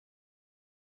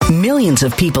Millions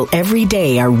of people every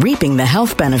day are reaping the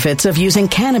health benefits of using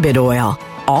cannabis oil,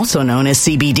 also known as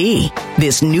CBD.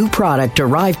 This new product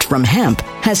derived from hemp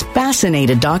has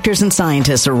fascinated doctors and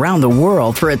scientists around the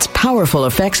world for its powerful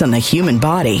effects on the human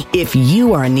body. If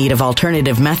you are in need of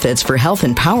alternative methods for health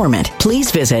empowerment, please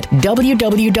visit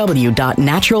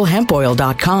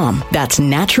www.naturalhempoil.com. That's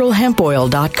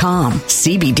naturalhempoil.com.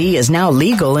 CBD is now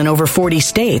legal in over 40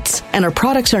 states, and our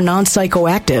products are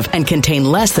non-psychoactive and contain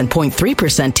less than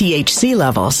 0.3% THC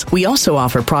levels. We also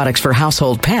offer products for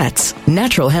household pets.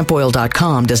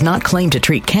 Naturalhempoil.com does not claim to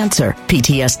treat cancer,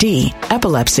 PTSD,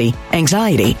 epilepsy,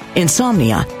 anxiety,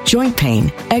 insomnia, joint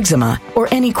pain, eczema, or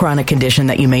any chronic condition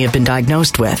that you may have been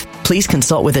diagnosed with. Please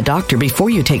consult with a doctor before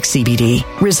you take CBD.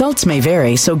 Results may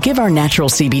vary, so give our natural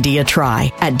CBD a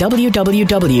try at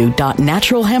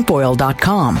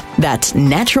www.naturalhempoil.com. That's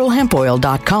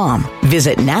naturalhempoil.com.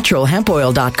 Visit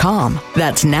naturalhempoil.com.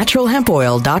 That's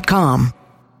naturalhempoil.com.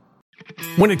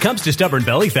 When it comes to stubborn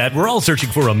belly fat, we're all searching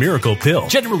for a miracle pill.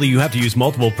 Generally, you have to use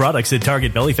multiple products that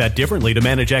target belly fat differently to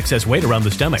manage excess weight around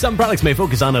the stomach. Some products may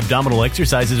focus on abdominal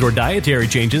exercises or dietary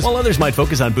changes, while others might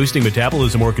focus on boosting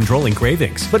metabolism or controlling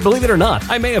cravings. But believe it or not,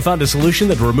 I may have found a solution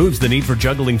that removes the need for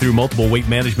juggling through multiple weight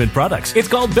management products. It's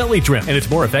called Belly Trim, and it's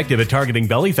more effective at targeting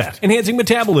belly fat, enhancing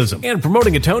metabolism, and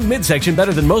promoting a toned midsection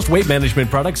better than most weight management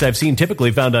products I've seen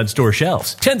typically found on store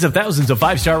shelves. Tens of thousands of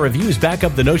 5-star reviews back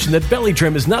up the notion that Belly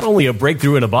Trim is not only a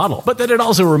breakthrough in a bottle, but that it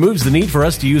also removes the need for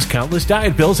us to use countless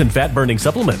diet pills and fat-burning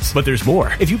supplements. But there's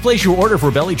more. If you place your order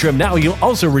for Belly Trim now, you'll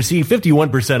also receive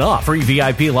 51% off, free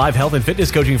VIP live health and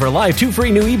fitness coaching for life, 2 free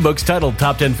new ebooks titled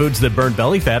Top 10 Foods That Burn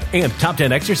Belly Fat and Top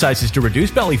 10 Exercises to Reduce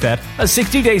Belly Fat, a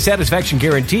 60-day satisfaction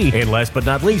guarantee, and last but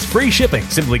not least, free shipping.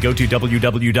 Simply go to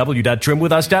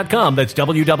www.trimwithus.com. That's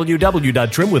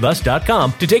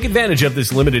www.trimwithus.com to take advantage of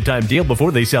this limited time deal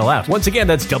before they sell out. Once again,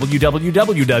 that's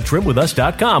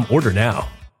www.trimwithus.com. Order now.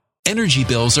 Energy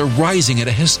bills are rising at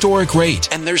a historic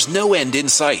rate, and there's no end in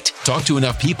sight. Talk to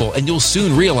enough people, and you'll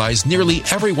soon realize nearly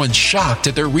everyone's shocked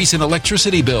at their recent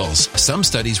electricity bills. Some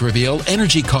studies reveal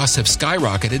energy costs have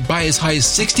skyrocketed by as high as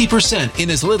 60%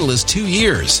 in as little as 2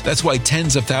 years. That's why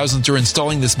tens of thousands are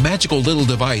installing this magical little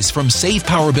device from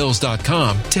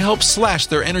SavePowerBills.com to help slash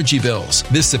their energy bills.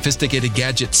 This sophisticated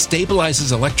gadget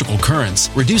stabilizes electrical currents,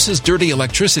 reduces dirty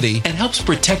electricity, and helps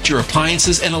protect your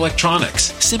appliances and electronics.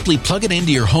 Simply plug it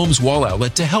into your home's wall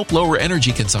outlet to help lower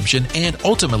energy consumption and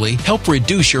ultimately help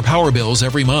reduce your power bills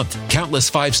every month.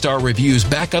 Countless 5-star reviews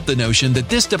back up the notion that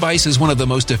this device is one of the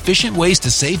most efficient ways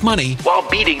to save money while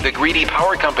beating the greedy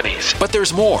power companies. But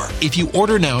there's more. If you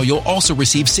order now, you'll also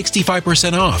receive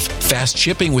 65% off, fast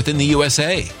shipping within the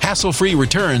USA, hassle-free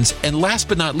returns, and last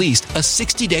but not least, a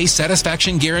 60-day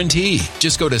satisfaction guarantee.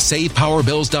 Just go to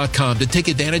SavePowerBills.com to take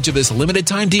advantage of this limited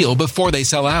time deal before they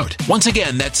sell out. Once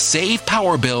again, that's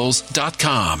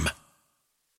SavePowerBills.com.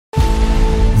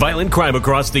 Violent crime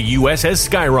across the U.S. has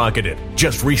skyrocketed.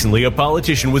 Just recently, a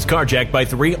politician was carjacked by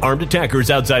 3 armed attackers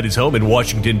outside his home in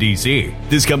Washington, D.C.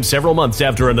 This comes several months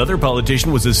after another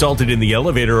politician was assaulted in the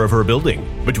elevator of her building.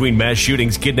 Between mass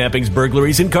shootings, kidnappings,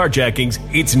 burglaries, and carjackings,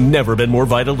 it's never been more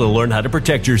vital to learn how to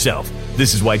protect yourself.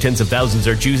 This is why tens of thousands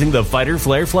are choosing the Fighter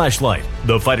Flare flashlight.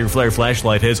 The Fighter Flare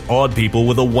flashlight has awed people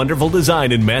with a wonderful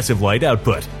design and massive light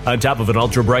output. On top of an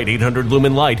ultra-bright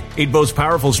 800-lumen light, it boasts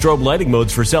powerful strobe lighting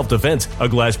modes for self-defense, a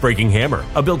glass-breaking hammer,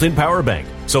 a built-in power bank,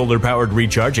 solar-powered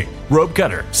recharging, rope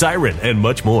cutter, siren, and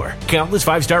much more. Countless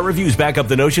 5-star reviews back up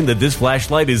the notion that this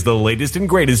flashlight is the latest and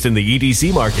greatest in the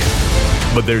EDC market.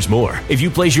 But there's more. If you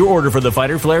place your order for the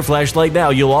Fighter Flare flashlight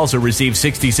now, you'll also receive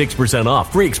 66%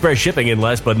 off, free express shipping, and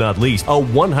last but not least, a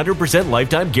 100%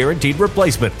 lifetime guaranteed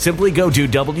replacement. Simply go to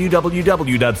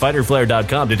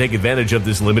www.fighterflare.com to take advantage of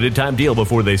this limited time deal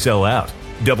before they sell out.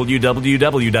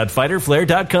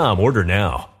 www.fighterflare.com. Order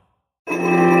now.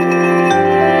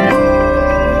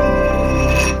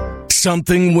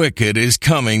 Something wicked is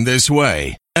coming this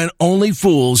way, and only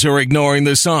fools are ignoring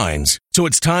the signs. So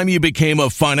it's time you became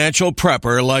a financial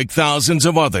prepper like thousands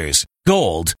of others.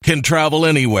 Gold can travel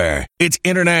anywhere. It's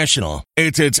international.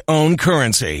 It's its own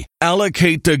currency.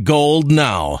 Allocate to gold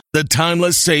now, the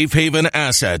timeless safe haven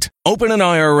asset. Open an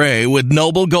IRA with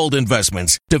Noble Gold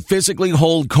Investments to physically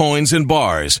hold coins and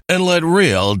bars and let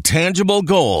real, tangible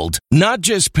gold, not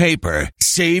just paper,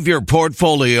 Save your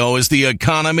portfolio as the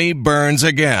economy burns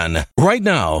again. Right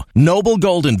now, Noble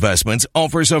Gold Investments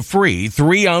offers a free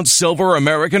 3-ounce silver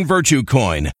American Virtue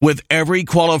coin with every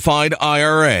qualified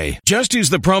IRA. Just use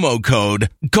the promo code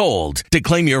GOLD to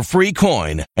claim your free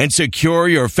coin and secure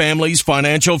your family's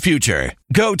financial future.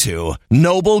 Go to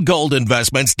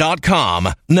noblegoldinvestments.com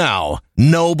now.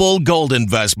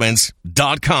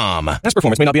 noblegoldinvestments.com. Past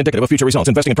performance may not be indicative of future results.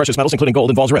 Investing in precious metals, including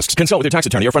gold, involves risks. Consult with your tax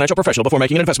attorney or financial professional before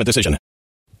making an investment decision.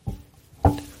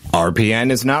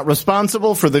 RPN is not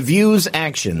responsible for the views,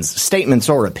 actions, statements,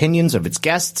 or opinions of its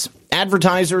guests,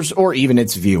 advertisers, or even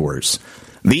its viewers.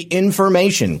 The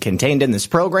information contained in this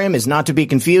program is not to be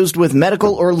confused with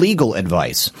medical or legal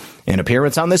advice. An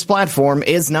appearance on this platform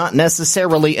is not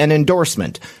necessarily an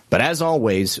endorsement, but as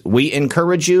always, we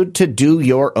encourage you to do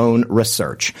your own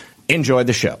research. Enjoy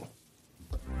the show.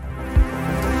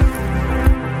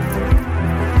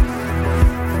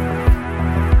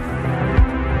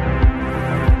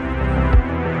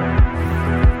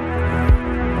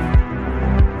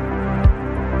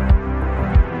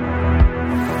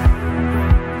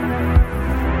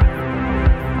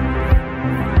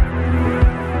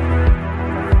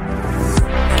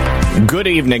 Good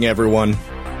evening, everyone,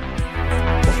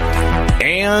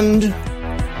 and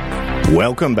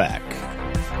welcome back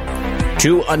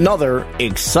to another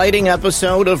exciting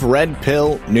episode of Red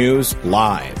Pill News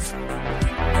Live.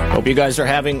 Hope you guys are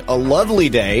having a lovely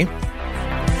day.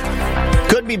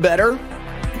 Could be better.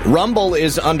 Rumble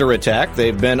is under attack.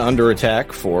 They've been under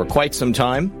attack for quite some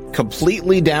time.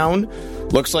 Completely down.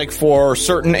 Looks like for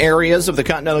certain areas of the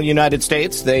continental United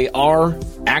States, they are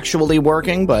actually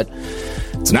working, but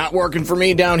it's not working for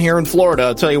me down here in Florida,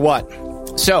 I'll tell you what.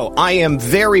 So, I am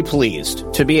very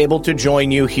pleased to be able to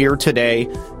join you here today,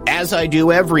 as I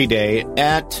do every day,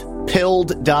 at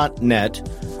pilled.net.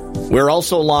 We're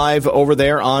also live over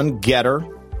there on Getter,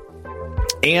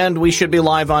 and we should be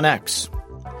live on X.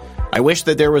 I wish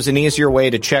that there was an easier way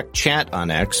to check chat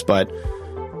on X, but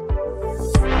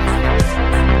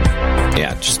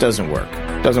yeah, it just doesn't work.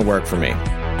 Doesn't work for me.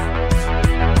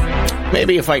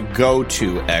 Maybe if I go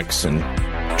to X and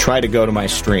try to go to my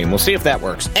stream. We'll see if that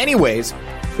works. Anyways,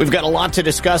 we've got a lot to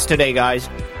discuss today, guys.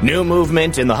 New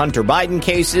movement in the Hunter Biden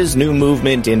cases, new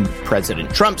movement in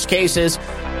President Trump's cases,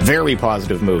 very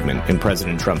positive movement in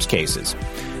President Trump's cases.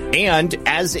 And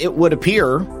as it would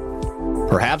appear,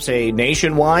 perhaps a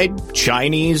nationwide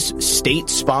Chinese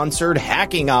state-sponsored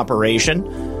hacking operation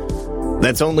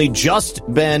that's only just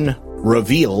been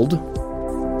revealed.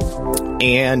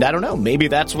 And I don't know, maybe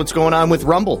that's what's going on with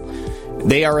Rumble.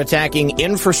 They are attacking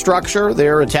infrastructure,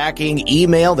 they're attacking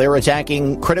email, they're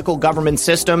attacking critical government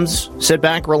systems. Sit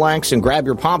back, relax, and grab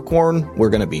your popcorn. We're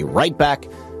going to be right back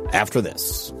after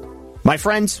this. My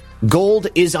friends, gold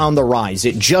is on the rise.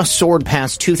 It just soared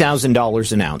past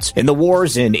 $2,000 an ounce. And the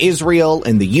wars in Israel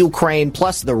and the Ukraine,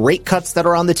 plus the rate cuts that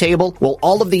are on the table, well,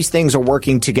 all of these things are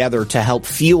working together to help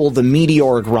fuel the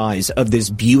meteoric rise of this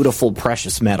beautiful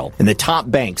precious metal. And the top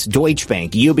banks, Deutsche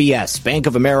Bank, UBS, Bank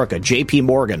of America, JP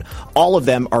Morgan, all of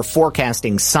them are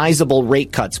forecasting sizable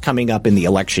rate cuts coming up in the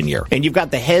election year. And you've got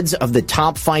the heads of the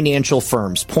top financial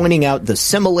firms pointing out the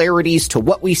similarities to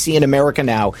what we see in America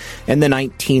now in the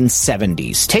 1970s.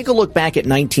 Take a look back at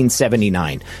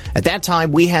 1979. At that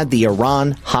time, we had the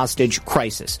Iran hostage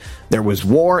crisis. There was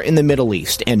war in the Middle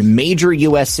East, and major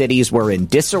U.S. cities were in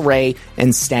disarray and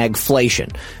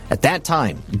stagflation. At that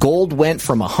time, gold went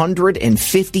from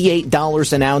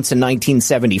 $158 an ounce in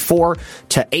 1974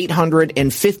 to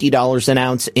 $850 an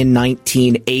ounce in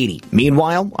 1980.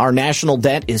 Meanwhile, our national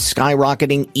debt is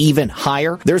skyrocketing even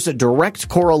higher. There's a direct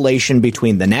correlation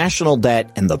between the national debt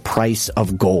and the price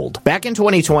of gold. Back in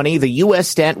 2020, the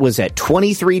U.S. debt was at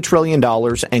 $23 trillion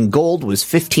and gold was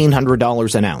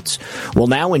 $1,500 an ounce. Well,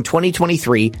 now in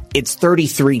 2023, it's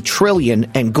 $33 trillion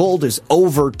and gold is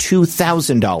over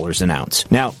 $2,000 an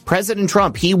ounce. Now, President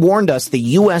Trump, he warned us the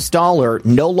U.S. dollar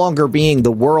no longer being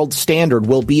the world standard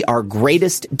will be our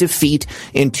greatest defeat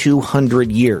in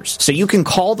 200 years. So you can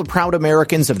call the proud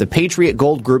Americans of the Patriot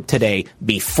Gold Group today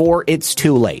before it's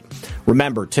too late.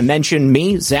 Remember to mention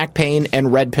me, Zach Payne,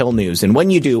 and Red Pill News. And when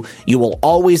you do, you will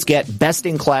always get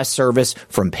best-in-class service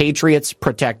from Patriots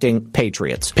protecting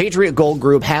Patriots. Patriot Gold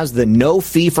Group has the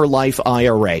no-fee-for-life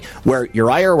IRA, where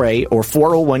your IRA or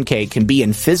 401k can be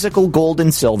in physical gold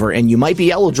and silver, and you might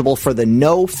be eligible for the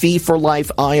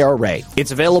no-fee-for-life IRA.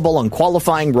 It's available on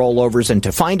qualifying rollovers, and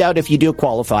to find out if you do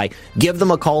qualify, give them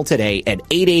a call today at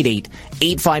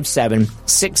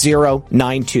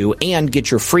 888-857-6092 and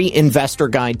get your free investor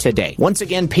guide today. Once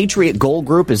again, Patriot Gold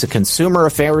Group is a Consumer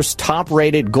Affairs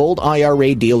top-rated gold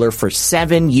IRA dealer for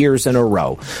 7 years in a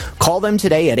row. Call them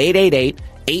today at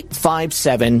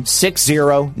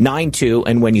 857-6092.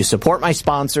 And when you support my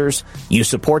sponsors, you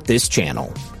support this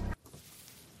channel.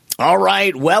 All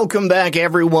right. Welcome back,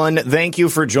 everyone. Thank you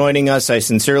for joining us. I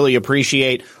sincerely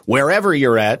appreciate wherever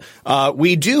you're at.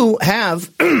 We do have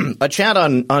a chat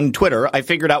on Twitter. I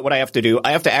figured out what I have to do.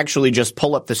 I have to actually just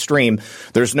pull up the stream.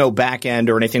 There's no back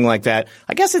end or anything like that.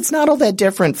 I guess it's not all that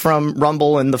different from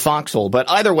Rumble and the Foxhole. But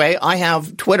either way, I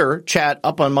have Twitter chat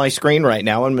up on my screen right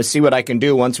now. I'm going to see what I can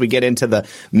do once we get into the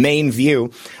main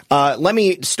view. Let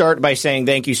me start by saying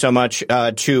thank you so much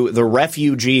to the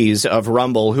refugees of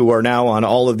Rumble who are now on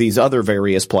all of these other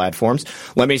various platforms.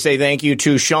 Let me say thank you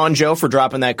to Sean Joe for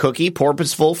dropping that cookie,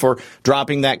 Porpoiseful for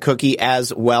dropping that cookie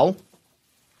as well.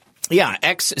 Yeah,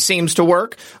 X seems to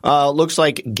work. Looks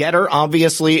like Getter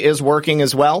obviously is working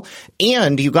as well.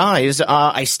 And you guys,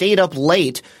 I stayed up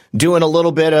late doing a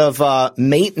little bit of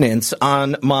maintenance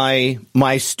on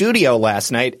my studio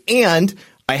last night, and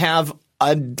I have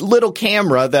a little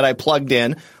camera that I plugged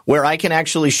in where I can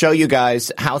actually show you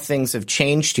guys how things have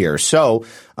changed here. So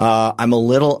I'm a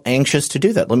little anxious to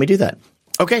do that. Let me do that.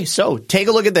 Okay, so take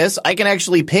a look at this. I can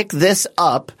actually pick this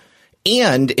up,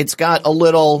 and it's got a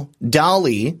little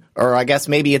dolly, or I guess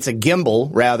maybe it's a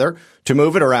gimbal, rather, to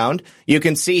move it around. You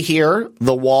can see here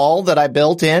the wall that I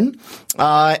built in,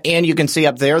 and you can see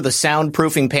up there the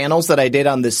soundproofing panels that I did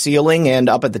on the ceiling and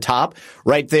up at the top.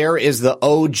 Right there is the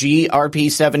OG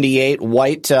RP78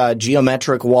 white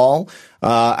geometric wall.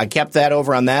 I kept that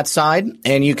over on that side,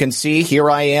 and you can see here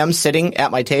I am sitting at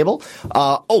my table.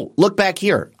 Oh, look back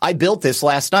here. I built this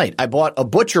last night. I bought a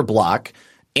butcher block,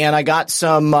 and I got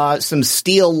some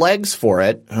steel legs for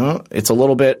it. It's a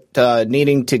little bit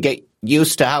needing to get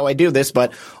used to how I do this,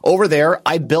 but over there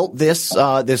I built this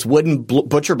wooden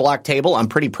butcher block table. I'm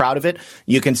pretty proud of it.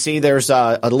 You can see there's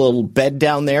a little bed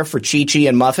down there for Chi-Chi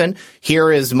and Muffin.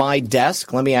 Here is my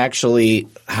desk. Let me actually,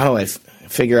 how do I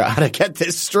figure out how to get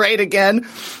this straight again?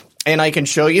 And I can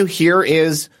show you. Here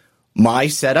is my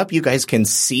setup. You guys can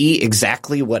see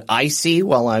exactly what I see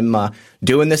while I'm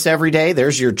doing this every day.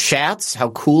 There's your chats.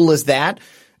 How cool is that?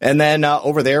 And then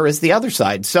over there is the other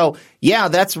side. So, yeah,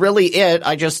 that's really it.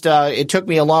 I just it took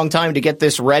me a long time to get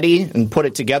this ready and put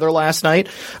it together last night.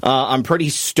 I'm pretty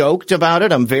stoked about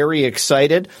it. I'm very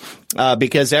excited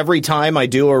because every time I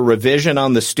do a revision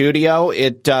on the studio,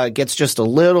 it gets just a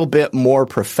little bit more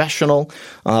professional,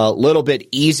 a little bit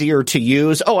easier to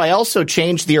use. Oh, I also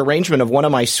changed the arrangement of one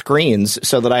of my screens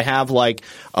so that I have like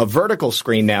a vertical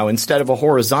screen now instead of a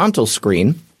horizontal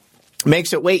screen.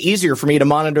 Makes it way easier for me to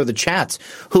monitor the chats.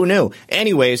 Who knew?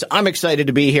 Anyways, I'm excited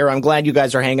to be here. I'm glad you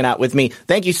guys are hanging out with me.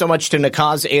 Thank you so much to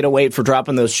Nakaz808 for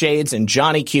dropping those shades, and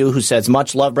Johnny Q, who says,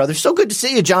 much love, brother. So good to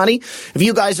see you, Johnny. If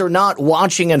you guys are not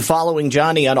watching and following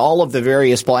Johnny on all of the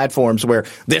various platforms where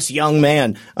this young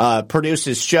man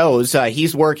produces shows,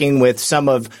 he's working with some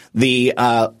of the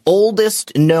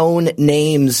oldest known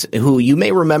names who you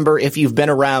may remember if you've been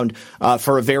around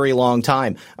for a very long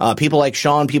time. People like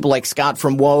Sean, people like Scott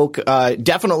from Woke.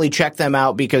 Definitely check them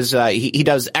out because he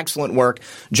does excellent work.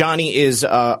 Johnny is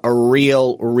a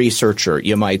real researcher,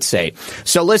 you might say.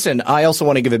 So listen, I also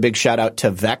want to give a big shout out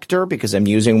to Vector because I'm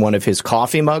using one of his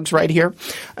coffee mugs right here.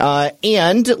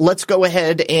 And let's go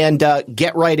ahead and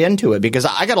get right into it because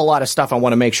I got a lot of stuff I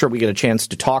want to make sure we get a chance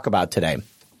to talk about today.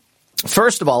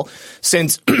 First of all,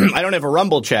 since I don't have a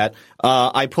Rumble chat,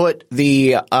 I put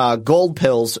the gold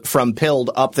pills from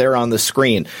Pilled up there on the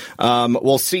screen.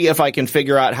 We'll see if I can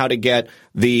figure out how to get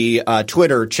the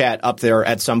Twitter chat up there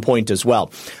at some point as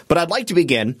well. But I'd like to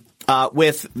begin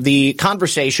with the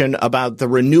conversation about the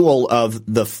renewal of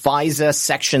the FISA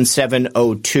Section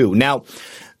 702. Now,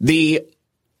 the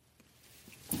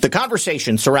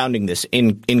conversation surrounding this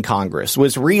in Congress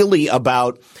was really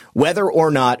about whether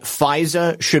or not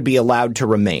FISA should be allowed to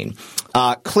remain.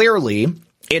 Clearly,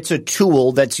 it's a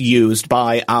tool that's used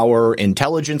by our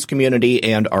intelligence community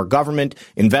and our government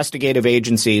investigative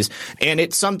agencies, and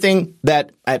it's something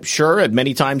that I'm sure at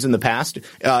many times in the past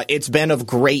it's been of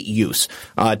great use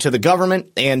to the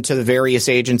government and to the various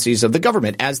agencies of the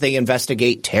government as they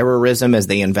investigate terrorism, as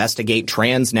they investigate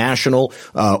transnational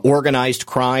organized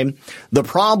crime. The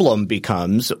problem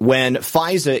becomes when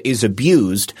FISA is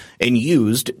abused and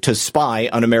used to spy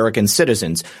on American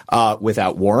citizens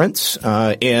without warrants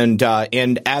and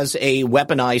as a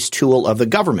weaponized tool of the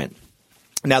government.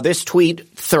 Now, this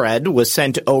tweet thread was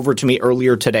sent over to me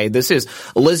earlier today. This is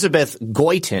Elizabeth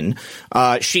Goyton.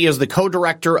 She is the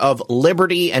co-director of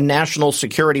Liberty and National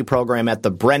Security Program at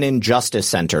the Brennan Justice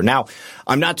Center. Now,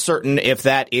 I'm not certain if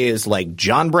that is like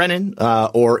John Brennan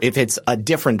or if it's a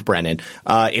different Brennan.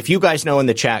 If you guys know in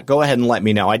the chat, go ahead and let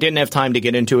me know. I didn't have time to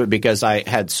get into it because I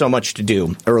had so much to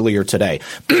do earlier today.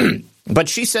 But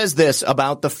she says this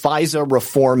about the FISA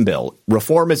reform bill.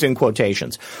 Reform is in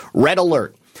quotations. Red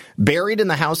alert. Buried in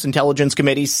the House Intelligence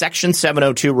Committee's Section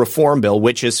 702 reform bill,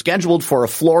 which is scheduled for a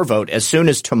floor vote as soon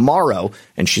as tomorrow,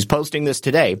 and she's posting this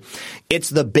today, it's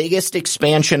the biggest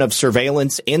expansion of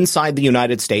surveillance inside the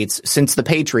United States since the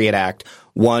Patriot Act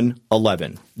 1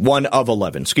 of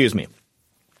 11.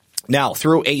 Now,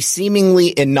 through a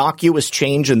seemingly innocuous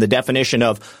change in the definition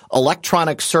of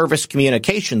electronic service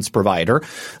communications provider,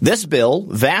 this bill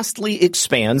vastly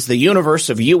expands the universe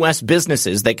of U.S.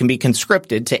 businesses that can be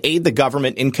conscripted to aid the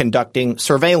government in conducting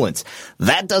surveillance.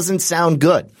 That doesn't sound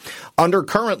good. Under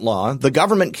current law, the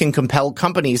government can compel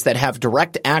companies that have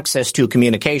direct access to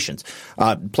communications,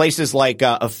 places like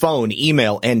a phone,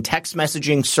 email, and text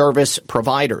messaging service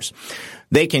providers.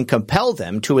 They can compel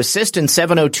them to assist in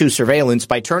 702 surveillance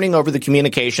by turning over the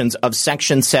communications of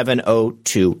Section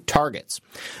 702 targets.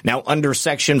 Now, under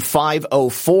Section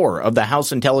 504 of the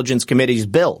House Intelligence Committee's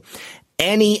bill,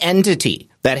 any entity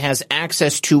that has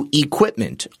access to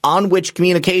equipment on which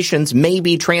communications may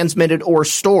be transmitted or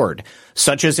stored,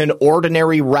 such as an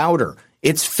ordinary router,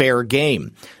 it's fair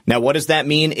game. Now, what does that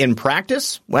mean in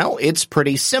practice? Well, it's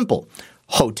pretty simple.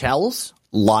 Hotels,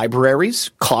 libraries,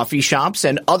 coffee shops,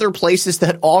 and other places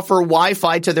that offer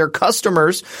Wi-Fi to their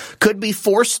customers could be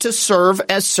forced to serve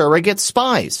as surrogate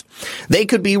spies. They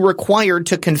could be required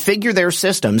to configure their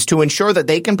systems to ensure that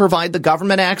they can provide the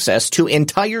government access to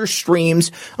entire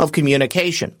streams of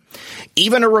communication.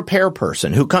 Even a repair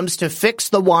person who comes to fix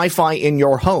the Wi-Fi in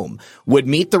your home would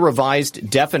meet the revised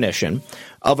definition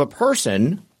of a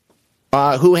person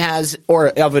who has, or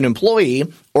of an employee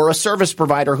or a service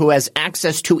provider who has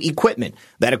access to equipment.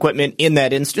 That equipment in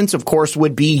that instance, of course,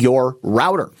 would be your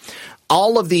router.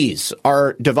 All of these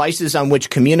are devices on which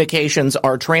communications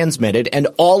are transmitted, and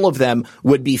all of them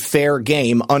would be fair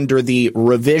game under the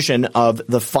revision of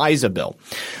the FISA bill.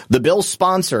 The bill's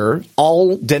sponsor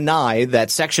all deny that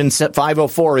Section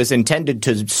 504 is intended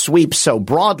to sweep so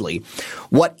broadly.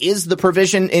 What is the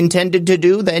provision intended to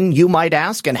do, then, you might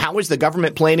ask, and how is the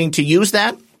government planning to use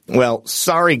that? Well,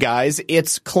 sorry, guys,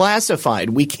 it's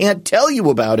classified. We can't tell you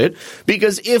about it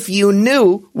because if you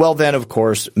knew, well, then, of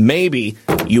course, maybe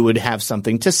you would have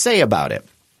something to say about it.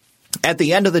 At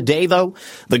the end of the day, though,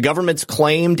 the government's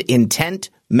claimed intent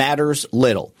matters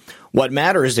little. What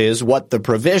matters is what the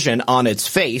provision on its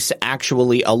face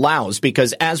actually allows,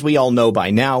 because as we all know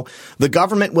by now, the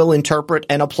government will interpret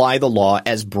and apply the law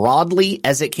as broadly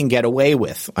as it can get away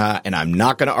with. And I'm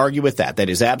not going to argue with that. That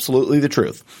is absolutely the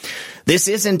truth. This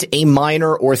isn't a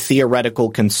minor or theoretical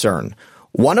concern.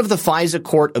 One of the FISA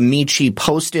court amici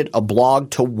posted a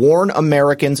blog to warn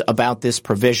Americans about this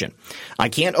provision. I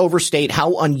can't overstate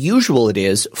how unusual it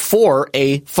is for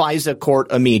a FISA court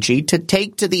amici to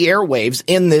take to the airwaves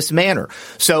in this manner,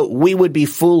 so we would be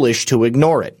foolish to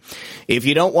ignore it. If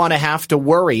you don't want to have to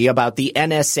worry about the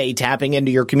NSA tapping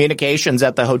into your communications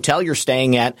at the hotel you're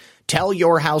staying at, tell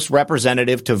your House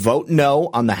representative to vote no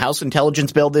on the House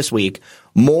Intelligence Bill this week.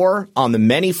 More on the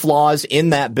many flaws in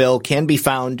that bill can be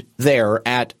found there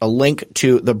at a link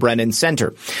to the Brennan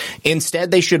Center.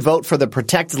 Instead, they should vote for the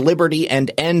Protect Liberty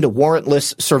and End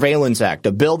Warrantless Surveillance Act,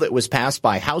 a bill that was passed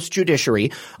by House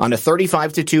Judiciary on a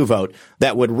 35-2 vote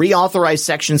that would reauthorize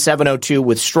Section 702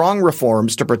 with strong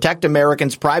reforms to protect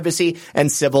Americans' privacy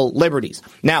and civil liberties.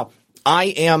 Now, I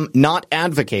am not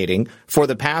advocating for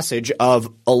the passage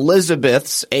of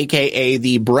Elizabeth's, aka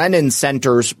the Brennan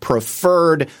Center's,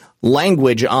 preferred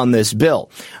language on this bill.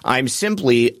 I'm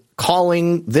simply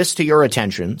calling this to your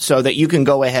attention so that you can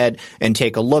go ahead and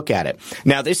take a look at it.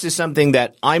 Now, this is something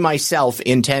that I myself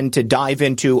intend to dive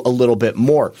into a little bit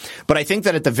more. But I think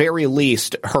that at the very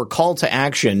least, her call to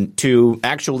action to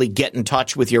actually get in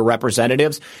touch with your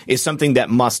representatives is something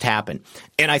that must happen.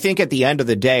 And I think at the end of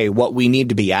the day, what we need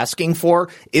to be asking for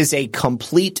is a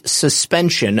complete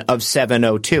suspension of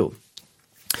 702.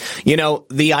 You know,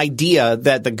 the idea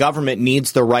that the government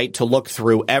needs the right to look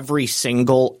through every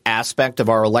single aspect of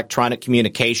our electronic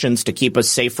communications to keep us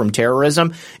safe from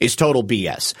terrorism is total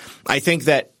BS. I think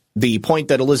that the point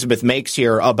that Elizabeth makes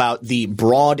here about the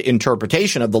broad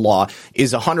interpretation of the law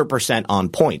is 100% on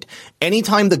point.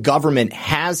 Anytime the government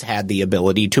has had the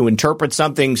ability to interpret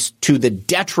something to the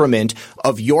detriment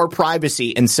of your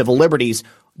privacy and civil liberties,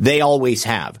 They always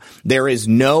have. There is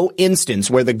no instance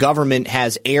where the government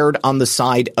has erred on the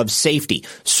side of safety,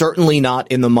 certainly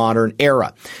not in the modern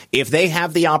era. If they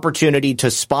have the opportunity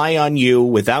to spy on you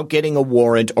without getting a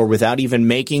warrant or without even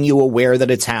making you aware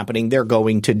that it's happening, they're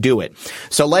going to do it.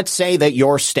 So let's say that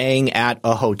you're staying at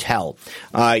a hotel.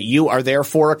 You are there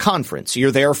for a conference.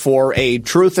 You're there for a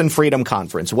Truth and Freedom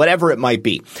conference, whatever it might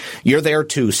be. You're there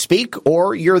to speak,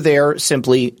 or you're there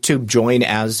simply to join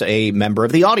as a member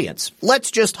of the audience. Let's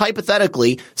just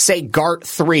hypothetically say GART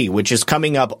 3, which is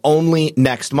coming up only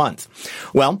next month.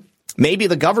 Well, maybe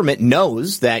the government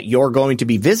knows that you're going to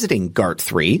be visiting GART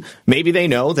 3. Maybe they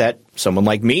know that someone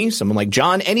like me, someone like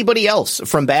John, anybody else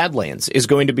from Badlands is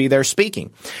going to be there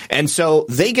speaking. And so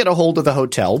they get a hold of the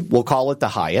hotel. We'll call it the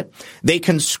Hyatt. They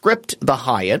conscript the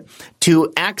Hyatt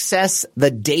to access the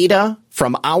data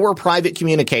from our private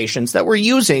communications that we're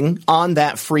using on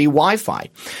that free Wi-Fi.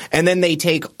 And then they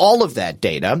take all of that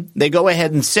data, they go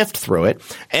ahead and sift through it,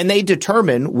 and they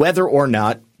determine whether or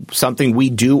not something we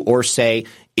do or say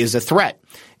is a threat.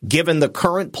 Given the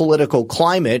current political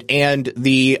climate and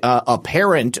the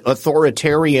apparent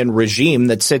authoritarian regime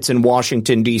that sits in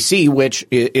Washington, D.C., which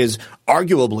is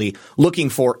arguably looking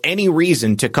for any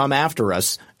reason to come after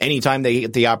us anytime they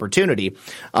get the opportunity,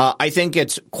 I think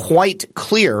it's quite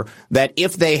clear that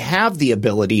if they have the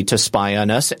ability to spy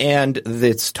on us and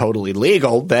it's totally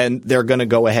legal, then they're going to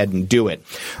go ahead and do it.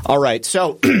 All right.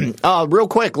 So real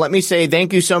quick, let me say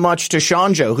thank you so much to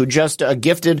Shanjo, who just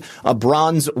gifted a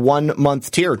bronze 1-month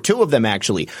tier. 2 of them,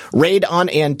 actually. Raid on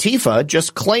Antifa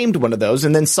just claimed one of those,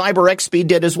 and then CyberXP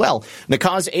did as well.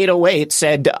 Nakaz808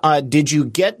 said, did you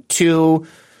get to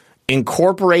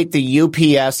incorporate the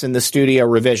UPS in the studio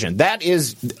revision?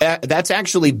 That's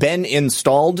actually been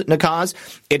installed, Nakaz.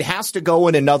 It has to go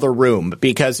in another room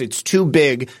because it's too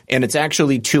big and it's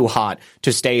actually too hot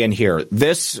to stay in here.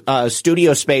 This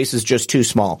studio space is just too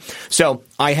small. So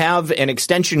I have an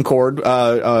extension cord,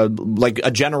 like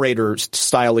a generator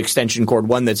style extension cord,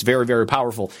 one that's very, very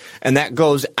powerful, and that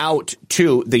goes out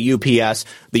to the UPS.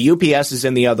 The UPS is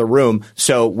in the other room,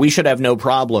 so we should have no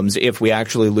problems if we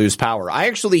actually lose power. I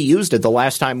actually used it the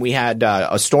last time we had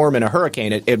a storm and a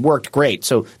hurricane. It worked great.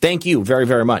 So thank you very,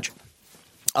 very much.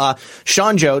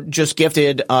 Shanjo just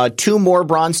gifted 2 more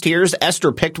bronze tiers.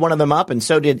 Esther picked one of them up, and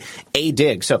so did A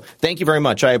Dig. So thank you very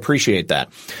much. I appreciate that.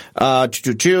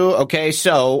 Okay,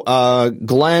 so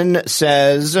Glenn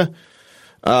says,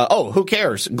 who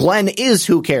cares? Glenn is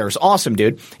who cares. Awesome,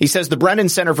 dude. He says the Brennan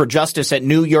Center for Justice at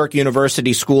New York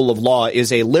University School of Law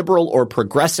is a liberal or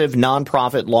progressive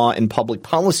nonprofit law and public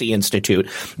policy institute.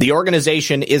 The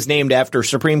organization is named after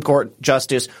Supreme Court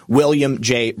Justice William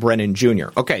J. Brennan Jr.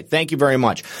 Okay, thank you very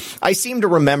much. I seem to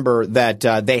remember that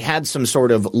they had some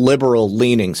sort of liberal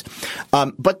leanings.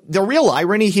 But the real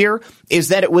irony here is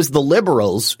that it was the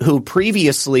liberals who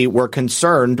previously were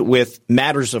concerned with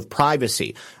matters of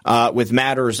privacy, with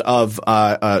matters of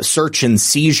search and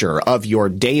seizure of your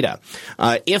data.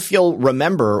 If you'll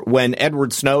remember, when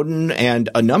Edward Snowden and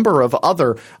a number of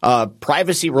other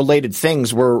privacy-related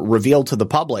things were revealed to the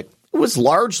public, it was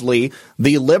largely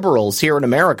the liberals here in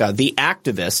America, the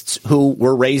activists, who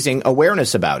were raising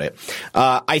awareness about it.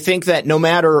 I think that no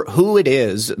matter who it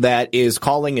is that is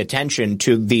calling attention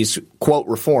to these, quote,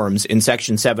 reforms in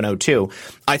Section 702,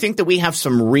 I think that we have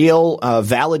some real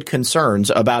valid concerns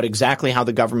about exactly how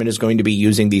the government is going to be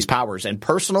using these powers. And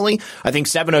personally, I think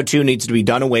 702 needs to be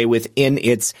done away with in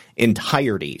its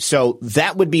entirety. So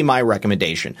that would be my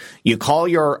recommendation. You call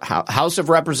your House of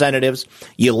Representatives,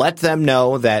 you let them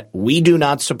know that we do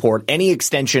not support any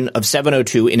extension of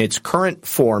 702 in its current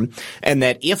form, and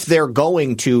that if they're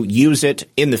going to use it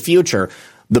in the future,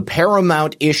 the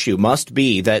paramount issue must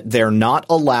be that they're not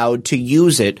allowed to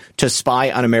use it to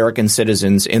spy on American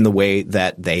citizens in the way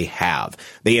that they have.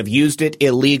 They have used it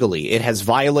illegally. It has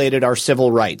violated our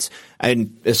civil rights.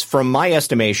 And from my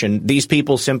estimation, these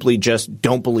people simply just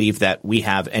don't believe that we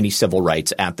have any civil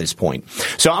rights at this point.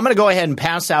 So I'm going to go ahead and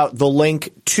pass out the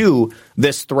link to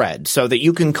this thread so that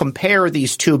you can compare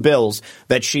these 2 bills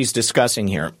that she's discussing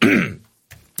here.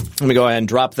 Let me go ahead and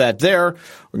drop that there.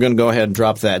 We're going to go ahead and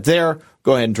drop that there.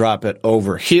 Go ahead and drop it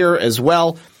over here as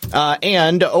well.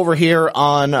 And over here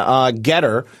on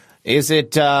Getter, is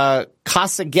it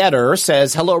Casa Getter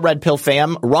says, hello, Red Pill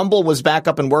fam. Rumble was back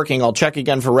up and working. I'll check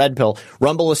again for Red Pill.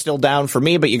 Rumble is still down for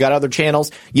me, but you got other channels.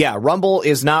 Yeah, Rumble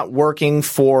is not working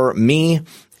for me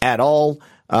at all.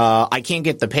 I can't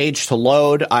get the page to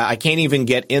load. I can't even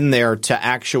get in there to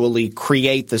actually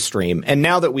create the stream. And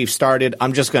now that we've started,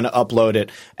 I'm just going to upload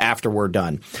it after we're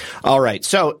done. All right.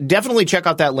 So definitely check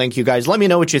out that link, you guys. Let me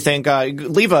know what you think.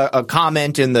 Leave a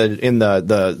comment in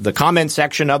the comment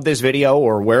section of this video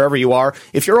or wherever you are.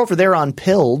 If you're over there on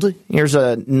Pilled, here's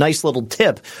a nice little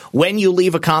tip. When you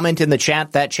leave a comment in the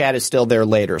chat, that chat is still there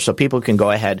later, so people can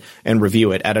go ahead and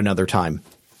review it at another time.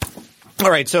 All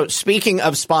right, so speaking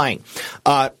of spying,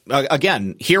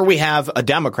 again, here we have a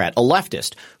Democrat, a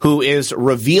leftist, who is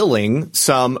revealing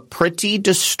some pretty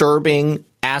disturbing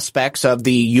aspects of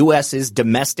the U.S.'s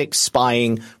domestic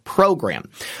spying program.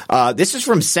 This is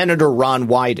from Senator Ron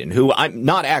Wyden, who I'm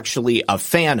not actually a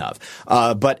fan of.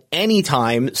 But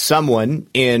anytime someone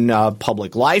in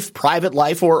public life, private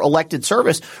life, or elected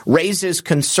service raises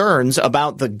concerns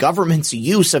about the government's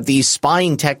use of these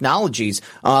spying technologies,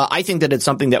 I think that it's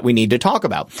something that we need to talk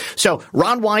about. So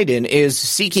Ron Wyden is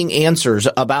seeking answers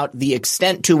about the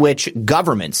extent to which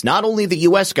governments, not only the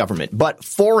U.S. government, but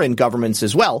foreign governments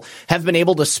as well, have been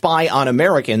able to spy on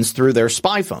Americans through their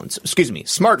smartphones.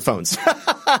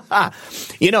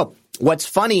 You know, what's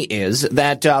funny is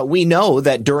that we know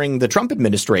that during the Trump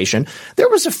administration, there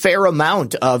was a fair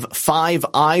amount of Five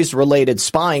Eyes related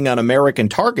spying on American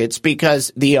targets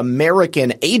because the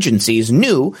American agencies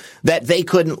knew that they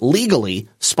couldn't legally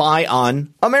spy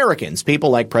on Americans, people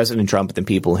like President Trump and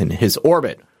people in his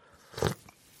orbit.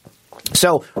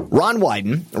 So Ron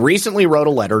Wyden recently wrote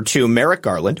a letter to Merrick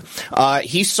Garland.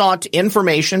 He sought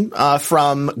information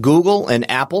from Google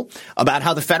and Apple about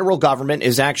how the federal government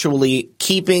is actually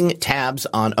keeping tabs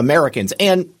on Americans.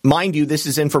 And mind you, this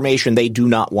is information they do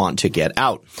not want to get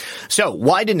out. So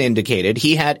Wyden indicated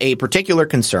he had a particular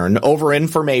concern over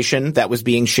information that was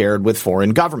being shared with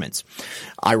foreign governments.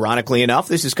 Ironically enough,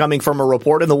 this is coming from a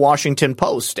report in the Washington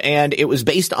Post, and it was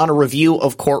based on a review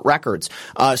of court records,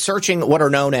 searching what are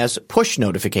known as push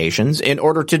notifications in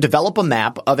order to develop a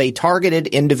map of a targeted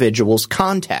individual's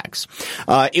contacts.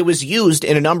 It was used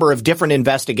in a number of different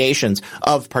investigations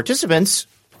of participants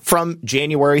from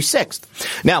January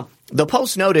 6th. Now, the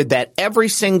Post noted that every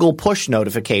single push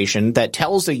notification that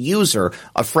tells a user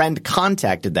a friend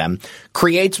contacted them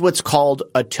creates what's called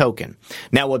a token.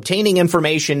 Now, obtaining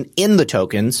information in the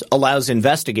tokens allows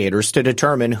investigators to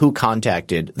determine who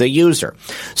contacted the user.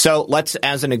 So let's,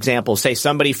 as an example, say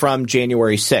somebody from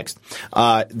January 6th.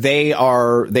 They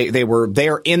are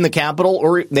in the Capitol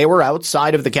or they were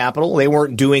outside of the Capitol. They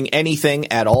weren't doing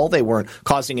anything at all. They weren't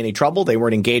causing any trouble. They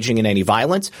weren't engaging in any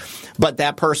violence. But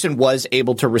that person was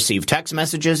able to receive text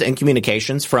messages and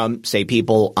communications from, say,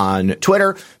 people on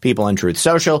Twitter, people on Truth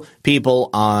Social,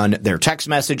 people on their text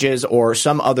messages, or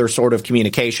some other sort of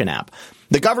communication app.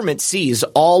 The government sees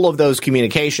all of those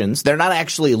communications. They're not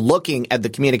actually looking at the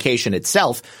communication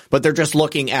itself, but they're just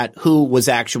looking at who was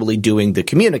actually doing the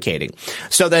communicating.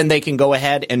 So then they can go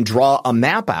ahead and draw a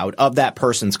map out of that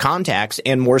person's contacts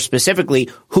and more specifically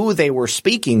who they were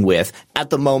speaking with at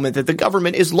the moment that the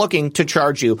government is looking to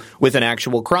charge you with an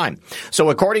actual crime. So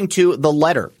according to the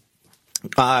letter,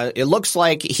 it looks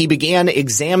like he began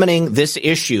examining this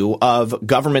issue of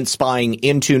government spying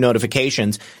into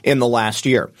notifications in the last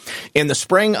year. In the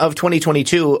spring of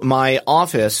 2022, my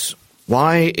office...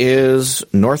 Why is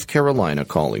North Carolina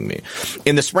calling me?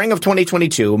 In the spring of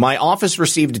 2022, my office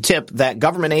received a tip that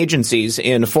government agencies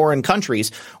in foreign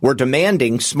countries were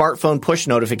demanding smartphone push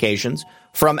notifications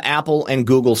from Apple and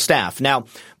Google staff. Now,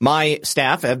 my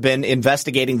staff have been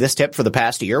investigating this tip for the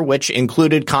past year, which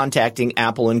included contacting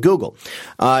Apple and Google.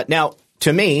 Now,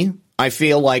 to me, I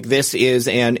feel like this is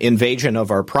an invasion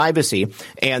of our privacy,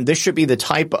 and this should be the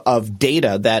type of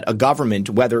data that a government,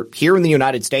 whether here in the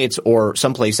United States or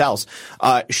someplace else,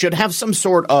 should have some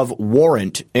sort of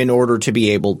warrant in order to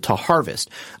be able to harvest.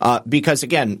 Because,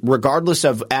 again, regardless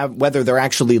of whether they're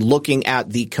actually looking at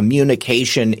the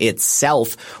communication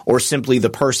itself or simply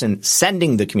the person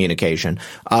sending the communication,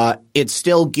 it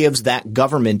still gives that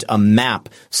government a map,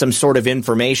 some sort of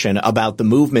information about the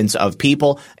movements of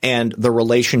people and the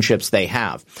relationships they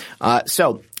have.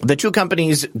 So the two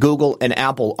companies, Google and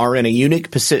Apple, are in a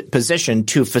unique position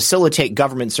to facilitate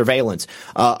government surveillance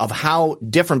of how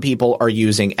different people are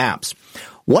using apps.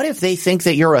 What if they think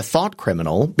that you're a thought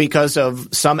criminal because of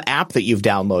some app that you've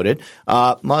downloaded?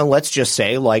 Well, let's just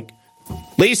say, like,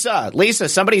 Lisa,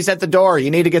 somebody's at the door. You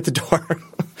need to get the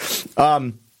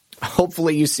door.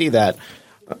 Hopefully you see that.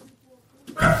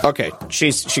 Okay,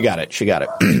 she got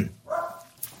it.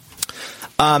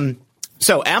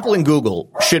 So Apple and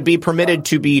Google should be permitted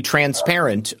to be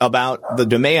transparent about the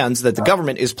demands that the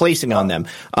government is placing on them.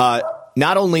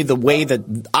 not only the way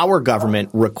that our government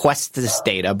requests this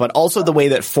data, but also the way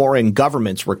that foreign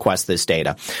governments request this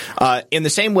data. In the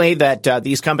same way that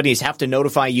these companies have to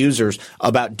notify users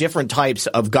about different types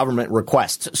of government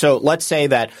requests. So let's say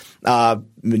that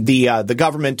the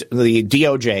government, the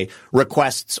DOJ,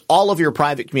 requests all of your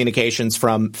private communications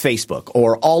from Facebook,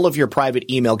 or all of your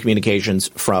private email communications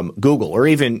from Google, or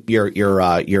even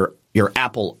your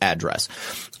Apple address.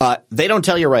 They don't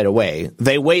tell you right away.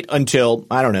 They wait until,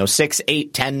 6,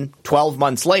 8, 10, 12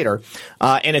 months later,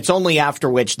 and it's only after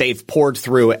which they've poured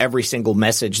through every single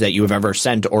message that you have ever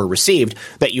sent or received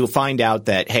that you find out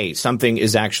that, hey, something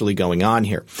is actually going on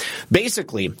here.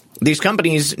 Basically, these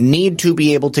companies need to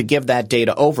be able to give that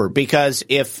data over, because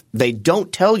if they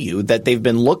don't tell you that they've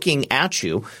been looking at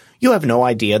you, you have no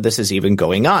idea this is even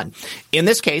going on. In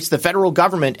this case, the federal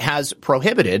government has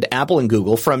prohibited Apple and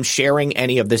Google from sharing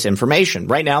any of this information.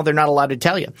 Right now, they're not allowed to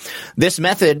tell you. This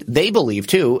method, they believe,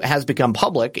 too, has become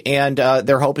public, and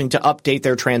they're hoping to update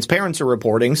their transparency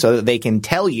reporting so that they can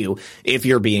tell you if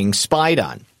you're being spied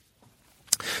on.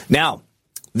 Now,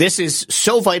 this is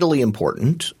so vitally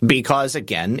important because,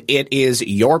 again, it is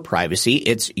your privacy.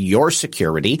 It's your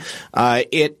security.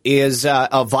 It is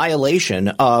a violation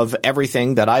of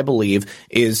everything that I believe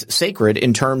is sacred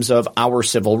in terms of our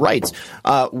civil rights.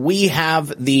 We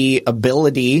have the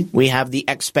ability, we have the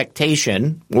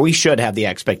expectation, we should have the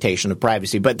expectation of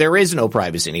privacy, but there is no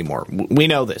privacy anymore. We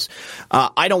know this.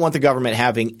 I don't want the government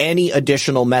having any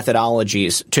additional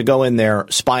methodologies to go in there,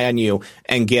 spy on you,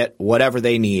 and get whatever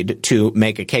they need to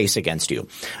make a case against you.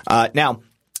 Now,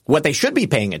 what they should be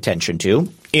paying attention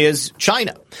to is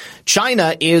China.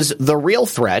 China is the real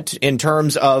threat in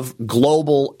terms of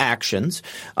global actions.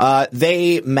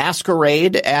 They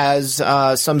masquerade as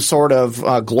some sort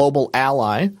of global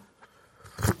ally.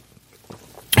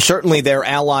 Certainly, they're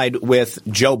allied with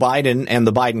Joe Biden and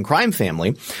the Biden crime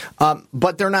family,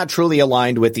 but they're not truly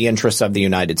aligned with the interests of the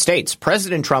United States.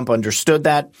 President Trump understood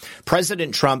that.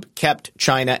 President Trump kept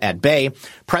China at bay.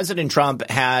 President Trump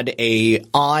had an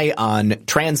eye on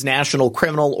transnational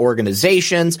criminal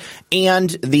organizations and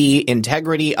the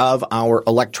integrity of our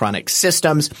electronic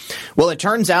systems. Well, it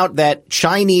turns out that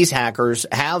Chinese hackers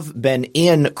have been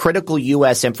in critical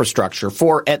U.S. infrastructure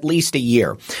for at least a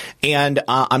year. And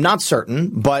I'm not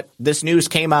certain, but this news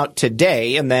came out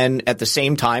today, and then at the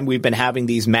same time, we've been having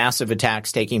these massive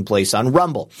attacks taking place on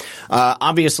Rumble.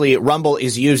 Obviously, Rumble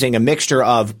is using a mixture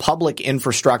of public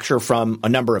infrastructure from a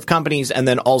number of companies and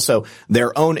then also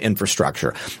their own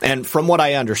infrastructure. And from what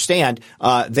I understand,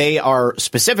 they are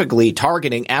specifically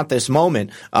targeting at this moment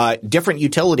different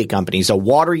utility companies, a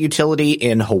water utility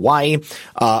in Hawaii,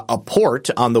 a port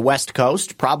on the West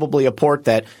Coast, probably a port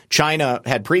that China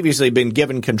had previously been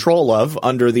given control of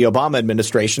under the Obama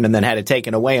administration and then had it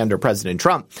taken away under President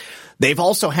Trump. They've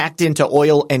also hacked into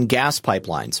oil and gas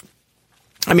pipelines.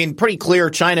 I mean, pretty clear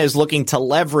China is looking to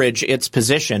leverage its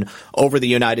position over the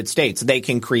United States. They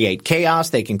can create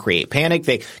chaos. They can create panic.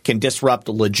 They can disrupt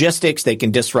logistics. They can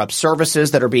disrupt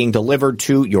services that are being delivered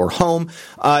to your home.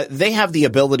 They have the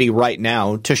ability right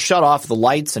now to shut off the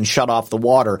lights and shut off the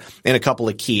water in a couple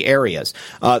of key areas.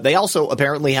 They also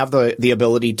apparently have the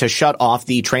ability to shut off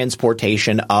the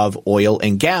transportation of oil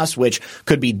and gas, which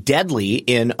could be deadly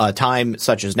in a time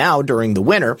such as now during the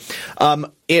winter.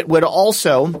 It would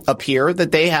also appear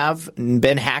that they have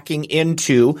been hacking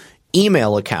into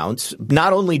email accounts,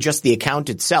 not only just the account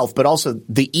itself, but also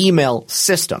the email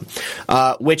system,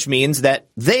 which means that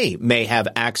they may have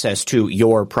access to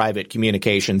your private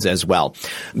communications as well.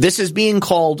 This is being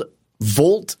called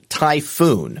Volt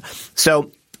Typhoon.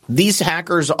 So these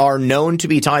hackers are known to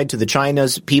be tied to the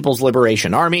China's People's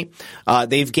Liberation Army.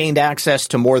 They've gained access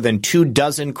to more than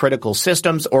 24 critical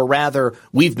systems, or rather,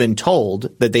 we've been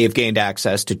told that they've gained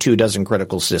access to 24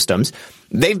 critical systems.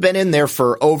 They've been in there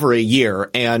for over a year,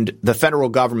 and the federal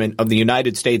government of the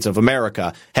United States of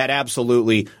America had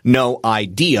absolutely no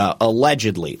idea,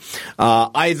 allegedly.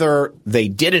 Either they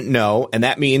didn't know, and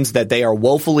that means that they are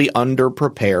woefully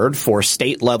underprepared for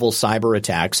state-level cyber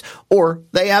attacks, or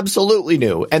they absolutely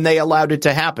knew, and they allowed it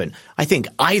to happen. I think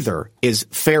either is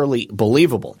fairly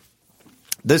believable.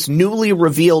 This newly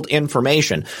revealed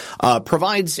information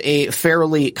provides a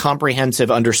fairly comprehensive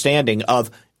understanding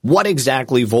of what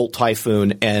exactly Volt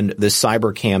Typhoon and the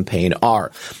cyber campaign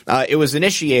are. It was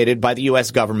initiated by the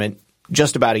U.S. government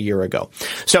just about a year ago.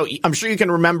 So I'm sure you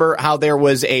can remember how there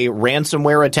was a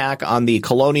ransomware attack on the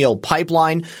Colonial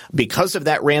Pipeline. Because of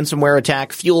that ransomware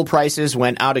attack, fuel prices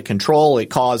went out of control. It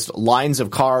caused lines of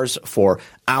cars for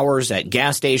hours at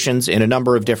gas stations in a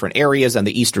number of different areas on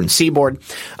the eastern seaboard.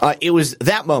 It was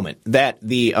that moment that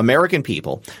the American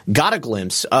people got a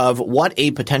glimpse of what a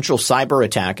potential cyber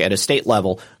attack at a state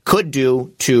level could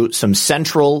do to some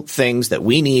central things that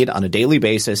we need on a daily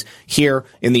basis here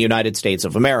in the United States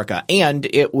of America. And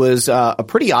it was a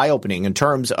pretty eye-opening in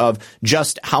terms of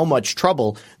just how much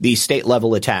trouble these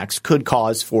state-level attacks could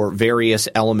cause for various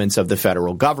elements of the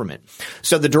federal government.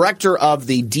 So the director of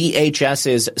the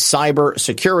DHS's Cyber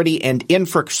Security and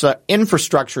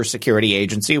Infrastructure Security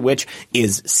Agency, which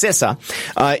is CISA,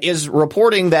 is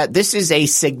reporting that this is a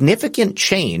significant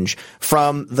change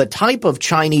from the type of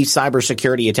Chinese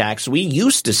cybersecurity attacks we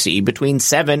used to see between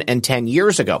 7 and 10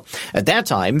 years ago. At that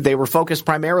time, they were focused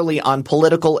primarily on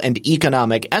political and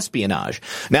economic espionage.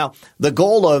 Now, the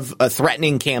goal of a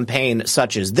threatening campaign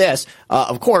such as this,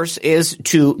 of course, is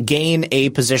to gain a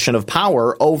position of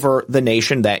power over the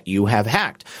nation that you have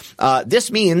hacked. This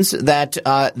means that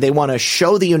they want to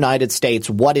show the United States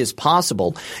what is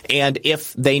possible, and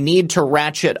if they need to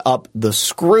ratchet up the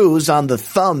screws on the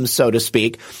thumb, so to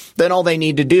speak, then all they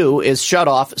need to do is shut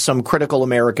off some critical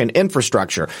American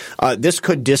infrastructure. This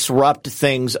could disrupt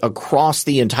things across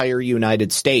the entire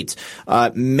United States.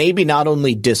 Maybe not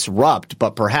only disrupt,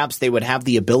 but perhaps they would have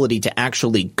the ability to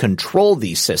actually control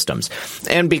these systems.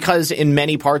 And because in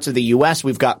many parts of the U.S.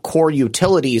 we've got core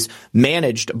utilities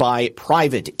managed by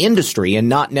private industry and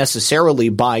not necessarily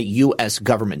by U.S.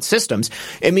 government systems,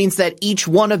 it means that each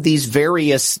one of these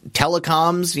various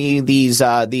telecoms,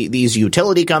 these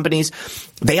utility companies,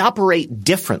 they operate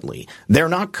differently. They're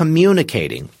not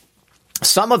communicating.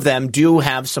 Some of them do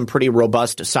have some pretty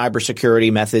robust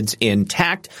cybersecurity methods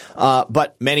intact,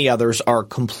 but many others are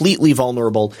completely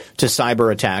vulnerable to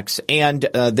cyber attacks. And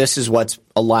this is what's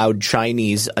allowed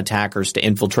Chinese attackers to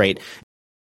infiltrate.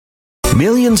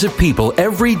 Millions of people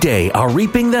every day are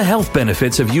reaping the health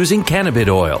benefits of using cannabis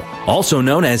oil, also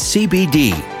known as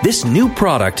CBD. This new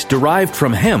product derived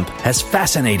from hemp has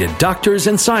fascinated doctors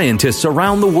and scientists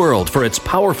around the world for its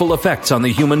powerful effects on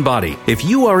the human body. If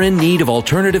you are in need of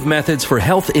alternative methods for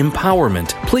health empowerment,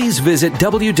 please visit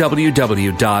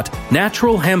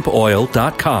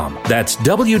www.naturalhempoil.com. That's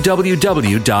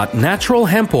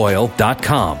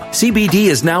www.naturalhempoil.com. CBD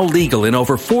is now legal in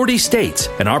over 40 states,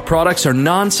 and our products are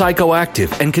non-psychoactive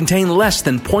and contain less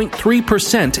than 0.3%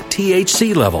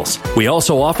 THC levels. We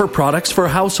also offer products for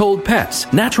household pets.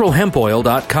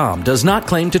 NaturalHempOil.com does not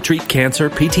claim to treat cancer,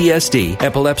 PTSD,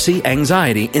 epilepsy,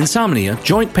 anxiety, insomnia,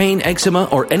 joint pain, eczema,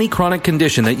 or any chronic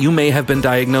condition that you may have been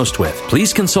diagnosed with.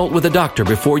 Please consult with a doctor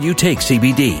before you take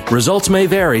CBD. Results may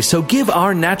vary, so give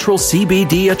our natural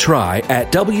CBD a try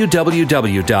at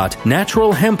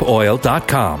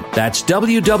www.naturalhempoil.com. That's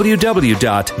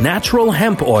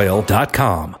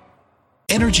www.naturalhempoil.com.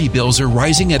 Energy bills are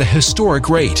rising at a historic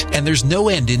rate, and there's no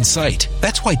end in sight.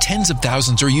 That's why tens of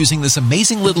thousands are using this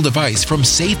amazing little device from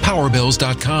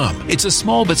SavePowerBills.com. It's a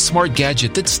small but smart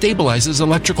gadget that stabilizes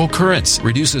electrical currents,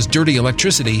 reduces dirty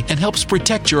electricity, and helps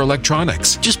protect your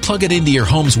electronics. Just plug it into your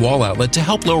home's wall outlet to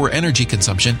help lower energy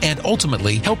consumption and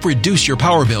ultimately help reduce your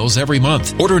power bills every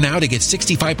month. Order now to get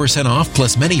 65% off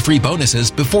plus many free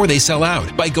bonuses before they sell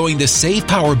out by going to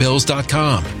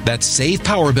SavePowerBills.com. That's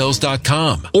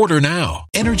SavePowerBills.com. Order now.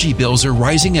 Energy bills are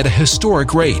rising at a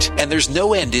historic rate, and there's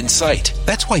no end in sight.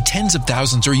 That's why tens of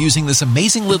thousands are using this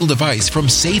amazing little device from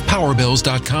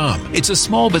SavePowerBills.com. It's a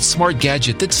small but smart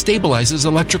gadget that stabilizes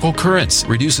electrical currents,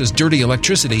 reduces dirty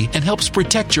electricity, and helps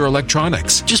protect your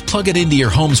electronics. Just plug it into your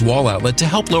home's wall outlet to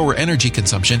help lower energy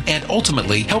consumption and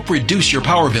ultimately help reduce your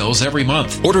power bills every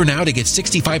month. Order now to get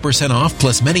 65% off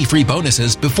plus many free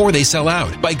bonuses before they sell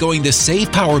out by going to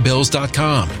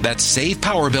SavePowerBills.com. That's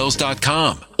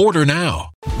SavePowerBills.com. Order now.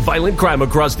 Violent crime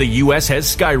across the U.S.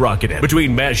 has skyrocketed.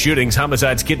 Between mass shootings,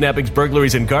 homicides, kidnappings,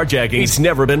 burglaries, and carjackings, it's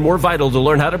never been more vital to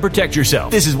learn how to protect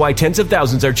yourself. This is why tens of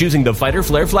thousands are choosing the Fighter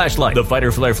Flare flashlight. The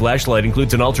Fighter Flare flashlight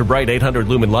includes an ultra-bright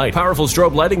 800-lumen light, powerful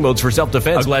strobe lighting modes for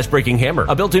self-defense, a glass-breaking hammer,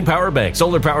 a built-in power bank,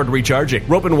 solar-powered recharging,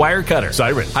 rope and wire cutter,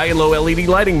 siren, high and low LED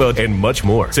lighting mode, and much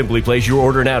more. Simply place your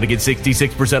order now to get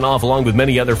 66% off along with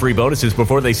many other free bonuses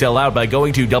before they sell out by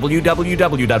going to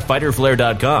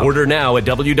www.fighterflare.com. Order now at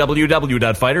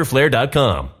www.fighterflare.com.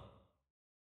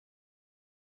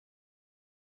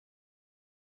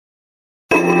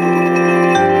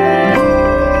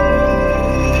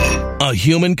 A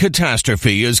human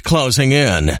catastrophe is closing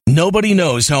in. Nobody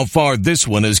knows how far this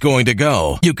one is going to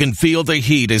go. You can feel the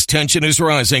heat as tension is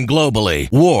rising globally.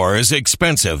 War is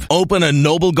expensive. Open a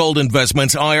Noble Gold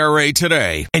Investments IRA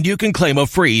today, and you can claim a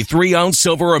free 3-ounce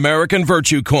silver American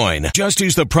Virtue coin. Just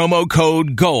use the promo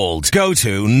code GOLD. Go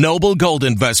to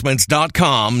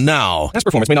noblegoldinvestments.com now. Past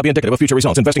performance may not be indicative of future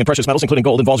results. Investing in precious metals, including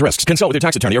gold, involves risks. Consult with your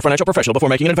tax attorney or financial professional before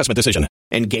making an investment decision.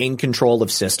 And gain control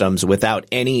of systems without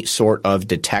any sort of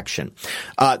detection.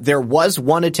 There was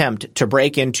one attempt to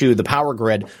break into the power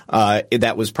grid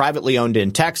that was privately owned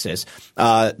in Texas.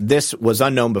 This was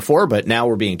unknown before, but now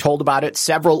we're being told about it.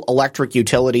 Several electric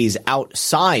utilities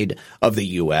outside of the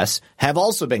U.S. have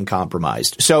also been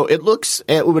compromised. So it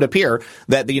would appear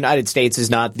that the United States is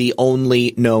not the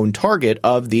only known target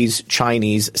of these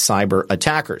Chinese cyber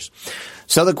attackers.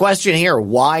 So the question here,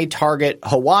 why target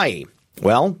Hawaii?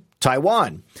 Well,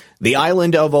 Taiwan. The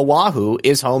island of Oahu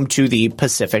is home to the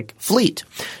Pacific Fleet.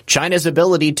 China's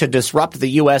ability to disrupt the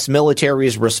U.S.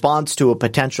 military's response to a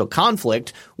potential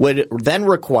conflict would then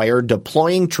require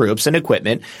deploying troops and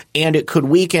equipment, and it could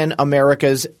weaken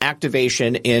America's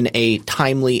activation in a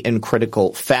timely and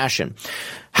critical fashion.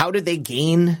 How did they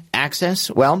gain access?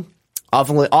 Well,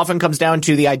 often comes down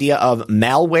to the idea of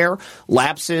malware,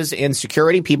 lapses in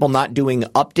security, people not doing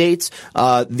updates,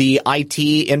 the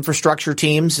IT infrastructure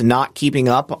teams not keeping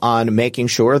up on making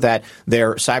sure that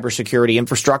their cybersecurity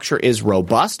infrastructure is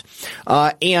robust.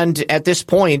 And at this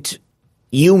point,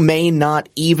 you may not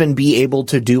even be able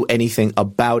to do anything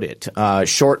about it,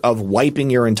 short of wiping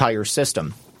your entire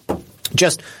system.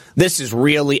 This is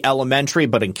really elementary,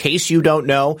 but in case you don't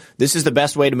know, this is the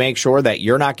best way to make sure that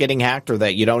you're not getting hacked or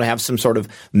that you don't have some sort of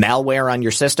malware on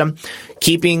your system.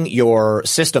 Keeping your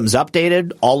systems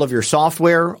updated, all of your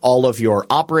software, all of your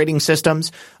operating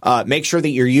systems. Make sure that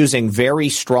you're using very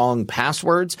strong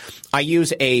passwords. I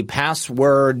use a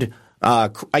password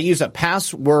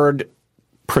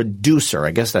producer.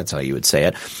 I guess that's how you would say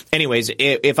it. Anyways,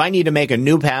 if I need to make a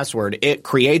new password, it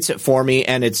creates it for me,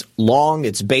 and it's long.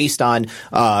 It's based on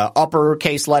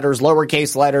uppercase letters,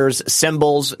 lowercase letters,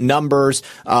 symbols, numbers,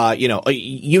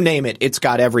 you name it. It's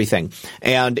got everything.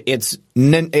 And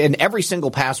and every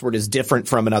single password is different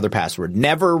from another password.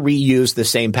 Never reuse the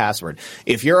same password.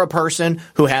 If you're a person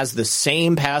who has the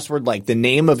same password, like the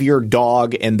name of your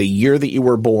dog and the year that you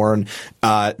were born,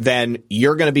 then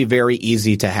you're going to be very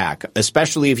easy to hack,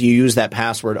 especially if you use that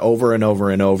password over and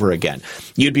over and over again.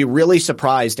 You'd be really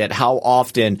surprised at how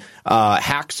often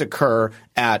hacks occur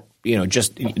at,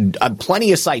 just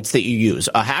plenty of sites that you use.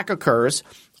 A hack occurs.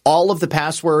 All of the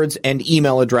passwords and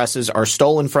email addresses are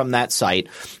stolen from that site,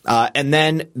 and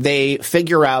then they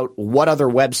figure out what other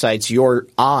websites you're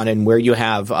on and where you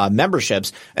have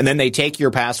memberships, and then they take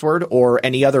your password or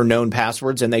any other known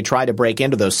passwords and they try to break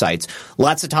into those sites.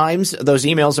 Lots of times, those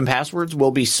emails and passwords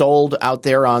will be sold out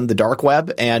there on the dark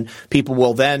web, and people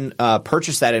will then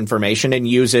purchase that information and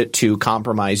use it to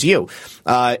compromise you.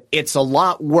 It's a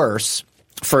lot worse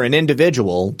for an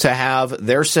individual to have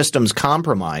their systems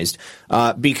compromised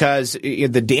because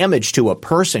the damage to a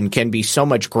person can be so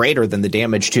much greater than the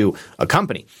damage to a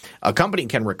company. A company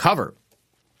can recover.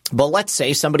 But let's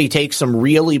say somebody takes some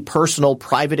really personal,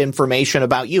 private information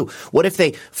about you. What if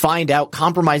they find out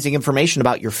compromising information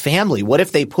about your family? What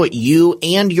if they put you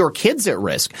and your kids at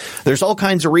risk? There's all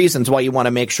kinds of reasons why you want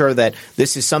to make sure that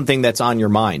this is something that's on your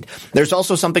mind. There's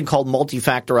also something called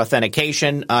multi-factor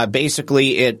authentication.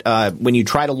 Basically, when you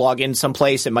try to log in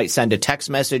someplace, it might send a text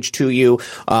message to you,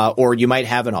 or you might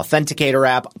have an authenticator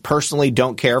app. Personally,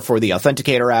 don't care for the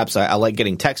authenticator apps. I like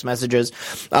getting text messages.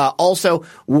 Also,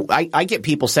 I get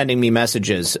people sending me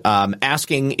messages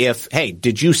asking if, hey,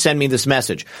 did you send me this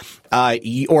message?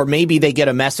 Or maybe they get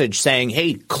a message saying,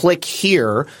 hey, click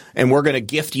here and we're going to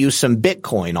gift you some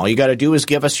Bitcoin. All you got to do is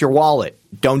give us your wallet.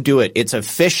 Don't do it. It's a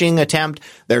phishing attempt.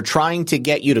 They're trying to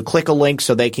get you to click a link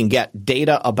so they can get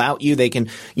data about you.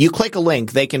 You click a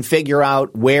link, they can figure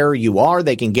out where you are.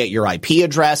 They can get your IP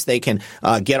address. They can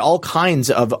get all kinds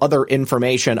of other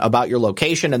information about your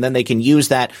location, and then they can use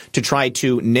that to try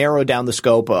to narrow down the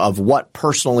scope of what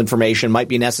personal information might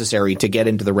be necessary to get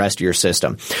into the rest of your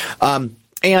system.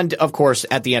 And, of course,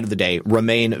 at the end of the day,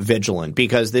 remain vigilant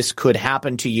because this could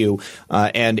happen to you,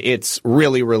 and it's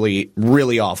really, really,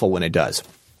 really awful when it does.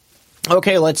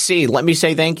 Okay, let's see. Let me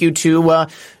say thank you to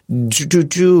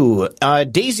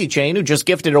Daisy Chain, who just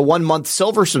gifted a 1-month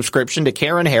silver subscription to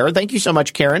Karen Hare. Thank you so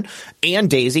much, Karen and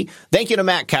Daisy. Thank you to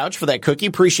Matt Couch for that cookie.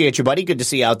 Appreciate you, buddy. Good to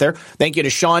see you out there. Thank you to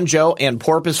Sean Joe and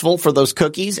Porpoiseful for those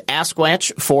cookies.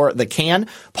 Asquatch for the can.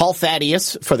 Paul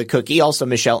Thaddeus for the cookie. Also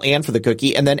Michelle Ann for the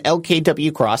cookie. And then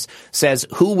LKW Cross says,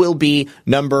 who will be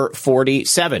number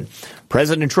 47?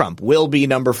 President Trump will be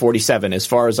number 47 as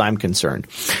far as I'm concerned.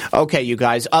 Okay, you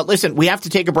guys, listen, we have to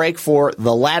take a break for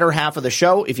the latter half of the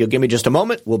show. If you'll give me just a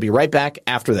moment, we'll be right back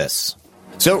after this.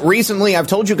 So recently, I've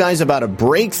told you guys about a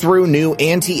breakthrough new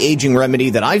anti-aging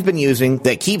remedy that I've been using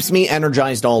that keeps me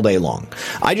energized all day long.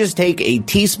 I just take a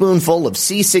teaspoonful of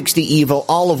C60 Evo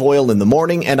olive oil in the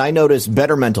morning, and I notice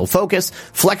better mental focus,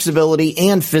 flexibility,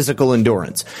 and physical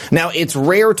endurance. Now, it's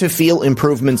rare to feel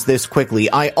improvements this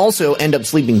quickly. I also end up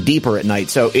sleeping deeper at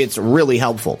night, so it's really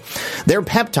helpful. Their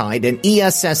peptide and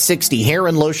ESS60 hair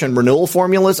and lotion renewal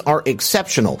formulas are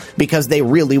exceptional because they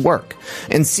really work.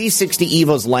 And C60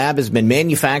 Evo's lab has been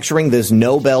manufacturing this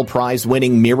Nobel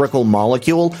Prize-winning miracle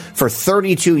molecule for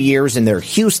 32 years in their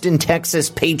Houston, Texas,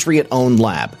 Patriot-owned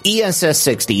lab.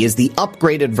 ESS60 is the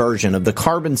upgraded version of the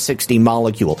carbon-60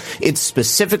 molecule. It's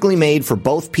specifically made for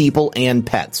both people and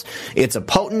pets. It's a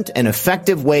potent and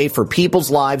effective way for people's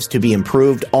lives to be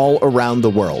improved all around the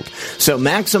world. So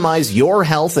maximize your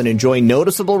health and enjoy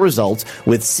noticeable results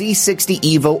with C60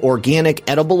 Evo organic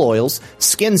edible oils,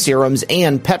 skin serums,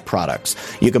 and pet products.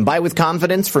 You can buy with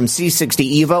confidence from C60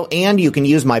 Evo, and you can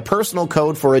use my personal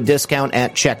code for a discount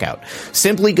at checkout.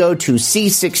 Simply go to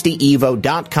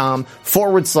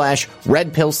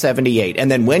c60evo.com/redpill78,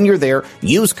 and then when you're there,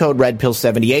 use code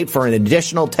redpill78 for an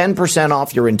additional 10%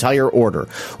 off your entire order.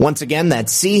 Once again,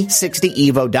 that's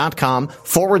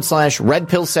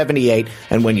c60evo.com/redpill78,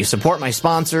 and when you support my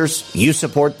sponsors, you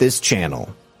support this channel.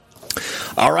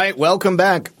 All right, welcome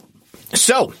back.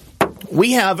 So,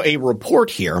 we have a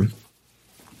report here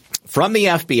from the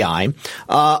FBI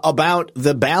about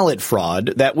the ballot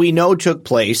fraud that we know took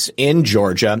place in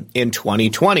Georgia in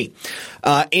 2020.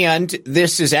 And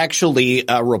this is actually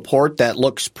a report that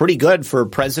looks pretty good for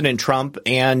President Trump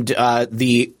and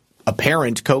the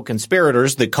apparent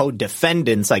co-conspirators, the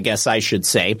co-defendants, I guess I should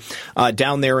say,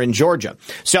 down there in Georgia.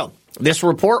 So, this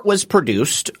report was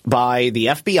produced by the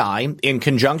FBI in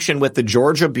conjunction with the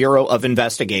Georgia Bureau of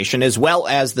Investigation, as well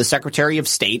as the Secretary of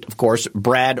State, of course,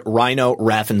 Brad Rhino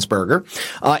Raffensperger,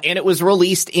 and it was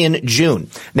released in June.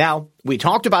 Now, we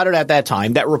talked about it at that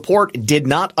time. That report did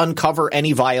not uncover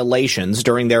any violations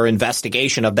during their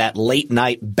investigation of that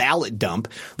late-night ballot dump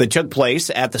that took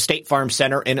place at the State Farm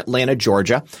Center in Atlanta,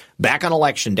 Georgia, back on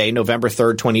Election Day, November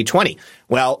 3rd, 2020.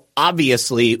 Well,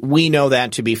 obviously, we know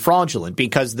that to be fraudulent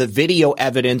because the video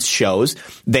evidence shows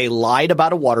they lied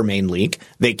about a water main leak,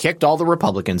 they kicked all the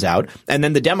Republicans out, and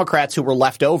then the Democrats who were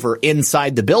left over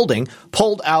inside the building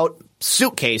pulled out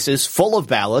suitcases full of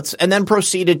ballots and then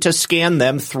proceeded to scan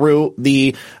them through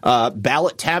the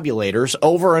ballot tabulators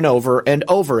over and over and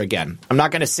over again. I'm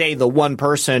not going to say the one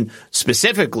person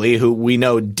specifically who we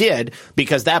know did,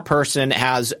 because that person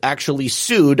has actually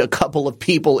sued a couple of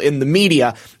people in the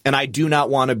media, and I do not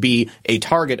want to be a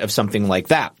target of something like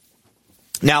that.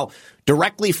 Now,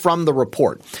 directly from the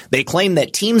report, they claim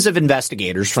that teams of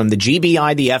investigators from the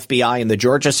GBI, the FBI, and the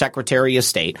Georgia Secretary of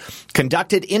State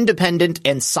conducted independent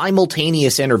and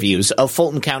simultaneous interviews of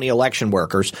Fulton County election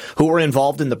workers who were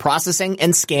involved in the processing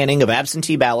and scanning of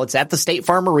absentee ballots at the State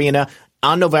Farm Arena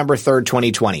on November 3rd,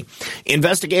 2020.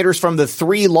 Investigators from the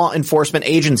 3 law enforcement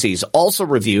agencies also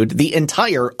reviewed the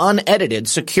entire unedited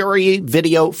security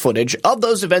video footage of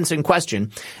those events in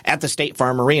question at the State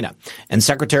Farm Arena. And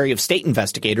Secretary of State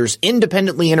investigators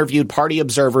independently interviewed party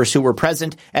observers who were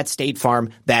present at State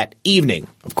Farm that evening.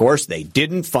 Of course, they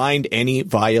didn't find any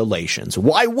violations.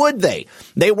 Why would they?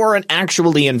 They weren't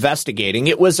actually investigating.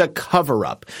 It was a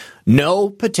cover-up. No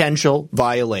potential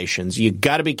violations. You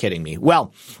gotta be kidding me.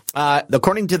 Well,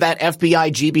 according to that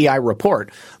FBI GBI report,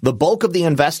 the bulk of the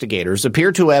investigators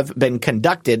appear to have been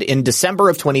conducted in December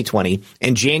of 2020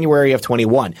 and January of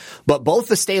 21. But both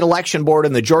the State Election Board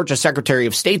and the Georgia Secretary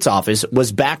of State's office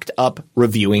was backed up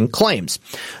reviewing claims.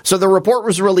 So the report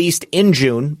was released in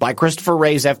June by Christopher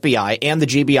Wray's FBI and the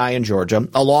GBI in Georgia,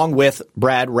 along with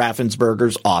Brad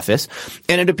Raffensperger's office.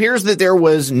 And it appears that there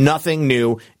was nothing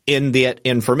new in the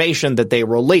information that they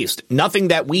released. Nothing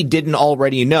that we didn't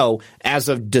already know as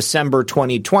of December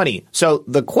 2020. So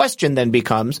the question then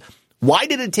becomes, why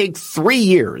did it take 3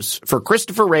 years for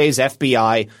Christopher Wray's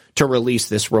FBI to release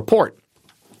this report?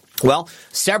 Well,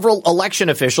 several election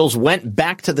officials went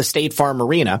back to the State Farm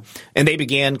Arena and they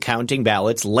began counting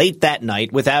ballots late that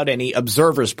night without any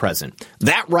observers present.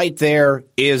 That right there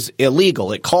is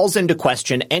illegal. It calls into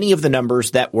question any of the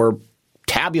numbers that were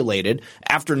tabulated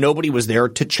after nobody was there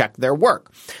to check their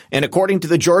work. And according to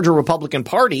the Georgia Republican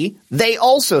Party, they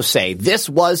also say this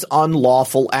was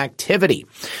unlawful activity.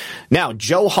 Now,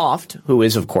 Joe Hoft, who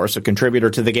is, of course, a contributor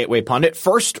to the Gateway Pundit,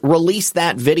 first released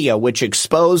that video which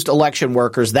exposed election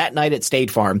workers that night at State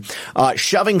Farm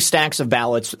shoving stacks of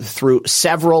ballots through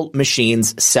several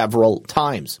machines several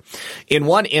times. In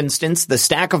one instance, the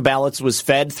stack of ballots was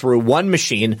fed through one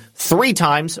machine 3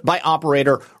 times by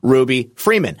operator Ruby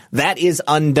Freeman. That is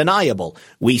undeniable.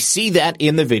 We see that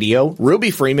in the video.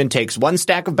 Ruby Freeman takes one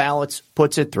stack of ballots,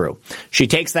 puts it through. She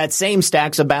takes that same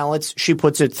stacks of ballots, she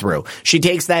puts it through. She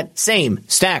takes that same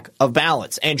stack of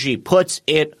ballots and she puts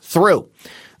it through.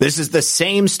 This is the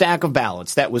same stack of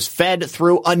ballots that was fed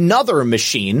through another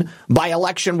machine by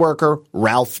election worker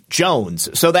Ralph Jones.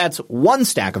 So that's one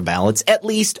stack of ballots at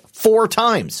least 4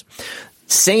 times.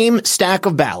 Same stack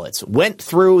of ballots went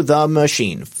through the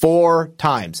machine 4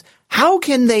 times. How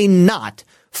can they not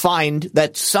find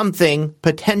that something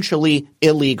potentially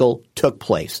illegal took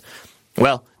place?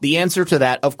 Well, the answer to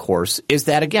that, of course, is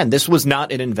that, again, this was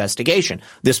not an investigation.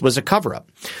 This was a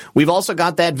cover-up. We've also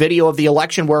got that video of the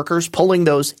election workers pulling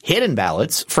those hidden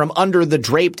ballots from under the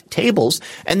draped tables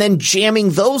and then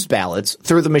jamming those ballots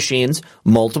through the machines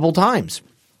multiple times.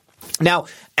 Now,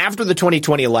 after the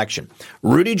 2020 election,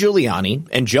 Rudy Giuliani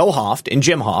and Joe Hoft and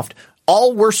Jim Hoft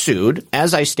all were sued,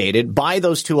 as I stated, by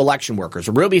those 2 election workers,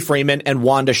 Ruby Freeman and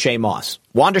Wanda Shea Moss.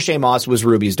 Wanda Shea Moss was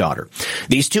Ruby's daughter.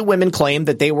 These 2 women claimed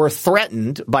that they were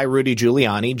threatened by Rudy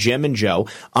Giuliani, Jim and Joe,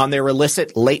 on their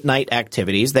illicit late-night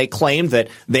activities. They claimed that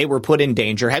they were put in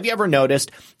danger. Have you ever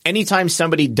noticed anytime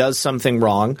somebody does something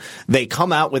wrong, they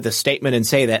come out with a statement and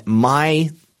say that my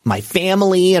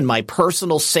family and my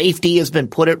personal safety has been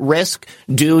put at risk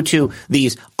due to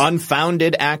these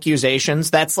unfounded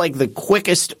accusations? That's like the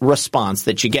quickest response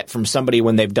that you get from somebody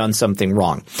when they've done something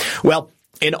wrong. Well,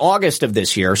 in August of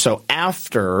this year, so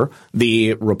after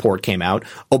the report came out,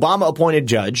 Obama-appointed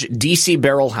judge D.C.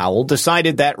 Beryl Howell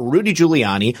decided that Rudy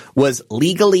Giuliani was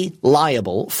legally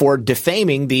liable for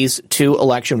defaming these 2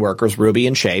 election workers, Ruby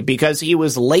and Shea, because he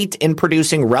was late in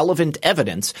producing relevant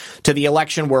evidence to the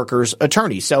election workers'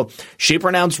 attorney. So she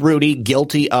pronounced Rudy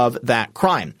guilty of that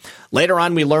crime. Later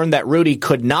on, we learned that Rudy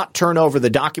could not turn over the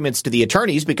documents to the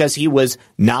attorneys because he was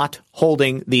not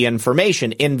holding the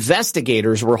information.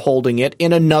 Investigators were holding it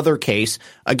in another case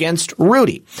against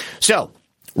Rudy. So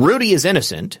Rudy is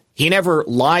innocent. He never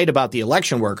lied about the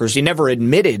election workers. He never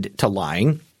admitted to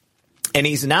lying. And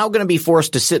he's now going to be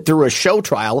forced to sit through a show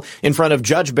trial in front of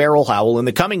Judge Beryl Howell in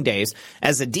the coming days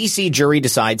as the D.C. jury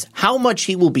decides how much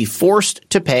he will be forced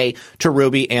to pay to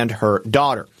Ruby and her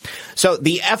daughter. So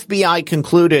the FBI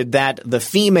concluded that the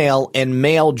female and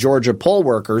male Georgia poll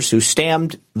workers who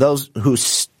stuffed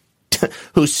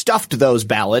those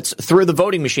ballots through the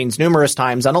voting machines numerous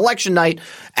times on election night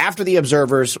after the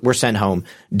observers were sent home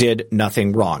did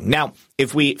nothing wrong. Now,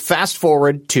 if we fast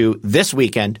forward to this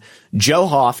weekend, Joe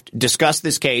Hoft discussed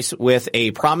this case with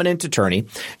a prominent attorney,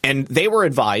 and they were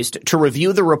advised to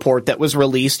review the report that was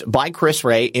released by Chris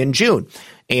Wray in June.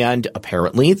 And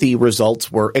apparently the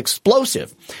results were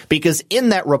explosive because in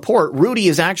that report, Rudy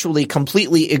is actually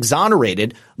completely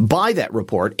exonerated by that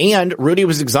report. And Rudy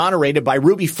was exonerated by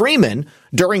Ruby Freeman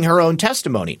during her own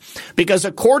testimony because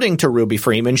according to Ruby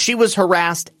Freeman, she was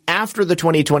harassed after the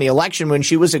 2020 election when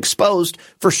she was exposed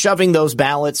for shoving those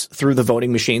ballots through the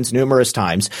voting machines numerous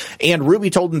times. And Ruby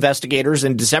told investigators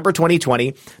in December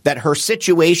 2020 that her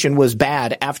situation was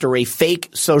bad after a fake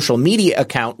social media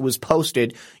account was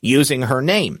posted using her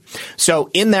name. So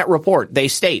in that report, they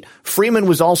state Freeman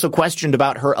was also questioned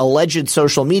about her alleged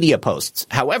social media posts.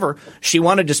 However, she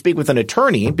wanted to speak with an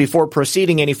attorney before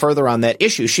proceeding any further on that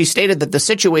issue. She stated that the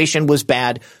situation was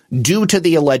bad due to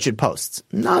the alleged posts,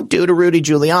 not due to Rudy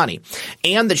Giuliani,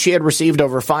 and that she had received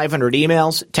over 500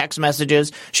 emails, text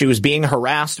messages. She was being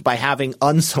harassed by having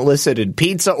unsolicited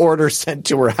pizza orders sent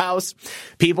to her house.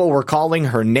 People were calling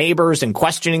her neighbors and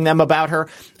questioning them about her.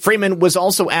 Freeman was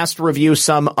also asked to review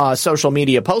some social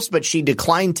media posts, but she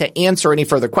declined to answer any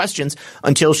further questions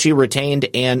until she retained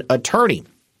an attorney.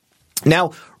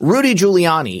 Now, Rudy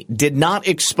Giuliani did not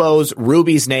expose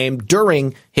Ruby's name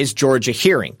during his Georgia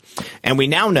hearing. And we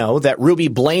now know that Ruby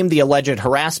blamed the alleged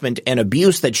harassment and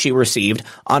abuse that she received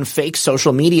on fake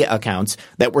social media accounts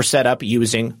that were set up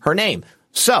using her name.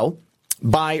 So,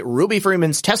 by Ruby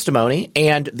Freeman's testimony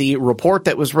and the report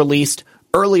that was released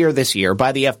earlier this year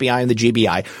by the FBI and the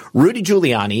GBI, Rudy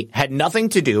Giuliani had nothing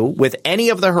to do with any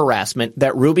of the harassment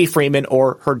that Ruby Freeman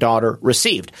or her daughter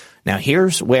received. Now,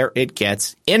 here's where it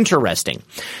gets interesting.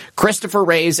 Christopher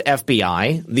Wray's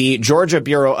FBI, the Georgia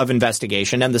Bureau of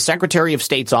Investigation, and the Secretary of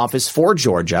State's Office for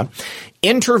Georgia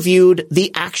interviewed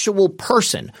the actual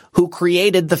person who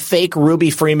created the fake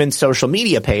Ruby Freeman social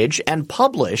media page and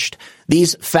published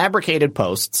these fabricated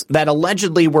posts that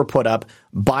allegedly were put up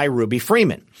by Ruby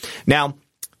Freeman. Now,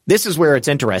 this is where it's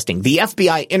interesting. The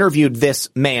FBI interviewed this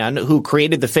man who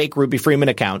created the fake Ruby Freeman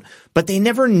account, but they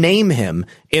never name him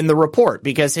in the report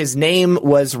because his name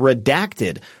was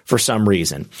redacted for some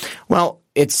reason. Well,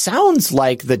 it sounds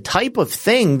like the type of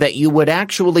thing that you would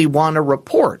actually want to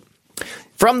report.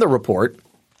 From the report,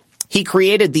 he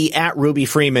created the @Ruby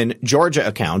Freeman Georgia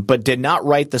account, but did not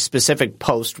write the specific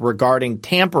post regarding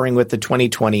tampering with the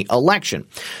 2020 election.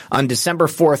 On December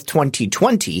 4th,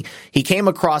 2020, he came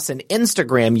across an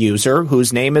Instagram user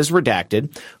whose name is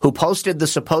redacted, who posted the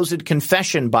supposed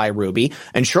confession by Ruby,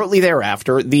 and shortly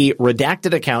thereafter, the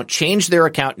redacted account changed their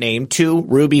account name to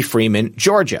Ruby Freeman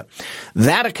Georgia.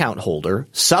 That account holder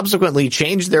subsequently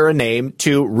changed their name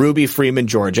to Ruby Freeman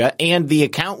Georgia, and the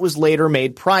account was later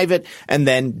made private and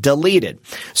then deleted.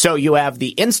 So you have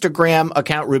the Instagram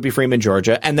account Ruby Freeman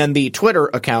Georgia and then the Twitter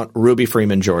account Ruby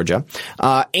Freeman Georgia.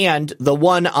 And the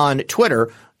one on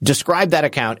Twitter described that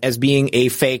account as being a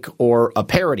fake or a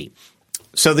parody.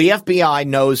 So the FBI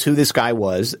knows who this guy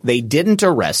was. They didn't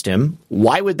arrest him.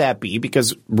 Why would that be?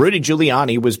 Because Rudy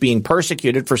Giuliani was being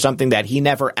persecuted for something that he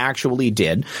never actually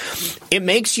did. It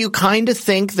makes you kind of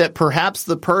think that perhaps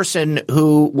the person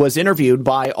who was interviewed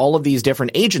by all of these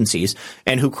different agencies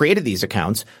and who created these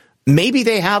accounts, maybe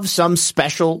they have some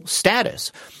special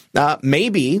status.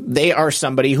 Maybe they are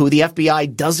somebody who the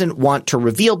FBI doesn't want to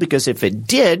reveal because if it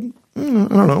did, I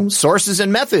don't know, sources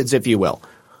and methods, if you will.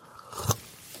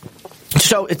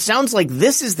 So it sounds like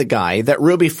this is the guy that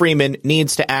Ruby Freeman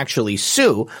needs to actually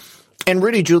sue, and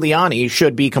Rudy Giuliani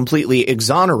should be completely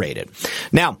exonerated.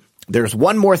 Now, there's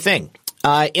one more thing.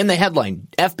 In the headline,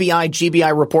 FBI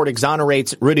GBI report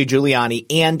exonerates Rudy Giuliani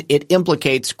and it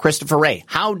implicates Christopher Wray.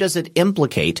 How does it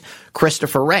implicate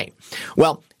Christopher Wray?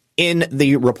 Well, in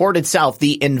the report itself,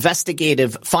 the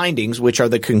investigative findings, which are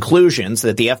the conclusions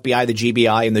that the FBI, the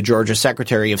GBI, and the Georgia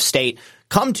Secretary of State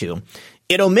come to,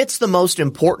 it omits the most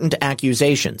important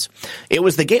accusations. It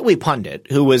was the Gateway Pundit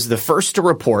who was the first to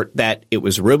report that it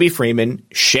was Ruby Freeman,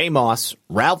 Shay Moss,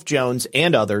 Ralph Jones,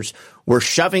 and others were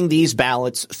shoving these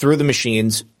ballots through the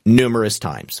machines numerous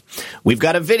times. We've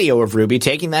got a video of Ruby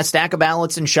taking that stack of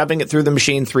ballots and shoving it through the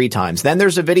machine 3 times. Then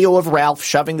there's a video of Ralph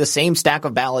shoving the same stack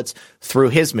of ballots through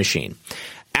his machine.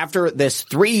 After this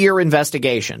 3-year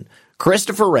investigation,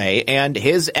 Christopher Wray and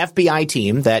his FBI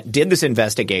team that did this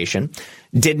investigation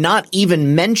did not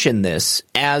even mention this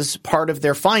as part of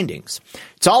their findings.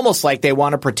 It's almost like they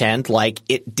want to pretend like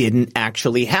it didn't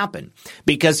actually happen.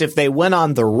 Because if they went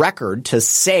on the record to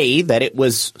say that it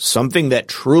was something that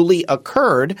truly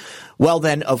occurred, well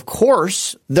then, of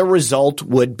course, the result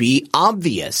would be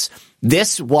obvious.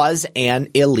 This was an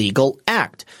illegal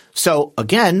act. So,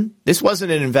 again, this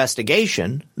wasn't an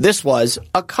investigation. This was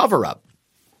a cover-up.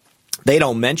 They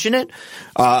don't mention it.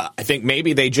 I think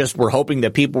maybe they just were hoping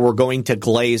that people were going to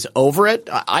glaze over it.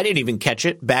 I didn't even catch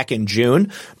it back in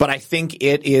June, but I think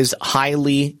it is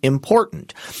highly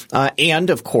important. And,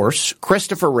 of course,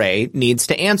 Christopher Wray needs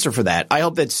to answer for that. I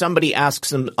hope that somebody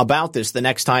asks him about this the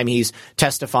next time he's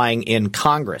testifying in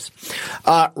Congress.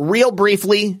 Real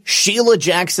briefly, Sheila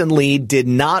Jackson Lee did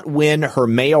not win her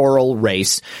mayoral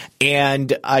race,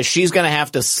 and she's going to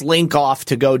have to slink off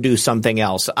to go do something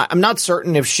else. I'm not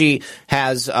certain if she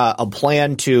has a plan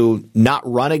to not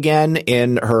run again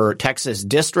in her Texas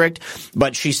district,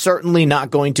 but she's certainly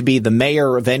not going to be the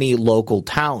mayor of any local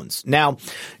towns. Now,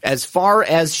 as far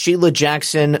as Sheila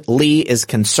Jackson Lee is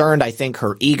concerned, I think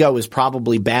her ego is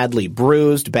probably badly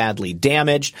bruised, badly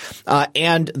damaged,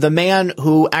 and the man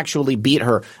who actually beat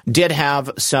her did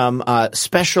have some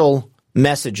special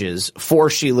messages for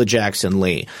Sheila Jackson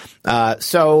Lee. I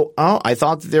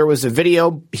thought that there was a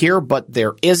video here, but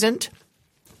there isn't.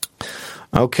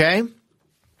 Okay.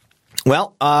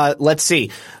 Well, let's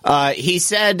see. He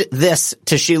said this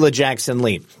to Sheila Jackson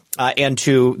Lee and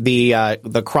to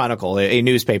the Chronicle, a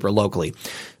newspaper locally.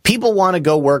 People want to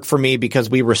go work for me because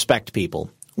we respect people.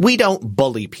 We don't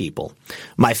bully people.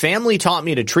 My family taught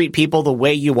me to treat people the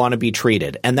way you want to be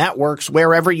treated, and that works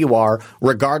wherever you are,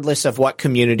 regardless of what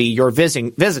community you're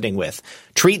visiting with.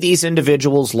 Treat these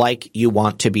individuals like you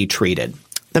want to be treated.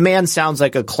 The man sounds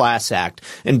like a class act,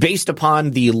 and based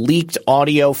upon the leaked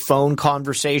audio phone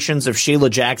conversations of Sheila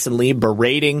Jackson Lee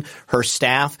berating her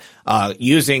staff,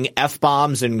 using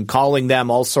F-bombs and calling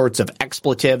them all sorts of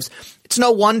expletives. It's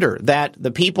no wonder that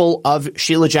the people of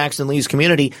Sheila Jackson Lee's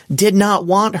community did not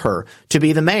want her to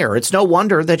be the mayor. It's no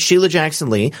wonder that Sheila Jackson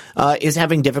Lee is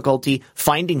having difficulty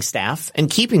finding staff and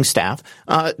keeping staff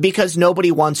because nobody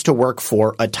wants to work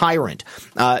for a tyrant.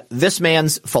 This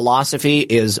man's philosophy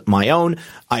is my own.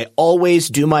 I always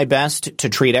do my best to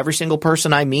treat every single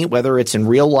person I meet, whether it's in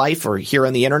real life or here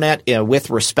on the internet, with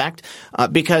respect,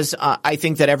 because I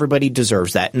think that everybody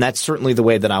deserves that, and that's certainly the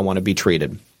way that I want to be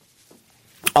treated.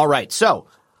 All right, so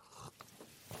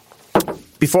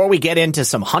before we get into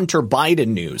some Hunter Biden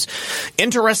news,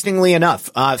 interestingly enough,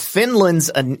 Finland's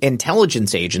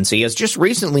intelligence agency has just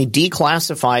recently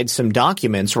declassified some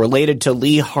documents related to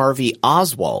Lee Harvey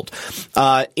Oswald.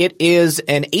 It is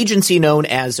an agency known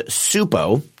as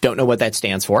SUPO. Don't know what that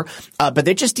stands for, but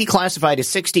they just declassified a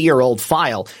 60-year-old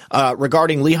file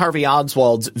regarding Lee Harvey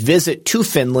Oswald's visit to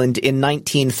Finland in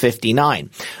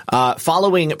 1959.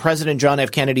 Following President John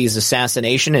F. Kennedy's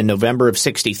assassination in November of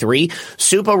 1963,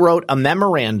 SUPO wrote a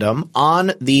memorandum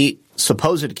on the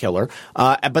supposed killer,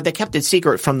 but they kept it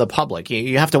secret from the public.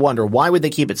 You have to wonder, why would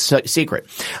they keep it secret?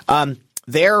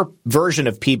 Their version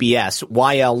of PBS,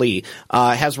 YLE,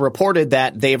 has reported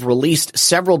that they've released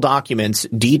several documents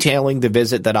detailing the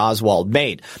visit that Oswald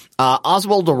made.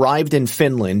 Oswald arrived in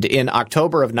Finland in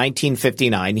October of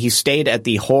 1959. He stayed at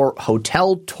the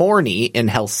Hotel Torni in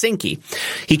Helsinki.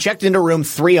 He checked into room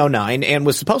 309 and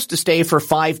was supposed to stay for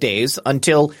 5 days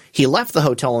until he left the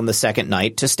hotel on the second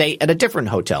night to stay at a different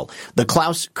hotel, the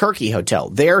Klaus Kirke Hotel.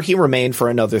 There he remained for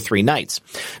another 3 nights.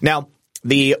 Now,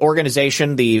 the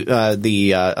organization, I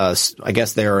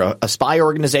guess they're a spy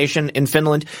organization in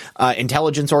Finland,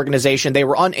 intelligence organization. They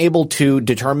were unable to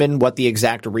determine what the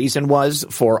exact reason was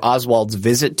for Oswald's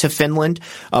visit to Finland,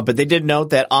 but they did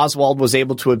note that Oswald was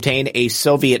able to obtain a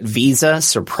Soviet visa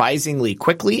surprisingly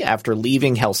quickly after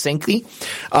leaving Helsinki.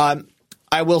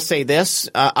 I will say this,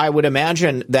 I would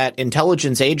imagine that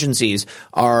intelligence agencies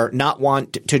are not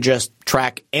want to just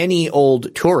track any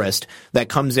old tourist that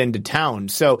comes into town.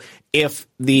 So if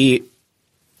the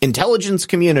intelligence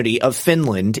community of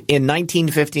Finland in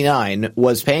 1959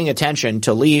 was paying attention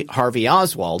to Lee Harvey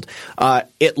Oswald,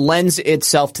 it lends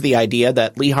itself to the idea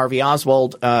that Lee Harvey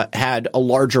Oswald had a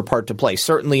larger part to play,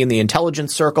 certainly in the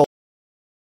intelligence circle.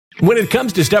 When it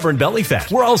comes to stubborn belly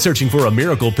fat, we're all searching for a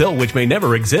miracle pill which may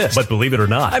never exist. But believe it or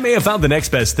not, I may have found the next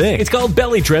best thing. It's called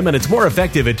Belly Trim, and it's more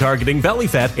effective at targeting belly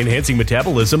fat, enhancing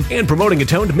metabolism, and promoting a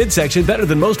toned midsection better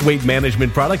than most weight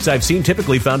management products I've seen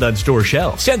typically found on store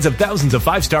shelves. Tens of thousands of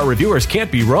 5-star reviewers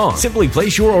can't be wrong. Simply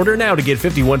place your order now to get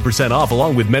 51% off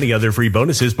along with many other free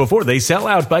bonuses before they sell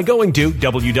out by going to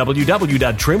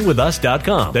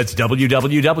www.trimwithus.com. That's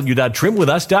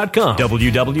www.trimwithus.com.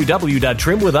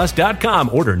 www.trimwithus.com.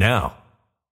 Order now.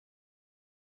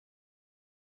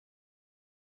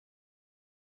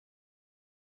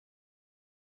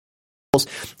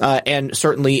 And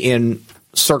certainly in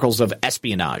circles of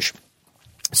espionage.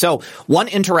 So one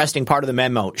interesting part of the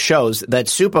memo shows that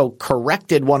SUPO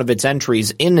corrected one of its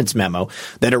entries in its memo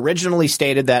that originally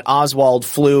stated that Oswald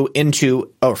flew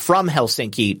from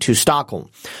Helsinki to Stockholm.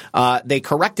 They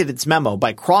corrected its memo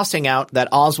by crossing out that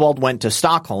Oswald went to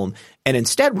Stockholm and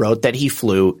instead wrote that he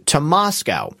flew to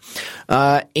Moscow.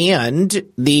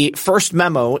 And the first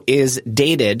memo is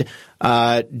dated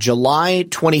July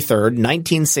 23rd,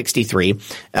 1963,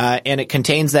 and it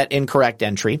contains that incorrect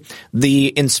entry.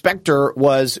 The inspector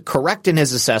was correct in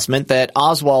his assessment that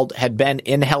Oswald had been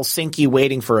in Helsinki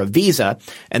waiting for a visa,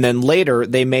 and then later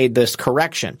they made this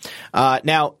correction.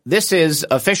 Now, this is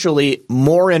officially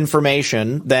more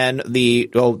information than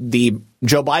the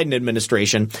Joe Biden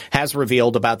administration has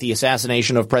revealed about the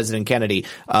assassination of President Kennedy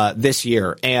this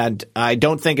year. And I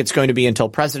don't think it's going to be until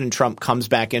President Trump comes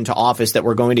back into office that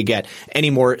we're going to get any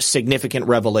more significant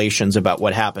revelations about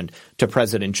what happened to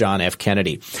President John F.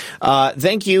 Kennedy.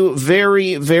 Thank you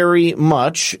very, very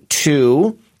much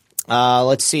to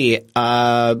Paul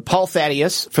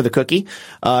Thaddeus for the cookie,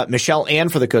 Michelle Ann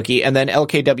for the cookie, and then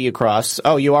LKW Cross.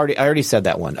 Oh, I already said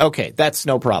that one. Okay, that's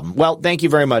no problem. Well, thank you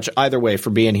very much either way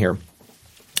for being here.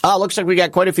 Looks like we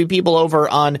got quite a few people over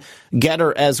on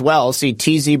Getter as well. See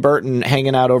TZ Burton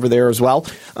hanging out over there as well.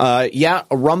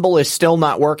 Rumble is still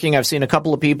not working. I've seen a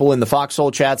couple of people in the Foxhole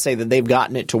chat say that they've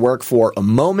gotten it to work for a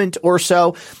moment or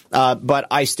so, but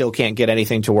I still can't get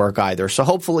anything to work either. So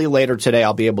hopefully later today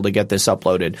I'll be able to get this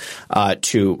uploaded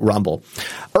to Rumble.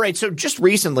 All right, so just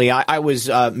recently I was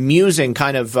musing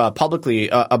kind of publicly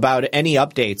about any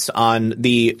updates on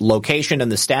the location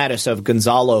and the status of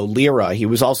Gonzalo Lira. He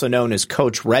was also known as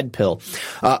Coach red pill.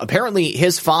 Apparently,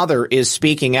 his father is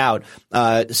speaking out,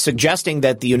 suggesting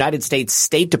that the United States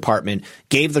State Department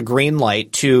gave the green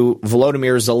light to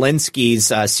Volodymyr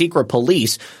Zelensky's secret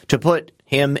police to put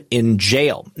him in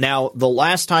jail. Now, the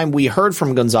last time we heard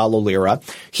from Gonzalo Lira,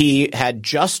 he had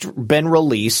just been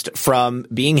released from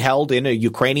being held in a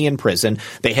Ukrainian prison.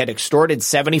 They had extorted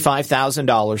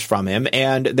 $75,000 from him,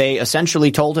 and they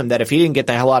essentially told him that if he didn't get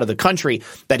the hell out of the country,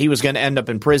 that he was going to end up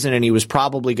in prison and he was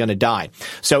probably going to die.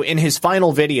 So in his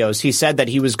final videos, he said that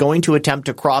he was going to attempt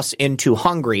to cross into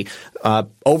Hungary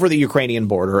over the Ukrainian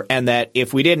border, and that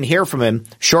if we didn't hear from him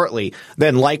shortly,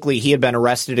 then likely he had been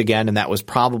arrested again, and that was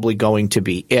probably going to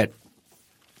be it.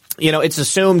 You know, it's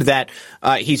assumed that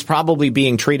he's probably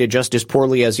being treated just as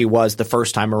poorly as he was the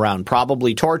first time around.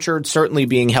 Probably tortured, certainly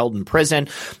being held in prison.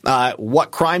 What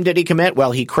crime did he commit?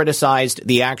 Well, he criticized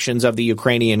the actions of the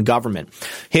Ukrainian government.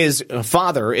 His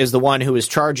father is the one who is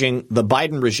charging the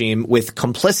Biden regime with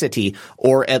complicity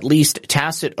or at least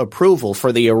tacit approval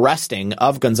for the arresting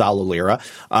of Gonzalo Lira.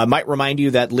 Might remind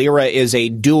you that Lira is a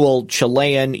dual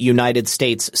Chilean United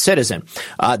States citizen.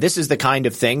 This is the kind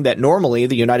of thing that normally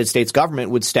the United States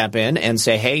government would step in and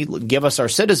say, hey, give us our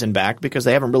citizen back, because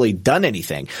they haven't really done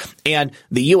anything. And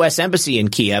the U.S. Embassy in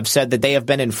Kiev said that they have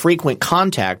been in frequent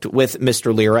contact with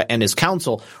Mr. Lira and his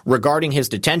counsel regarding his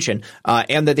detention,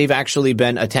 and that they've actually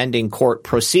been attending court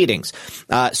proceedings.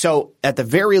 So at the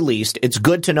very least, it's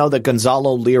good to know that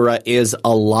Gonzalo Lira is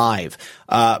alive.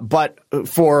 But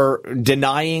for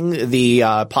denying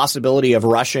the possibility of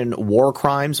Russian war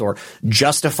crimes or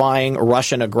justifying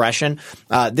Russian aggression,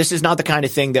 this is not the kind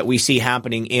of thing that we see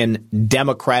happening in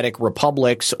democratic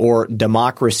republics or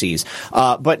democracies.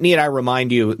 But need I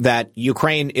remind you that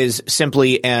Ukraine is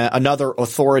simply another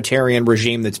authoritarian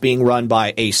regime that's being run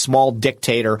by a small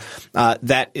dictator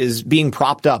that is being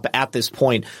propped up at this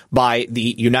point by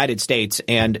the United States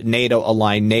and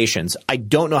NATO-aligned nations. I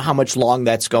don't know how much long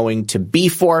that's going to be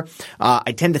for.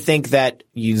 I tend to think that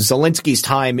Zelensky's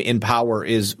time in power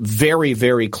is very,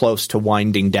 very close to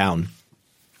winding down.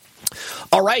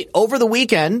 All right. Over the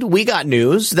weekend, we got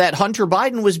news that Hunter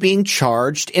Biden was being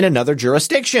charged in another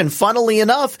jurisdiction. Funnily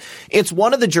enough, it's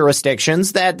one of the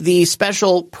jurisdictions that the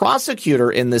special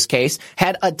prosecutor in this case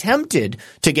had attempted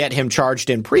to get him charged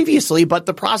in previously, but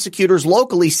the prosecutors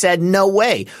locally said, no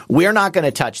way, we're not going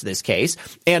to touch this case.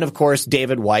 And of course,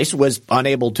 David Weiss was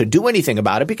unable to do anything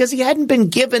about it because he hadn't been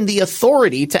given the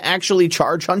authority to actually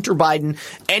charge Hunter Biden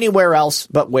anywhere else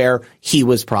but where he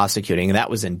was prosecuting, and that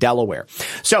was in Delaware.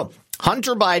 So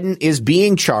Hunter Biden is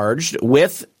being charged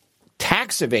with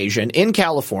tax evasion in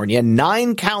California.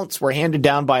 9 counts were handed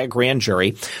down by a grand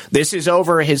jury. This is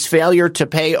over his failure to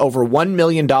pay over $1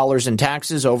 million in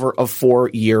taxes over a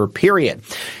 4-year period.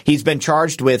 He's been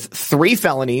charged with 3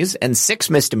 felonies and 6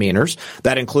 misdemeanors.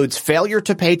 That includes failure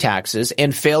to pay taxes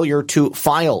and failure to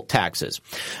file taxes.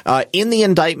 In the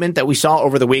indictment that we saw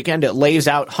over the weekend, it lays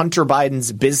out Hunter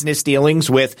Biden's business dealings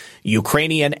with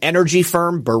Ukrainian energy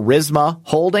firm Burisma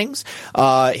Holdings,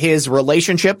 his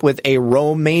relationship with a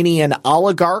Romanian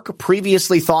oligarch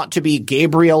previously thought to be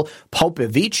Gabriel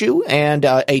Popoviciu, and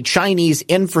a Chinese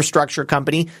infrastructure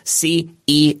company,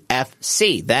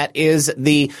 CEFC. That is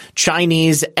the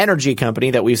Chinese energy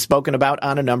company that we've spoken about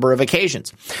on a number of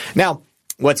occasions. Now,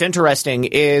 what's interesting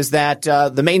is that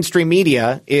the mainstream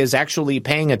media is actually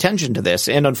paying attention to this,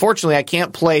 and unfortunately I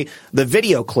can't play the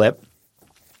video clip.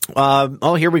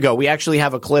 Here we go. We actually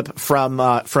have a clip from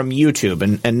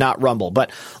YouTube and not Rumble.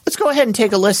 But let's go ahead and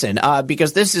take a listen,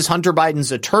 because this is Hunter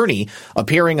Biden's attorney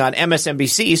appearing on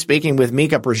MSNBC speaking with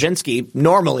Mika Brzezinski,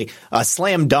 normally a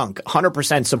slam dunk,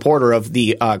 100% supporter of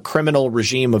the criminal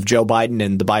regime of Joe Biden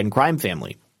and the Biden crime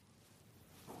family.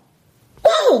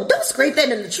 Whoa, don't scrape that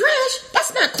in the trash.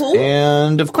 That's not cool.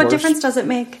 And of course, what difference does it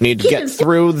make? Need to get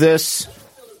through this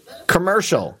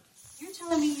commercial. You're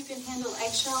telling me you can handle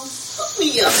eggshells?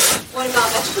 Yeah. What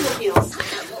about vegetable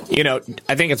peels? You know,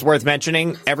 I think it's worth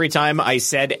mentioning, every time I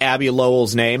said Abby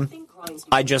Lowell's name,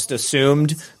 I just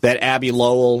assumed that Abby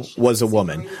Lowell was a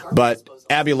woman. But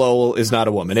Abby Lowell is not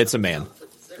a woman. It's a man.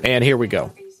 And here we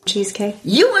go. Cheesecake.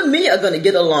 You and me are going to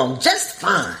get along just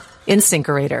fine.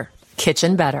 InSinkerator.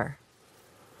 Kitchen better.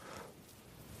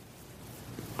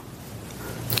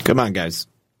 Come on, guys.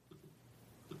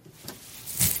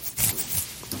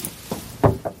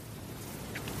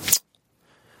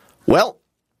 Well,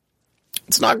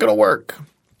 it's not going to work.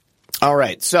 All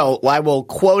right, so I will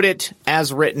quote it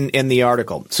as written in the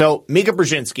article. So Mika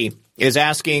Brzezinski is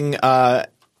asking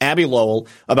Abby Lowell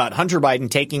about Hunter Biden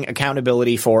taking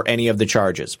accountability for any of the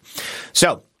charges.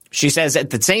 So she says, at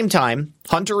the same time,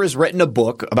 Hunter has written a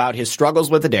book about his struggles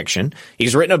with addiction.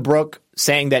 He's written a book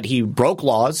saying that he broke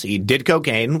laws, he did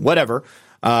cocaine, whatever.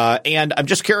 And I'm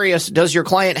just curious, does your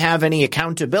client have any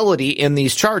accountability in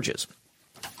these charges?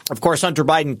 Of course, Hunter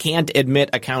Biden can't admit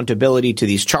accountability to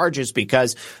these charges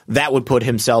because that would put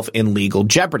himself in legal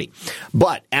jeopardy.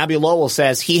 But Abby Lowell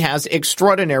says he has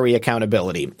extraordinary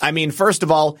accountability. I mean, first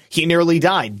of all, he nearly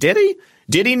died. Did he?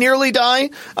 Did he nearly die?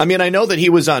 I mean, I know that he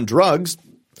was on drugs.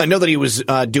 I know that he was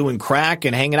doing crack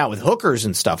and hanging out with hookers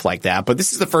and stuff like that. But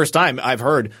this is the first time I've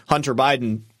heard Hunter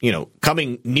Biden,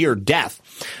 coming near death.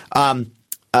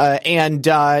 And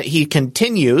he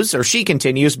continues, or she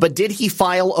continues, but did he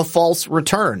file a false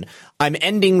return? I'm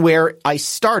ending where I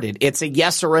started. It's a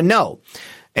yes or a no.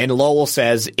 And Lowell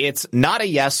says it's not a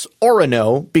yes or a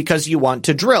no because you want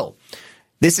to drill.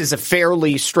 This is a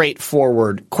fairly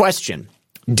straightforward question.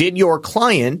 Did your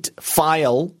client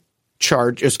file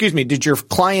did your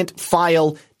client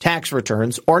file tax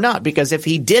returns or not? Because if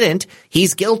he didn't,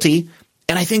 he's guilty.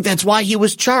 And I think that's why he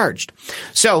was charged.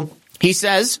 So he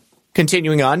says,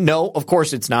 continuing on, no, of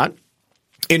course it's not.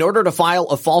 In order to file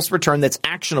a false return that's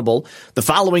actionable, the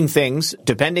following things,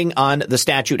 depending on the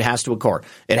statute, has to occur.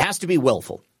 It has to be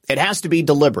willful. It has to be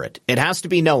deliberate. It has to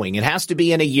be knowing. It has to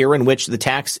be in a year in which the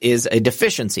tax is a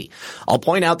deficiency. I'll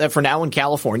point out that for now in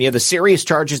California, the serious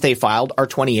charges they filed are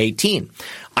 2018.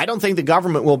 I don't think the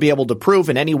government will be able to prove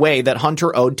in any way that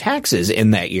Hunter owed taxes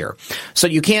in that year. So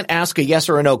you can't ask a yes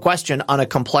or a no question on a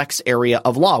complex area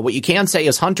of law. What you can say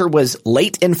is Hunter was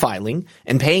late in filing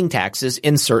and paying taxes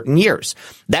in certain years.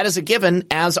 That is a given,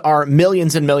 as are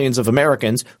millions and millions of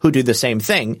Americans who do the same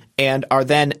thing and are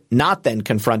then not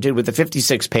confronted with a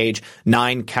 56-page,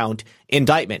 9-count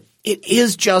indictment. It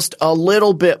is just a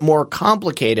little bit more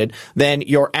complicated than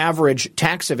your average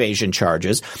tax evasion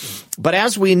charges. But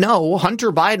as we know,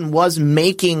 Hunter Biden was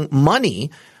making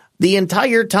money the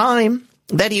entire time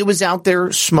that he was out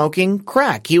there smoking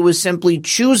crack. He was simply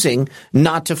choosing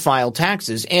not to file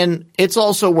taxes. And it's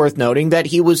also worth noting that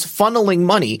he was funneling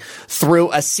money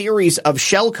through a series of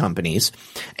shell companies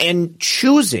and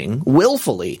choosing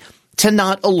willfully to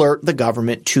not alert the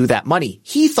government to that money.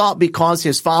 He thought because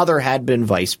his father had been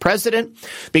vice president,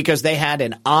 because they had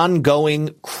an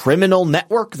ongoing criminal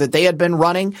network that they had been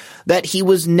running, that he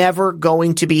was never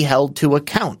going to be held to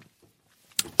account.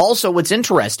 Also, what's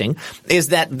interesting is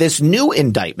that this new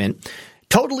indictment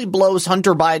totally blows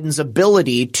Hunter Biden's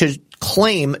ability to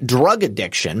claim drug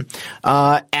addiction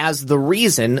as the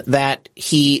reason that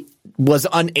he was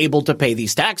unable to pay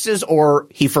these taxes or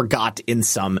he forgot in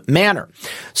some manner.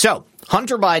 So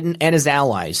Hunter Biden and his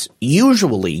allies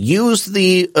usually use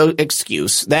the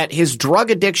excuse that his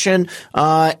drug addiction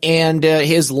and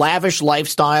his lavish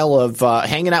lifestyle of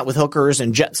hanging out with hookers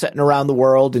and jet setting around the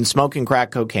world and smoking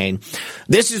crack cocaine,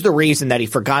 this is the reason that he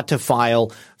forgot to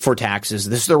file for taxes.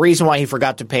 This is the reason why he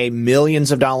forgot to pay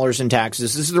millions of dollars in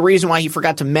taxes. This is the reason why he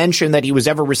forgot to mention that he was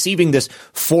ever receiving this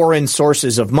foreign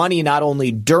sources of money, not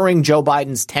only during Joe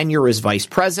Biden's tenure as vice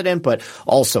president, but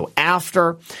also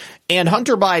after. And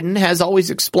Hunter Biden has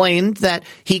always explained that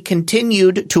he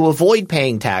continued to avoid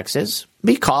paying taxes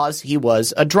because he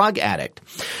was a drug addict.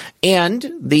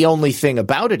 And the only thing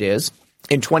about it is,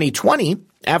 in 2020,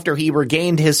 after he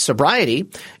regained his sobriety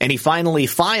and he finally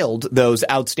filed those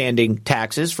outstanding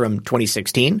taxes from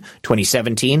 2016,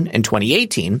 2017, and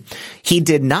 2018, he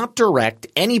did not direct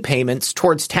any payments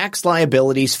towards tax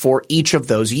liabilities for each of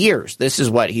those years. This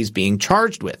is what he's being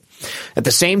charged with. At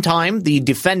the same time, the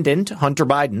defendant, Hunter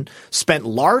Biden, spent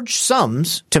large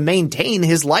sums to maintain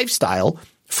his lifestyle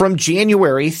from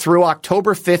January through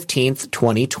October 15th,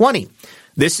 2020.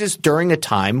 This is during a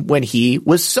time when he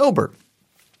was sober.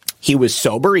 He was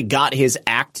sober. He got his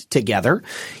act together.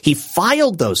 He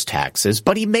filed those taxes,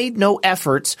 but he made no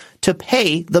efforts to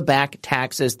pay the back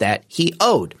taxes that he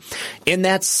owed. In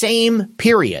that same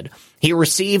period, he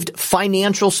received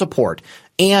financial support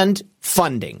and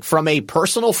funding from a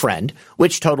personal friend,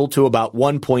 which totaled to about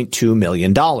 $1.2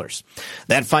 million.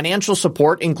 That financial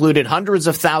support included hundreds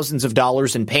of thousands of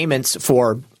dollars in payments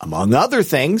for, among other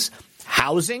things,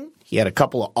 housing. He had a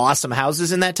couple of awesome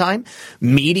houses in that time.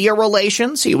 Media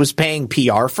relations. He was paying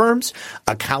PR firms.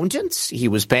 Accountants. He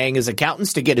was paying his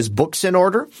accountants to get his books in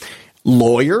order.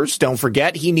 Lawyers. Don't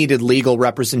forget, he needed legal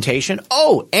representation.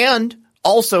 Oh, and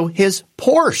also his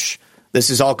Porsche. This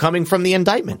is all coming from the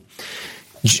indictment.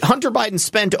 Hunter Biden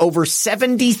spent over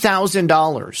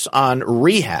 $70,000 on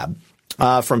rehab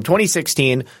from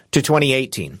 2016 to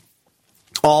 2018,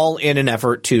 all in an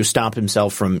effort to stop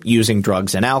himself from using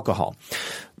drugs and alcohol.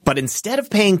 But instead of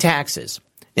paying taxes,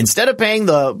 instead of paying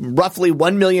the roughly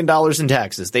 $1 million in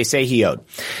taxes they say he owed,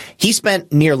 he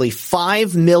spent nearly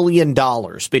 $5 million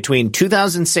between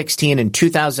 2016 and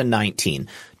 2019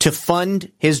 to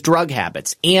fund his drug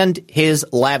habits and his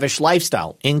lavish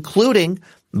lifestyle, including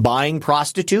buying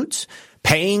prostitutes,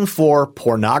 paying for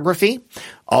pornography,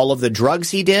 all of the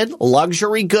drugs he did,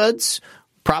 luxury goods,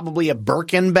 probably a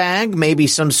Birkin bag, maybe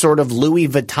some sort of Louis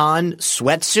Vuitton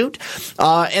sweatsuit.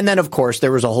 And then, of course,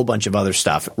 there was a whole bunch of other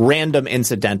stuff, random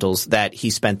incidentals that he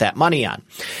spent that money on.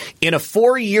 In a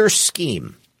 4-year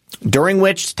scheme, during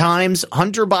which times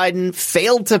Hunter Biden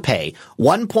failed to pay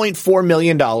 $1.4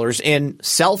 million in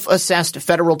self-assessed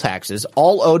federal taxes,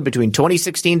 all owed between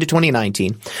 2016 to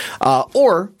 2019,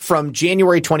 or from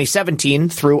January 2017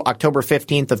 through October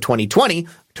 15th of 2020.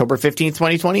 October 15th,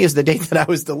 2020 is the date that I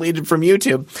was deleted from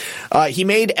YouTube. He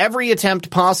made every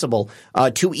attempt possible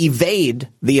to evade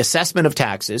the assessment of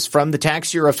taxes from the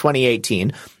tax year of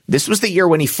 2018. This was the year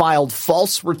when he filed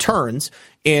false returns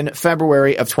in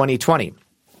February of 2020.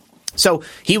 So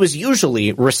he was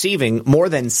usually receiving more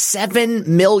than $7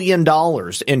 million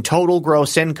in total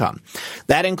gross income.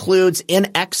 That includes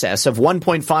in excess of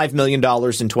 $1.5 million in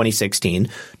 2016,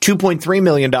 $2.3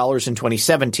 million in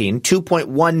 2017,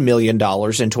 $2.1 million in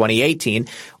 2018,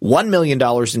 $1 million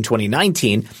in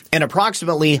 2019, and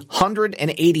approximately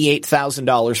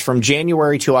 $188,000 from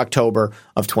January to October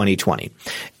of 2020.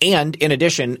 And in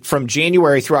addition, from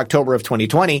January through October of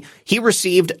 2020, he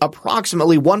received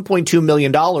approximately $1.2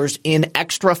 million in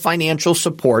extra financial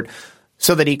support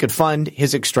so that he could fund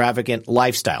his extravagant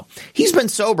lifestyle. He's been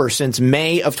sober since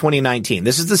May of 2019.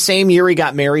 This is the same year he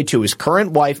got married to his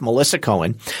current wife, Melissa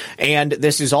Cohen, and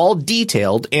this is all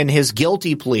detailed in his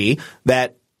guilty plea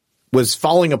that was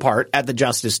falling apart at the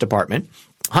Justice Department.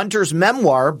 Hunter's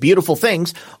memoir, Beautiful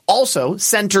Things, also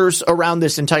centers around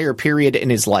this entire period in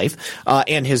his life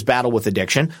and his battle with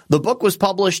addiction. The book was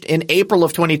published in April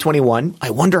of 2021.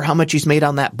 I wonder how much he's made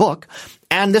on that book.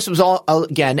 And this was all,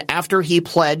 again, after he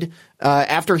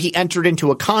entered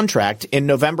into a contract in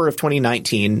November of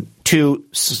 2019 to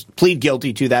plead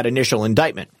guilty to that initial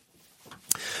indictment.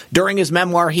 During his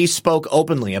memoir, he spoke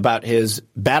openly about his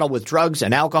battle with drugs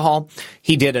and alcohol.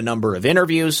 He did a number of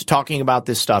interviews talking about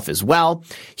this stuff as well.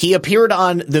 He appeared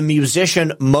on the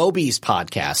musician Moby's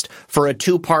podcast for a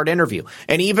 2-part interview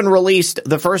and even released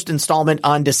the first installment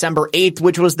on December 8th,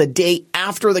 which was the day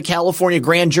after the California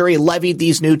grand jury levied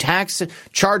these new tax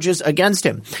charges against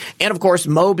him. And of course,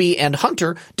 Moby and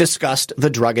Hunter discussed the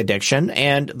drug addiction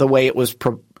and the way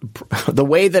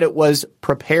that it was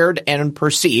prepared and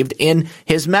perceived in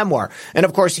his memoir. And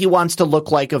of course, he wants to look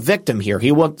like a victim here.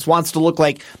 He wants to look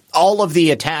like all of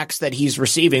the attacks that he's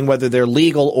receiving, whether they're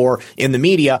legal or in the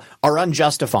media, are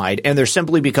unjustified, and they're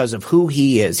simply because of who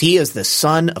he is. He is the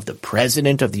son of the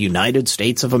President of the United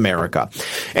States of America.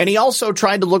 And he also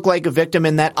tried to look like a victim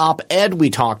in that op-ed we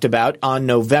talked about on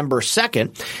November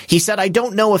 2nd. He said, "I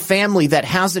don't know a family that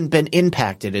hasn't been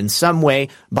impacted in some way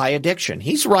by addiction."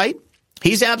 He's right.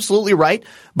 He's absolutely right.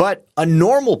 But a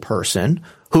normal person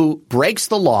who breaks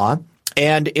the law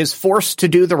and is forced to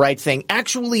do the right thing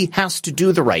actually has to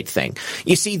do the right thing.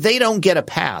 You see, they don't get a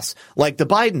pass like the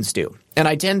Bidens do. And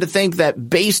I tend to think that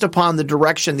based upon the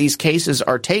direction these cases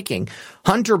are taking,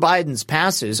 Hunter Biden's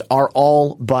passes are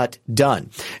all but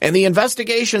done. And the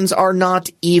investigations are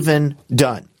not even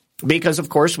done. Because, of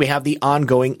course, we have the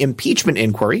ongoing impeachment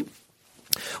inquiry.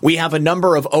 We have a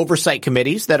number of oversight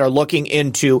committees that are looking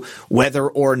into whether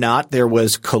or not there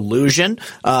was collusion.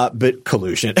 Of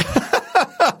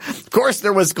course,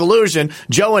 there was collusion.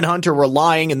 Joe and Hunter were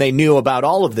lying, and they knew about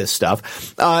all of this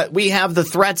stuff. We have the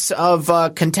threats of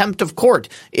contempt of court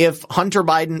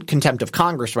contempt of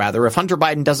Congress, if Hunter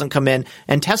Biden doesn't come in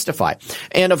and testify.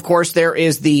 And of course, there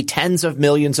is the tens of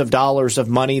millions of dollars of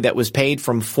money that was paid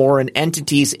from foreign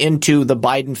entities into the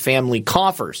Biden family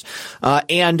coffers.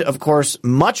 And of course,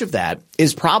 much of that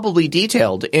is probably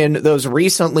detailed in those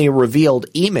recently revealed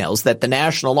emails that the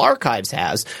National Archives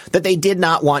has that they did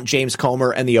not want James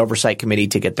Comer and the Oversight Committee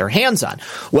to get their hands on.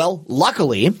 Well,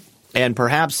 luckily, and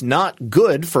perhaps not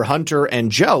good for Hunter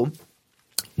and Joe,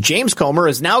 James Comer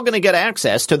is now going to get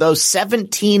access to those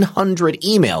 1,700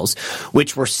 emails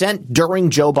which were sent during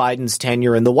Joe Biden's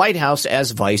tenure in the White House as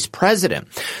vice president.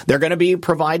 They're going to be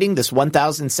providing this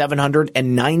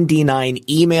 1,799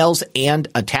 emails and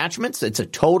attachments. It's a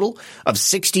total of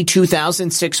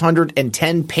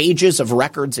 62,610 pages of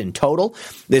records in total.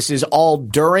 This is all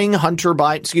during Joe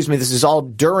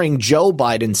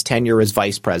Biden's tenure as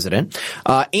vice president.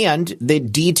 And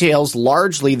it details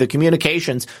largely the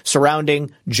communications surrounding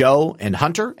Joe and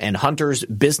Hunter's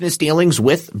business dealings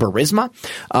with Burisma.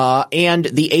 And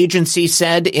the agency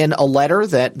said in a letter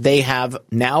that they have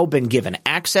now been given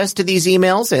access to these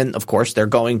emails. And of course, they're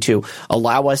going to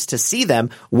allow us to see them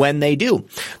when they do.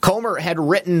 Comer had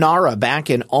written NARA back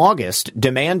in August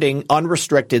demanding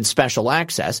unrestricted special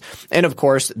access. And of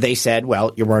course, they said,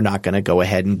 well, we're not going to go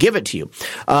ahead and give it to you.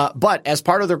 But as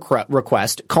part of the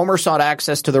request, Comer sought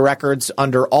access to the records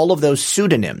under all of those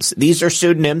pseudonyms. These are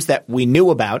pseudonyms that we knew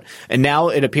about, and now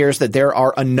it appears that there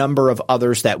are a number of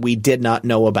others that we did not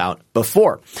know about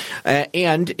before.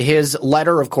 And his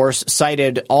letter, of course,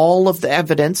 cited all of the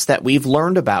evidence that we've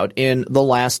learned about in the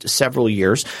last several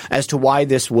years as to why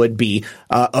this would be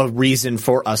a reason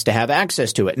for us to have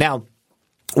access to it. Now,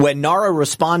 when NARA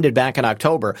responded back in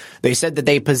October, they said that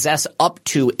they possess up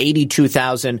to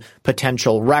 82,000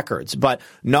 potential records. But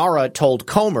NARA told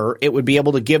Comer it would be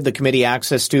able to give the committee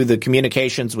access to the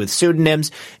communications with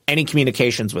pseudonyms, any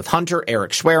communications with Hunter,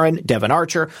 Eric Schwerin, Devin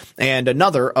Archer, and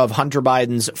another of Hunter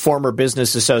Biden's former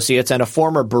business associates and a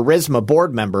former Burisma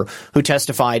board member who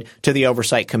testified to the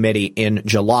Oversight Committee in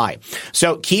July.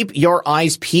 So keep your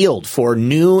eyes peeled for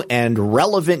new and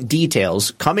relevant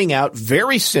details coming out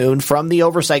very soon from the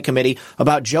Oversight Committee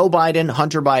about Joe Biden,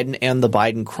 Hunter Biden, and the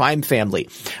Biden crime family.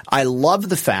 I love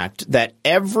the fact that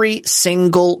every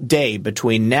single day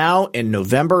between now and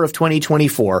November of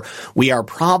 2024, we are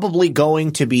probably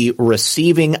going to be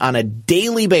receiving on a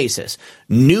daily basis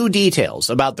new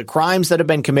details about the crimes that have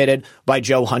been committed by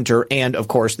Joe Hunter and, of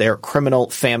course, their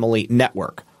criminal family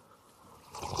network.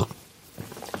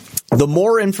 The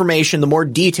more information, the more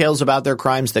details about their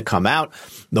crimes that come out,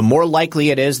 the more likely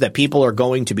it is that people are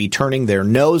going to be turning their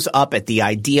nose up at the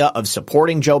idea of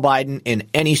supporting Joe Biden in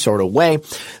any sort of way.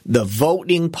 The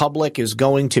voting public is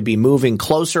going to be moving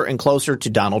closer and closer to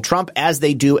Donald Trump, as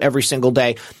they do every single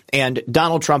day, and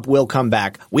Donald Trump will come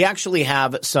back. We actually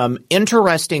have some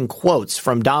interesting quotes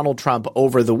from Donald Trump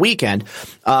over the weekend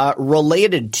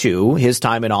related to his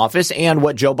time in office and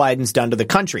what Joe Biden's done to the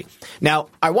country. Now,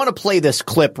 I want to play this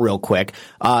clip real quick.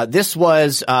 This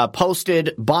was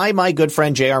posted by my good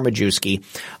friend J.R. Majewski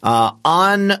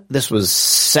this was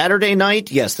Saturday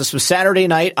night. Yes, this was Saturday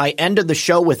night. I ended the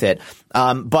show with it,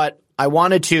 but I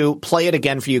wanted to play it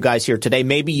again for you guys here today.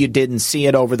 Maybe you didn't see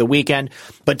it over the weekend,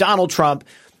 but Donald Trump.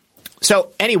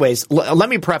 So anyways, let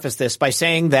me preface this by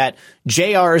saying that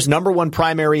JR's number one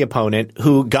primary opponent,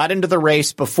 who got into the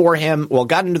race before him,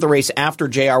 got into the race after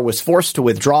JR was forced to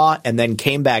withdraw and then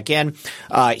came back in.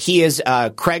 He is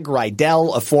Craig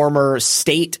Rydell, a former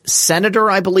state senator,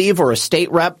 I believe, or a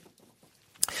state rep.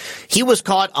 He was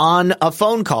caught on a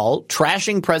phone call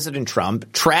trashing President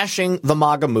Trump, trashing the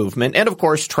MAGA movement, and of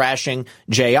course trashing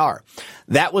JR.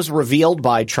 That was revealed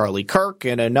by Charlie Kirk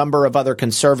and a number of other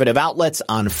conservative outlets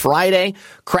on Friday.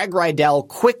 Craig Rydell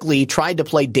quickly tried to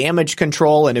play damage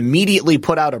control and immediately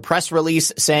put out a press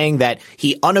release saying that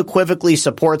he unequivocally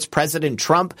supports President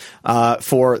Trump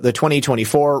for the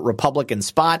 2024 Republican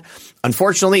spot.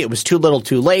 Unfortunately, it was too little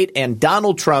too late, and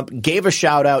Donald Trump gave a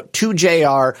shout out to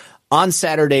JR on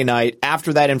Saturday night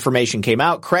after that information came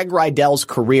out. Craig Rydell's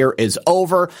career is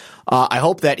over. I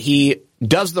hope that he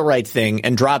does the right thing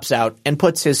and drops out and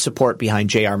puts his support behind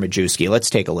J.R. Majewski. Let's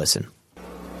take a listen.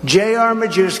 J.R.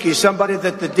 Majewski, somebody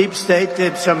that the deep state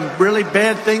did some really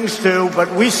bad things to,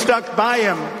 but we stuck by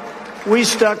him. We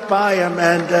stuck by him.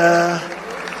 And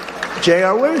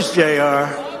J.R., where's J.R.?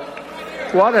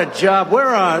 What a job.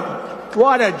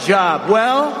 What a job.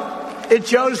 Well, it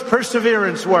shows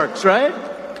perseverance works, right?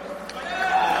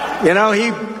 You know,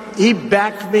 he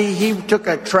backed me. He took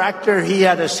a tractor. He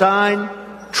had a sign,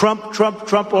 Trump, Trump,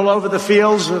 Trump, all over the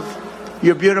fields of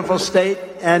your beautiful state.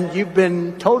 And you've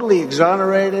been totally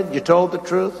exonerated. You told the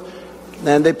truth.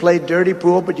 And they played dirty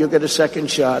pool, but you'll get a second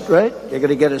shot, right? You're going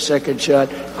to get a second shot.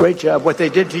 Great job. What they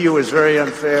did to you is very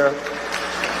unfair.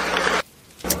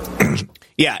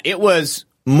 Yeah, it was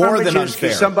more than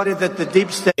unfair. Somebody that the deep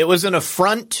state. It was an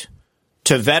affront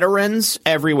to veterans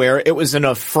everywhere. It was an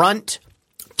affront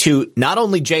to not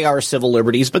only JR's civil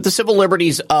liberties, but the civil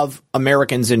liberties of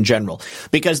Americans in general,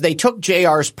 because they took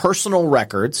JR's personal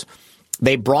records,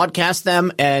 they broadcast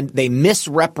them, and they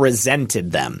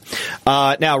misrepresented them.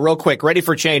 Now, real quick, Ready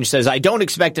for Change says, I don't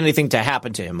expect anything to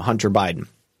happen to him, Hunter Biden.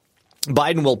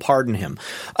 Biden will pardon him.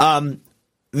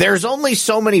 There's only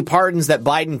so many pardons that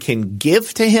Biden can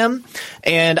give to him,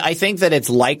 and I think that it's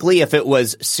likely if it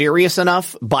was serious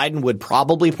enough, Biden would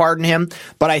probably pardon him.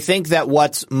 But I think that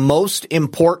what's most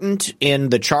important in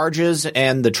the charges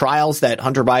and the trials that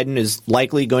Hunter Biden is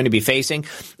likely going to be facing,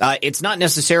 it's not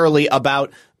necessarily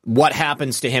about what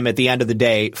happens to him at the end of the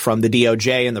day from the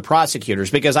DOJ and the prosecutors,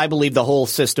 because I believe the whole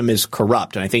system is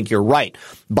corrupt. And I think you're right.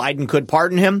 Biden could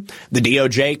pardon him. The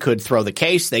DOJ could throw the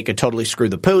case. They could totally screw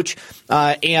the pooch.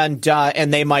 And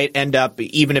they might end up,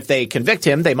 even if they convict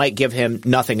him, they might give him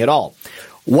nothing at all.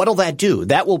 What'll that do?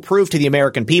 That will prove to the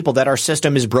American people that our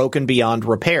system is broken beyond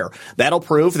repair. That'll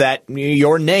prove that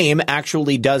your name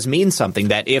actually does mean something,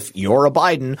 that if you're a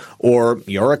Biden or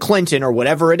you're a Clinton or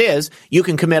whatever it is, you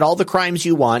can commit all the crimes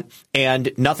you want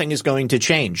and nothing is going to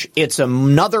change. It's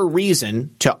another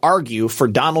reason to argue for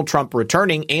Donald Trump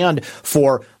returning and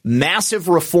for massive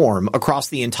reform across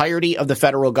the entirety of the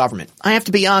federal government. I have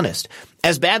to be honest.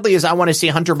 As badly as I want to see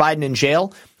Hunter Biden in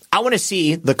jail, I want to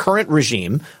see the current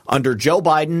regime under Joe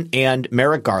Biden and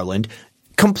Merrick Garland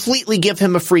completely give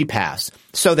him a free pass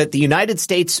so that the United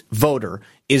States voter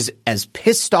is as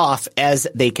pissed off as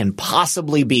they can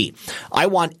possibly be. I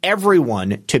want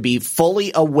everyone to be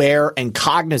fully aware and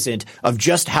cognizant of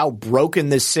just how broken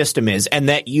this system is and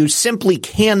that you simply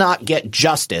cannot get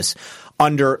justice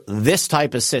under this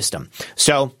type of system.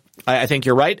 So I think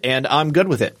you're right, and I'm good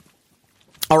with it.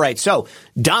 All right, so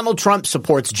Donald Trump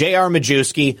supports J.R.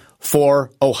 Majewski for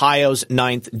Ohio's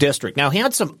 9th District. Now, he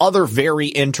had some other very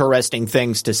interesting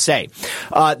things to say.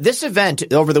 This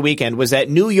event over the weekend was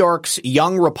at New York's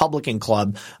Young Republican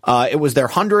Club. It was their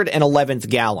 111th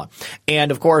gala. And,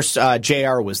 of course,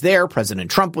 J.R. was there. President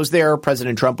Trump was there.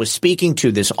 President Trump was speaking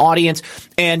to this audience.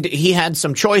 And he had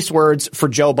some choice words for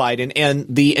Joe Biden and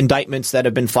the indictments that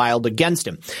have been filed against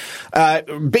him.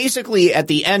 Basically, at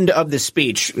the end of the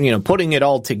speech, putting it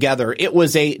all together, it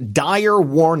was a dire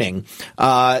warning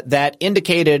that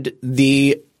indicated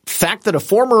the fact that a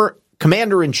former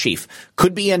commander-in-chief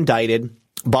could be indicted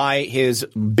by his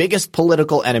biggest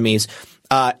political enemies.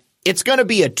 It's going to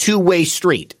be a two-way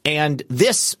street. And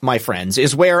this, my friends,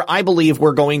 is where I believe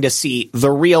we're going to see the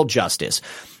real justice.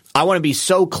 I want to be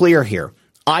so clear here.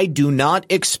 I do not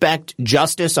expect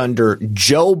justice under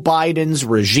Joe Biden's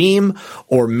regime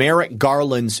or Merrick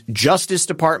Garland's Justice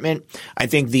Department. I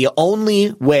think the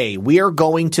only way we are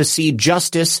going to see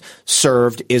justice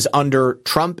served is under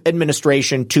Trump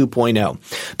administration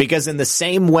 2.0. Because in the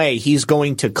same way he's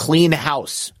going to clean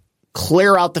house,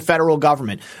 clear out the federal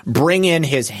government, bring in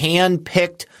his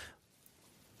hand-picked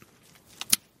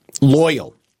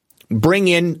loyal, bring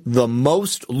in the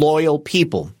most loyal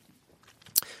people.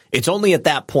 It's only at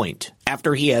that point,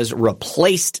 after he has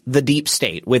replaced the deep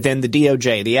state within the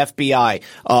DOJ, the FBI,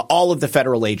 all of the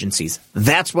federal agencies,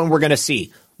 that's when we're going to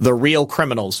see the real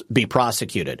criminals be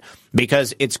prosecuted.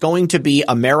 Because it's going to be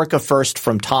America first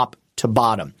from top to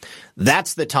bottom.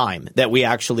 That's the time that we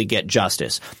actually get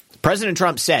justice. President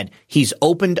Trump said he's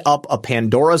opened up a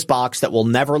Pandora's box that will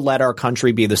never let our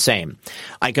country be the same.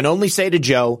 I can only say to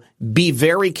Joe, be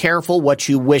very careful what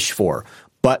you wish for.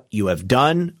 But you have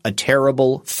done a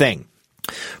terrible thing.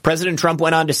 President Trump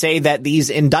went on to say that these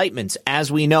indictments,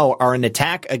 as we know, are an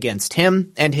attack against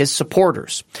him and his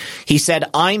supporters. He said,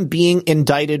 I'm being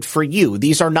indicted for you.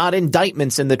 These are not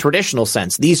indictments in the traditional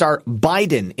sense. These are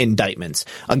Biden indictments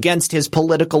against his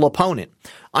political opponent.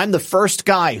 I'm the first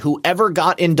guy who ever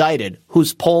got indicted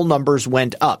whose poll numbers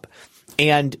went up.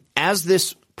 And as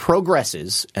this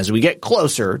progresses, as we get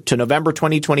closer to November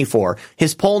 2024,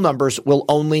 his poll numbers will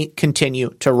only continue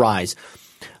to rise.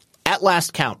 At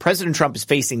last count, President Trump is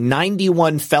facing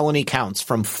 91 felony counts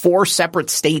from 4 separate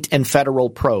state and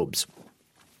federal probes.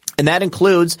 And that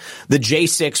includes the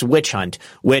J6 witch hunt,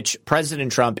 which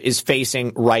President Trump is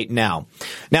facing right now.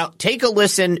 Now, take a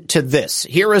listen to this.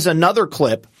 Here is another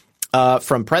clip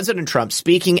from President Trump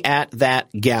speaking at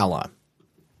that gala.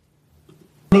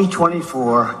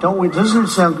 2024, doesn't it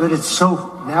sound good?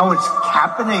 Now it's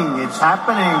happening. It's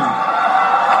happening.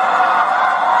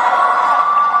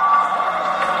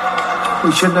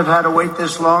 We shouldn't have had to wait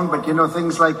this long, but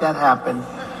things like that happen.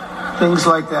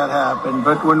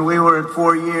 But when we were at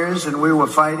 4 years and we were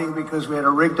fighting because we had a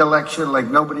rigged election like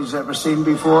nobody's ever seen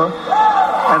before,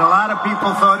 and a lot of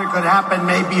people thought it could happen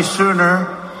maybe sooner,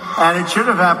 and it should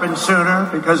have happened sooner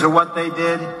because of what they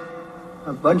did.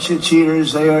 A bunch of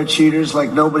cheaters. They are cheaters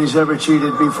like nobody's ever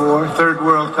cheated before. Third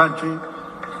world country.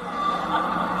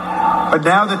 But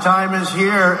now the time is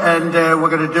here, and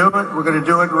we're going to do it. We're going to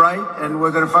do it right, and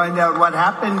we're going to find out what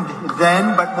happened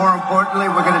then. But more importantly,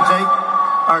 we're going to take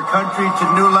our country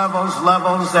to new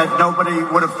levels that nobody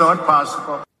would have thought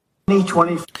possible.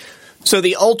 2020. So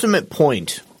the ultimate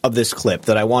point of this clip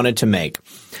that I wanted to make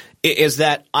is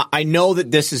that I know that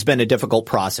this has been a difficult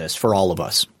process for all of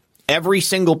us. Every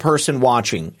single person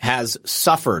watching has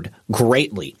suffered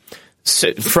greatly.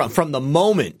 So from the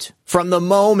moment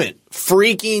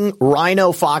freaking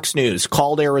Rhino Fox News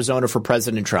called Arizona for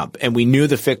President Trump, and we knew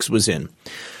the fix was in,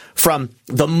 from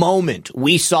the moment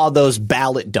we saw those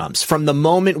ballot dumps, from the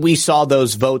moment we saw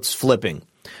those votes flipping,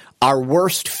 our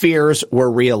worst fears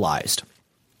were realized.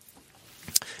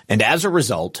 And as a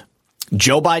result,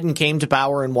 Joe Biden came to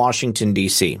power in Washington,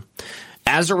 D.C.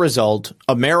 As a result,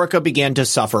 America began to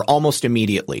suffer almost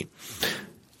immediately.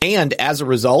 And as a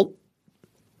result,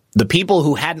 the people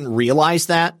who hadn't realized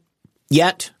that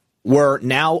yet were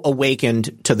now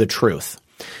awakened to the truth.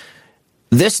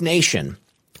 This nation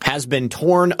has been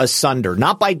torn asunder,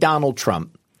 not by Donald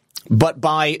Trump, but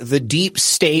by the deep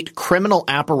state criminal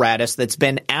apparatus that's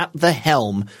been at the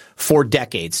helm for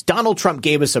decades. Donald Trump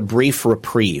gave us a brief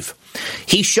reprieve.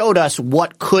 He showed us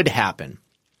what could happen.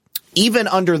 Even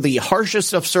under the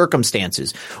harshest of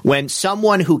circumstances, when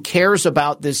someone who cares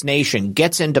about this nation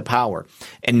gets into power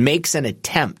and makes an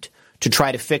attempt to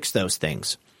try to fix those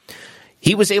things.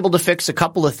 He was able to fix a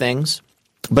couple of things,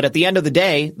 but at the end of the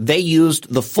day, they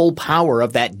used the full power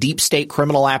of that deep state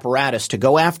criminal apparatus to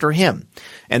go after him.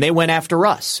 And they went after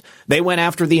us. They went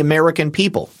after the American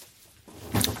people.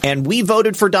 And we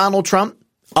voted for Donald Trump.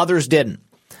 Others didn't.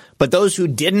 But those who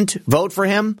didn't vote for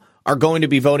him are going to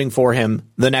be voting for him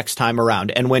the next time around.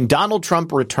 And when Donald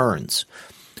Trump returns,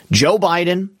 Joe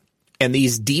Biden and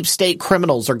these deep state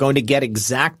criminals are going to get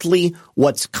exactly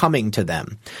what's coming to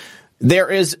them.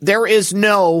 There is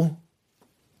no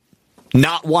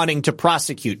not wanting to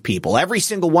prosecute people. Every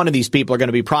single one of these people are going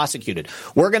to be prosecuted.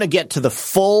 We're going to get to the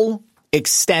full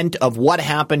extent of what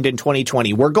happened in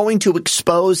 2020. We're going to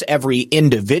expose every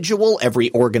individual,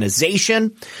 every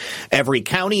organization, every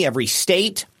county, every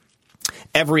state,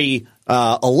 every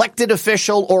elected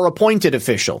official or appointed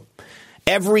official,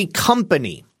 every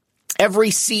company, every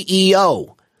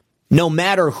CEO, no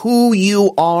matter who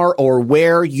you are or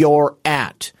where you're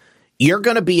at, you're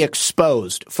going to be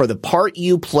exposed for the part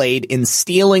you played in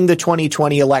stealing the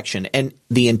 2020 election. And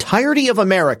the entirety of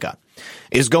America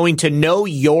is going to know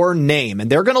your name. And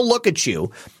they're going to look at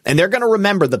you and they're going to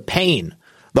remember the pain,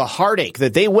 the heartache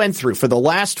that they went through for the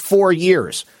last 4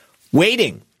 years,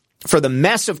 waiting for the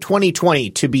mess of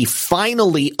 2020 to be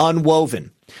finally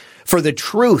unwoven, for the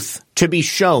truth to be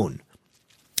shown,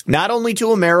 not only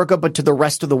to America, but to the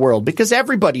rest of the world, because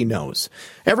everybody knows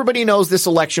this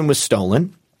election was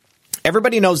stolen.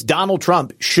 Everybody knows Donald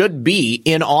Trump should be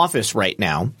in office right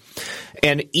now.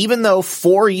 And even though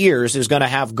 4 years is going to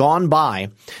have gone by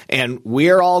and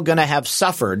we're all going to have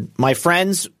suffered, my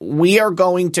friends, we are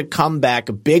going to come back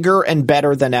bigger and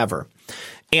better than ever.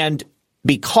 And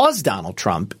because Donald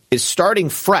Trump is starting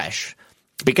fresh,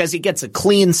 because he gets a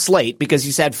clean slate, because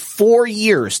he's had 4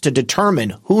 years to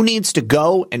determine who needs to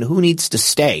go and who needs to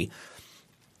stay,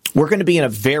 we're going to be in a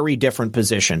very different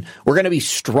position. We're going to be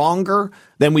stronger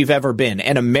than we've ever been.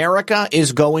 And America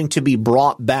is going to be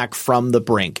brought back from the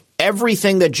brink.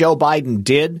 Everything that Joe Biden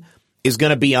did is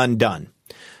going to be undone.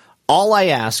 All I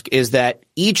ask is that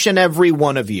each and every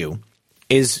one of you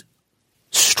is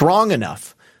strong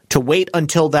enough to wait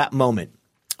until that moment.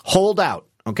 Hold out,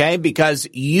 okay? Because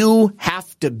you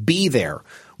have to be there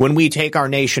when we take our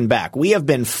nation back. We have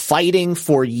been fighting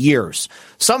for years.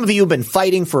 Some of you have been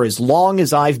fighting for as long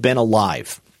as I've been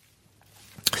alive.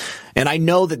 And I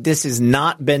know that this has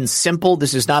not been simple.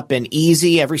 This has not been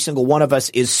easy. Every single one of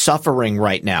us is suffering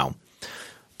right now.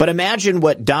 But imagine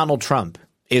what Donald Trump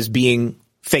is being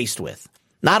faced with.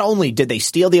 Not only did they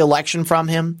steal the election from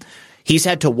him, he's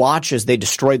had to watch as they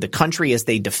destroyed the country, as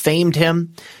they defamed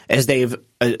him, as they've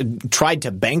tried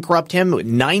to bankrupt him with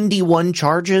 91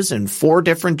 charges in 4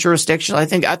 different jurisdictions.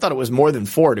 I thought it was more than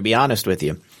 4, to be honest with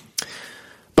you.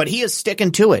 But he is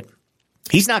sticking to it.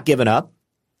 He's not giving up.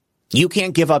 You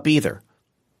can't give up either.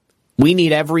 We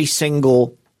need every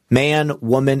single man,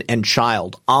 woman, and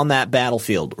child on that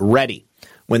battlefield ready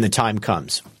when the time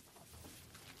comes.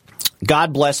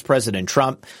 God bless President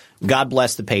Trump. God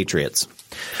bless the Patriots.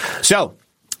 So,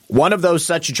 one of those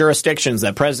such jurisdictions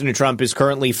that President Trump is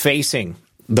currently facing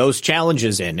those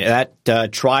challenges in,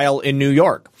 that trial in New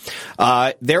York,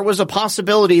 there was a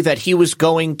possibility that he was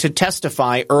going to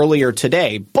testify earlier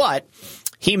today, but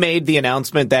he made the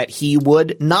announcement that he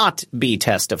would not be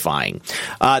testifying.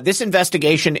 This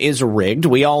investigation is rigged.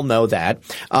 We all know that.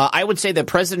 I would say that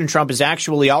President Trump has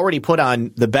actually already put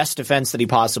on the best defense that he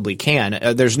possibly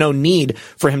can. There's no need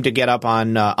for him to get up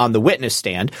on the witness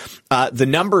stand. The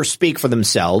numbers speak for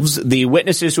themselves. The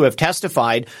witnesses who have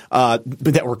testified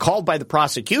that were called by the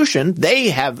prosecution,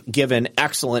 they have given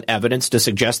excellent evidence to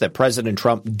suggest that President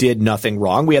Trump did nothing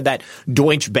wrong. We had that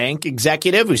Deutsche Bank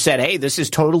executive who said, hey, this is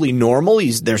totally normal. He's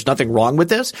there's nothing wrong with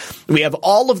this. We have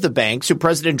all of the banks who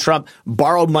President Trump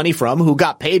borrowed money from who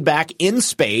got paid back in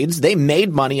spades. They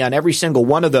made money on every single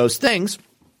one of those things.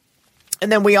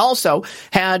 And then we also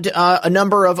had a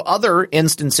number of other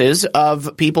instances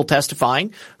of people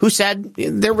testifying who said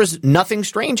there was nothing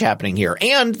strange happening here.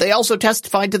 And they also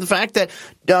testified to the fact that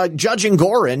Judge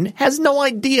Engoron has no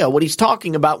idea what he's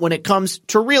talking about when it comes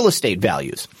to real estate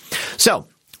values. So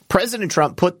President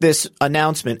Trump put this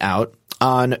announcement out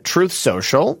on Truth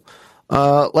Social.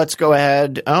 Let's go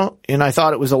ahead. Oh, and I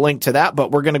thought it was a link to that, but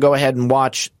we're going to go ahead and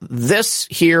watch this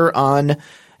here on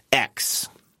X.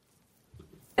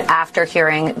 After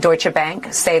hearing Deutsche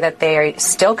Bank say that they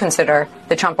still consider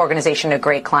the Trump Organization a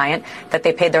great client, that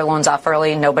they paid their loans off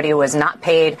early, nobody was not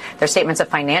paid, their statements of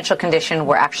financial condition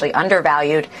were actually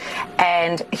undervalued,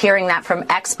 and hearing that from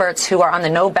experts who are on the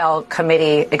Nobel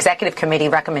Committee, Executive Committee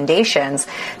recommendations,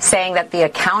 saying that the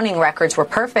accounting records were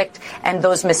perfect and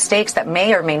those mistakes that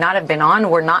may or may not have been on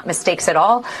were not mistakes at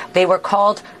all. They were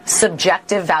called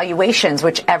subjective valuations,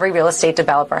 which every real estate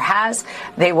developer has.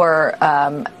 They were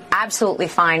absolutely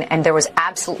fine, and there was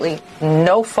absolutely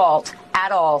no fault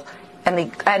at all.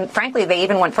 And frankly, they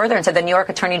even went further and said the New York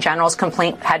Attorney General's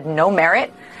complaint had no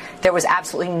merit. There was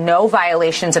absolutely no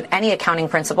violations of any accounting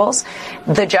principles.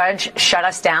 The judge shut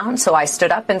us down, so I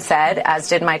stood up and said, as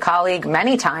did my colleague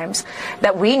many times,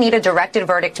 that we need a directed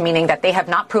verdict, meaning that they have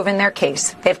not proven their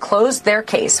case. They've closed their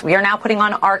case. We are now putting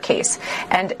on our case,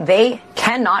 and they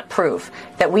cannot prove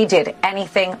that we did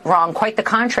anything wrong. Quite the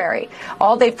contrary.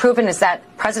 All they've proven is that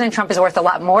President Trump is worth a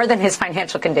lot more than his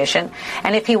financial condition,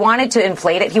 and if he wanted to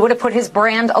inflate it, he would have put his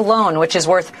brand alone, which is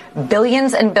worth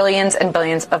billions and billions and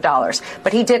billions of dollars.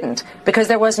 But he didn't, because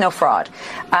there was no fraud.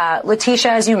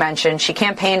 Letitia, as you mentioned, she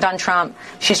campaigned on Trump.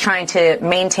 She's trying to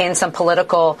maintain some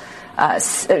political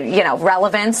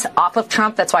relevance off of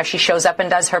Trump. That's why she shows up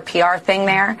and does her PR thing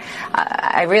there.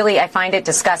 I find it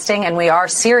disgusting, and we are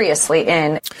seriously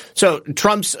in. So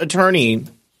Trump's attorney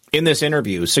in this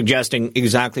interview suggesting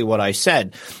exactly what I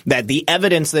said, that the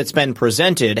evidence that's been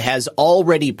presented has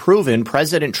already proven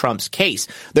President Trump's case.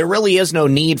 There really is no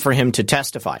need for him to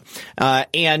testify.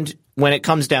 And when it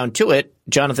comes down to it,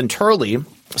 Jonathan Turley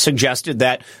suggested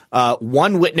that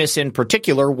one witness in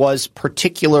particular was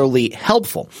particularly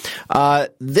helpful.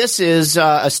 This is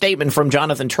a statement from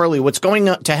Jonathan Turley. What's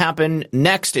going to happen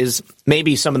next is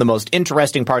maybe some of the most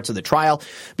interesting parts of the trial,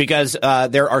 because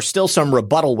there are still some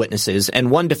rebuttal witnesses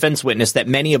and one defense witness that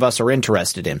many of us are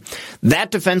interested in.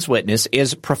 That defense witness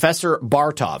is Professor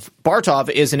Bartov. Bartov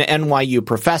is an NYU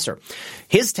professor.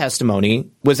 His testimony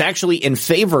was actually in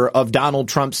favor of Donald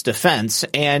Trump's defense,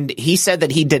 and he said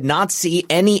that he did not see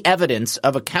any evidence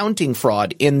of accounting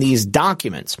fraud in these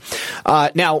documents.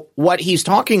 Now, what he's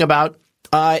talking about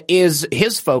is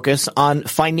his focus on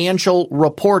financial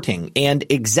reporting and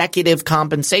executive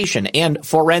compensation and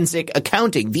forensic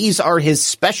accounting. These are his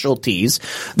specialties.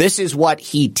 This is what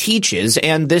he teaches,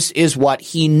 and this is what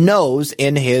he knows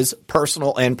in his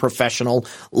personal and professional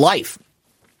life.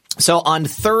 So on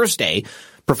Thursday,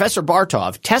 Professor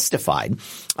Bartov testified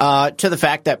to the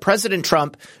fact that President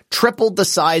Trump tripled the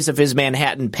size of his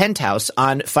Manhattan penthouse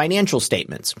on financial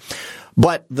statements.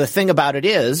 But the thing about it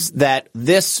is that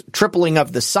this tripling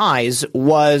of the size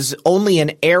was only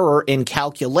an error in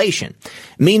calculation.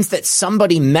 It means that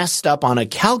somebody messed up on a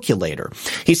calculator.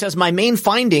 He says, my main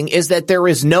finding is that there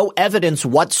is no evidence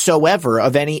whatsoever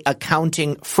of any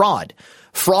accounting fraud.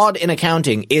 Fraud in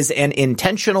accounting is an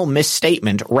intentional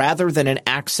misstatement rather than an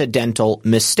accidental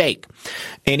mistake.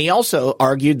 And he also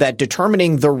argued that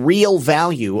determining the real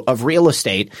value of real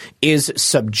estate is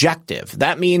subjective.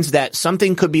 That means that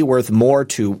something could be worth more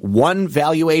to one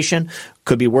valuation,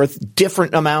 could be worth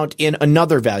different amount in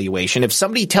another valuation. If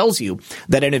somebody tells you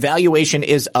that an evaluation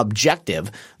is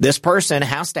objective, this person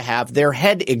has to have their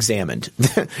head examined.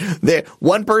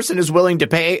 One person is willing to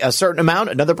pay a certain amount,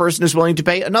 another person is willing to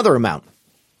pay another amount.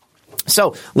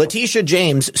 So Letitia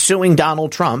James, suing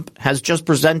Donald Trump, has just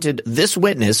presented this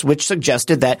witness, which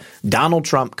suggested that Donald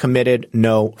Trump committed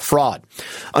no fraud.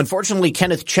 Unfortunately,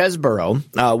 Kenneth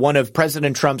Chesborough, one of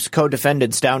President Trump's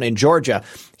co-defendants down in Georgia,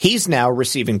 he's now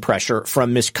receiving pressure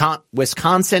from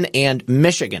Wisconsin and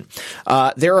Michigan.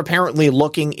 They're apparently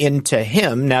looking into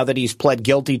him now that he's pled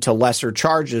guilty to lesser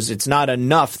charges. It's not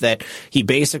enough that he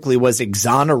basically was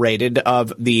exonerated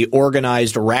of the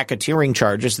organized racketeering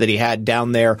charges that he had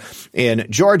down there in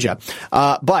Georgia.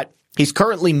 But he's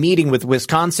currently meeting with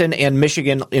Wisconsin and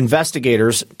Michigan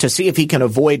investigators to see if he can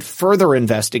avoid further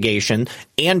investigation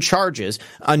and charges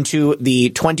onto the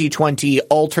 2020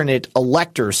 alternate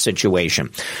elector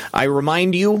situation. I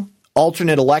remind you,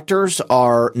 Alternate electors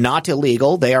are not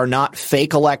illegal. They are not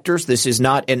fake electors. This is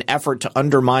not an effort to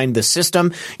undermine the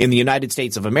system in the United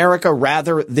States of America.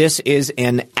 Rather, this is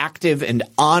an active and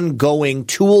ongoing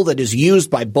tool that is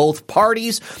used by both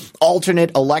parties.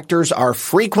 Alternate electors are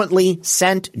frequently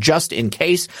sent just in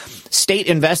case. State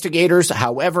investigators,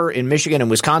 however, in Michigan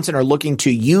and Wisconsin are looking to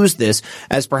use this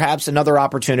as perhaps another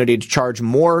opportunity to charge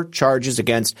more charges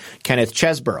against Kenneth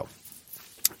Chesebro.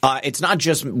 It's not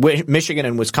just Michigan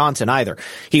and Wisconsin either.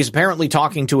 He's apparently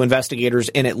talking to investigators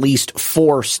in at least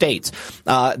 4 states.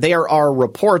 There are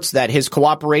reports that his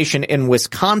cooperation in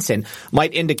Wisconsin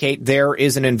might indicate there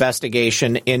is an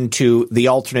investigation into the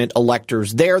alternate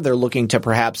electors there. They're looking to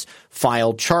perhaps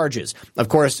file charges. Of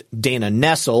course, Dana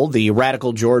Nessel, the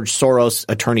radical George Soros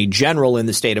attorney general in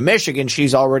the state of Michigan,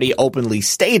 she's already openly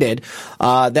stated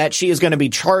that she is going to be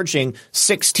charging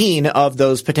 16 of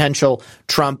those potential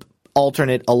Trump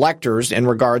alternate electors in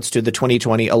regards to the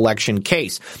 2020 election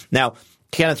case. Now,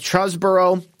 Kenneth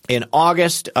Chesebro in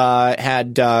August he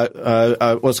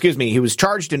was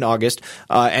charged in August,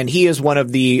 and he is one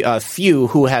of the few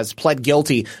who has pled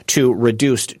guilty to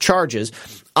reduced charges.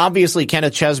 Obviously,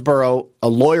 Kenneth Chesebro, a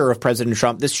lawyer of President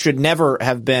Trump, this should never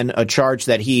have been a charge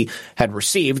that he had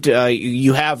received.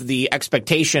 You have the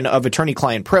expectation of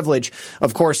attorney-client privilege.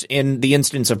 Of course, in the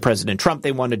instance of President Trump,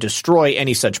 they want to destroy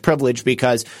any such privilege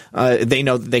because they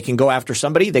know that they can go after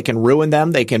somebody, they can ruin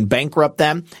them, they can bankrupt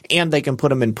them, and they can put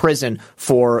them in prison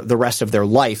for the rest of their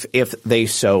life if they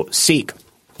so seek.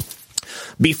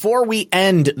 Before we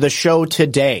end the show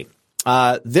today,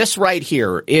 this right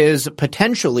here is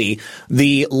potentially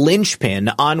the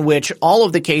linchpin on which all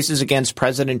of the cases against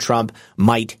President Trump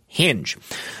might hinge.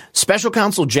 Special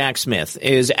Counsel Jack Smith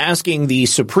is asking the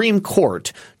Supreme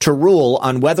Court to rule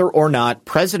on whether or not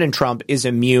President Trump is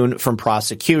immune from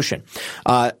prosecution.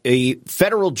 A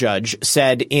federal judge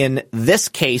said in this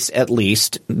case, at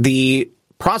least, the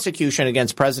prosecution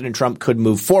against President Trump could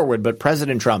move forward, but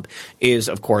President Trump is,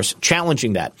 of course,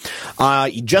 challenging that.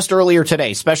 Just earlier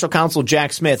today, Special Counsel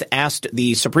Jack Smith asked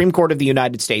the Supreme Court of the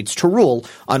United States to rule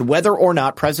on whether or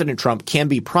not President Trump can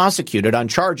be prosecuted on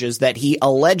charges that he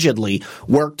allegedly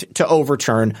worked to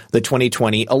overturn the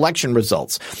 2020 election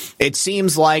results. It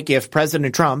seems like if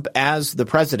President Trump, as the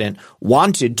president,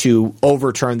 wanted to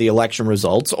overturn the election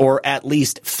results, or at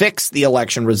least fix the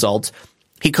election results,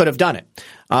 he could have done it.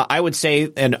 I would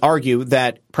say and argue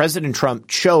that President Trump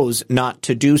chose not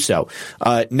to do so,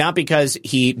 not because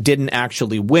he didn't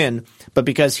actually win, but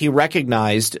because he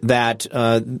recognized that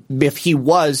if he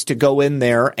was to go in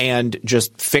there and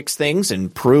just fix things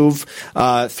and prove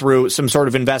through some sort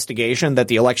of investigation that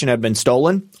the election had been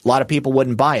stolen, a lot of people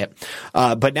wouldn't buy it.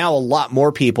 But now a lot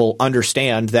more people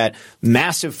understand that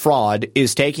massive fraud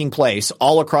is taking place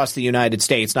all across the United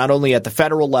States, not only at the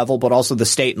federal level, but also the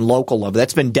state and local level.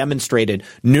 That's been demonstrated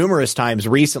numerous times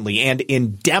recently and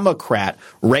in Democrat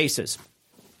races.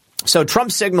 So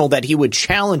Trump signaled that he would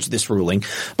challenge this ruling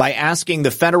by asking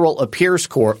the federal appeals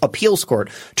court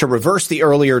to reverse the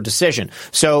earlier decision.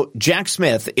 So Jack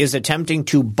Smith is attempting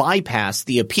to bypass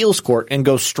the appeals court and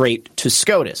go straight to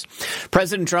SCOTUS.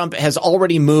 President Trump has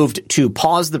already moved to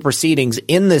pause the proceedings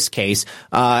in this case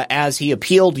as he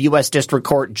appealed U.S. District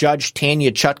Court Judge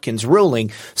Tanya Chutkan's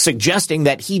ruling, suggesting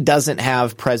that he doesn't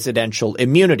have presidential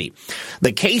immunity.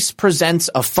 The case presents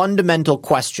a fundamental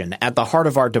question at the heart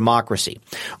of our democracy: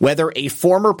 whether a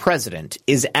former president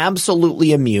is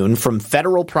absolutely immune from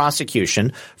federal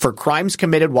prosecution for crimes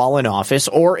committed while in office,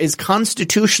 or is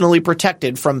constitutionally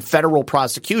protected from federal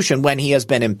prosecution when he has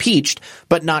been impeached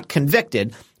but not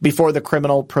convicted before the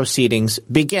criminal proceedings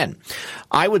begin.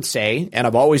 I would say, and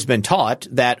I've always been taught,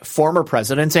 that former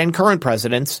presidents and current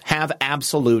presidents have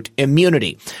absolute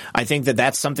immunity. I think that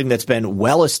that's something that's been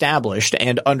well established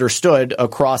and understood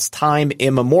across time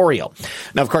immemorial.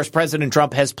 Now, of course, President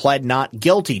Trump has pled not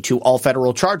guilty to all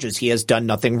federal charges. He has done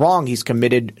nothing wrong. He's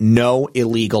committed no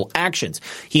illegal actions.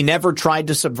 He never tried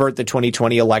to subvert the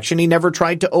 2020 election. He never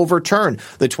tried to overturn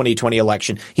the 2020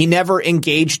 election. He never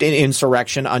engaged in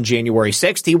insurrection on January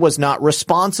 6th. He was not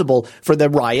responsible for the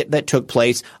riot that took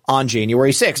place on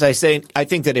January 6th. I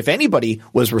think that if anybody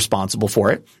was responsible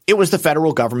for it, it was the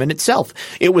federal government itself.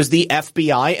 It was the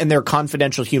FBI and their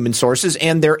confidential human sources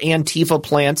and their Antifa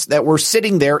plants that were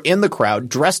sitting there in the crowd,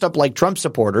 dressed up like Trump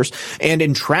supporters and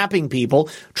entrapping people,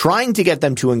 trying to get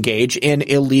them to engage in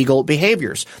illegal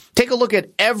behaviors. Take a look at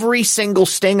every single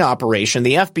sting operation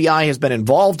the FBI has been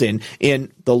involved in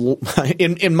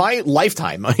my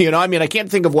lifetime. I can't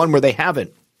think of one where they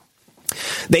haven't.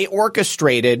 They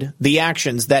orchestrated the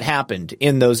actions that happened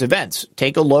in those events.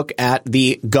 Take a look at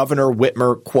the Governor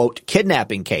Whitmer, quote,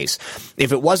 kidnapping case.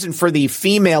 If it wasn't for the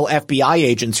female FBI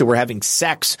agents who were having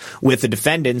sex with the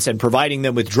defendants and providing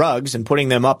them with drugs and putting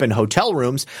them up in hotel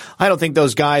rooms, I don't think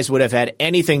those guys would have had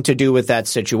anything to do with that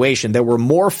situation. There were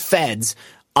more feds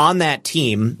on that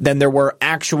team than there were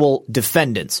actual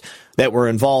defendants that were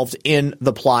involved in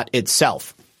the plot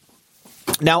itself.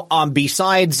 Now,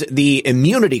 besides the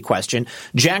immunity question,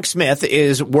 Jack Smith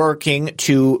is working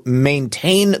to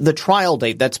maintain the trial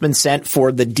date that's been set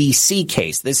for the D.C.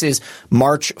 case. This is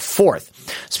March 4th.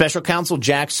 Special counsel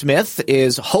Jack Smith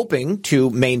is hoping to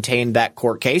maintain that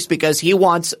court case because he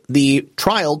wants the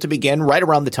trial to begin right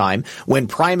around the time when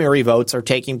primary votes are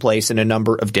taking place in a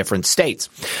number of different states.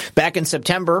 Back in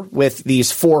September, with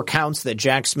these 4 counts that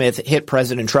Jack Smith hit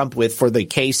President Trump with for the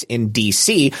case in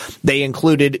D.C., they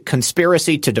included conspiracy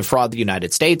to defraud the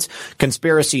United States,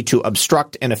 conspiracy to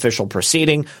obstruct an official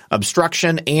proceeding,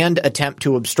 obstruction and attempt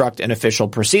to obstruct an official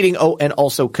proceeding, and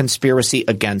also conspiracy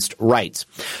against rights.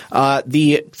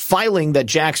 The filing that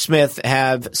Jack Smith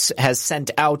has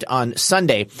sent out on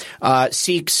Sunday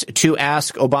seeks to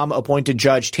ask Obama-appointed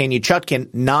Judge Tanya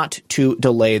Chutkan not to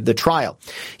delay the trial.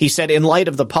 He said, in light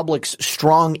of the public's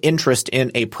strong interest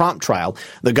in a prompt trial,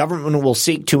 the government will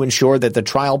seek to ensure that the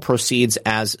trial proceeds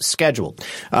as scheduled.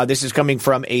 This is coming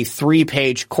from a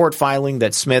 3-page court filing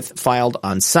that Smith filed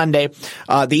on Sunday.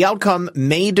 The outcome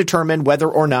may determine whether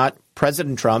or not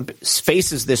President Trump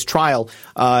faces this trial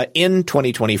in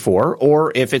 2024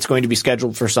 or if it's going to be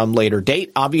scheduled for some later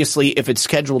date. Obviously, if it's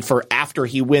scheduled for after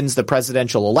he wins the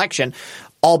presidential election,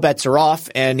 all bets are off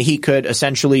and he could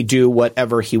essentially do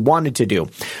whatever he wanted to do.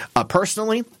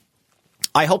 Personally,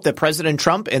 I hope that President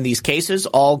Trump and these cases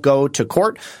all go to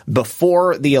court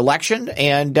before the election.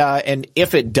 And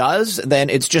if it does, then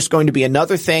it's just going to be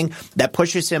another thing that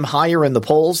pushes him higher in the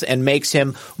polls and makes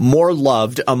him more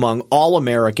loved among all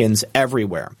Americans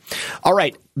everywhere. All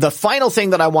right. The final thing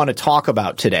that I want to talk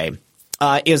about today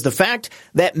is the fact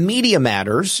that Media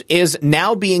Matters is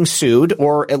now being sued,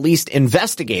 or at least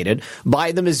investigated,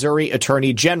 by the Missouri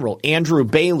Attorney General, Andrew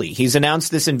Bailey. He's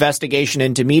announced this investigation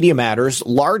into Media Matters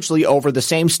largely over the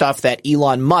same stuff that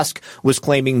Elon Musk was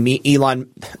claiming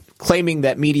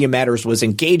that Media Matters was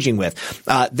engaging with.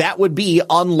 That would be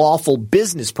unlawful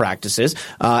business practices,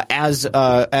 as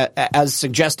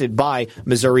suggested by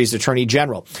Missouri's Attorney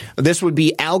General. This would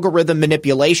be algorithm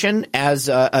manipulation as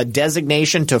a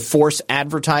designation to force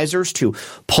advertisers to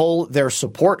pull their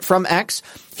support from X.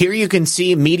 Here you can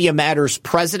see Media Matters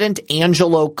president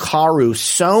Angelo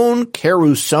Carusone,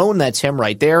 that's him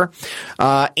right there.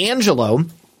 Angelo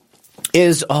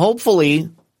is hopefully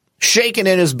shaking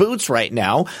in his boots right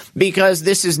now because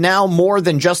this is now more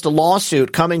than just a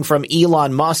lawsuit coming from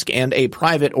Elon Musk and a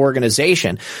private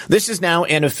organization. This is now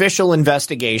an official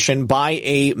investigation by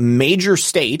a major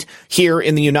state here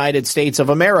in the United States of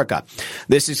America.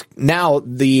 This is now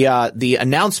the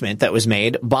announcement that was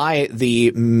made by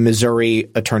the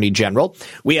Missouri Attorney General.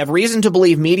 We have reason to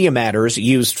believe Media Matters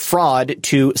used fraud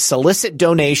to solicit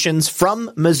donations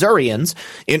from Missourians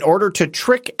in order to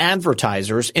trick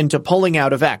advertisers into pulling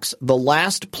out of X, the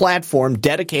last platform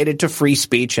dedicated to free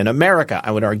speech in America.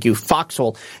 I would argue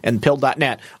Foxhole and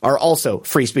Pill.net are also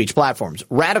free speech platforms.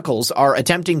 Radicals are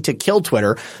attempting to kill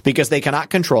Twitter because they cannot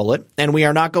control it, and we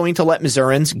are not going to let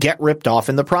Missourians get ripped off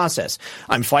in the process.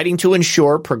 I'm fighting to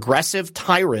ensure progressive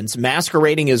tyrants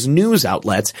masquerading as news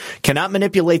outlets cannot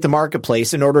manipulate the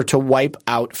marketplace in order to wipe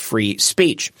out free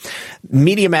speech.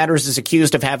 Media Matters is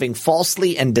accused of having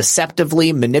falsely and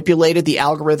deceptively manipulated the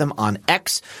algorithm on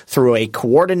X through a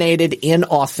coordinated,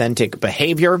 inauthentic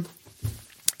behavior.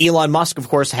 Elon Musk, of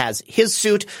course, has his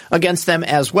suit against them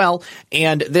as well,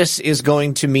 and this is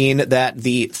going to mean that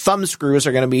the thumb screws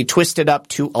are going to be twisted up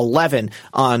to 11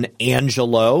 on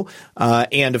Angelo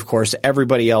and, of course,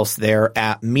 everybody else there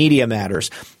at Media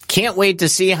Matters. Can't wait to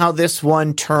see how this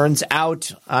one turns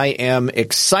out. I am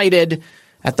excited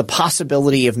at the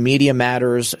possibility of Media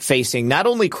Matters facing not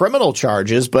only criminal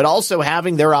charges, but also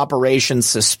having their operations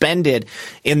suspended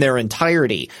in their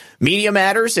entirety. Media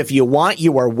Matters, if you want,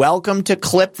 you are welcome to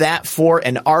clip that for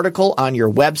an article on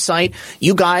your website.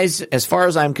 You guys, as far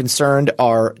as I'm concerned,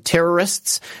 are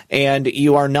terrorists, and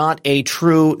you are not a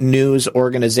true news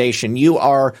organization. You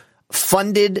are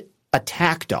funded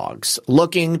attack dogs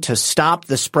looking to stop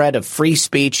the spread of free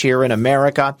speech here in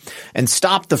America and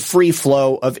stop the free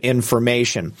flow of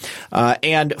information.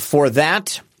 And for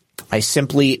that, I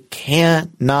simply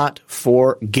cannot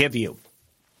forgive you.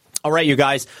 All right, you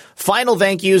guys, final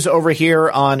thank yous over here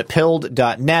on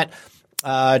pilled.net.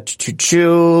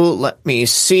 Let me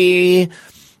see.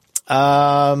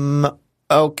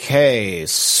 Okay,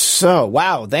 so,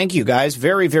 wow, thank you guys.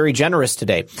 Very, very generous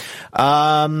today.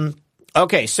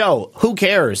 Okay, so who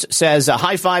cares? Says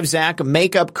high five, Zach.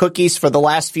 Makeup cookies for the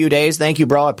last few days. Thank you,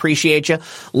 bro. I appreciate you.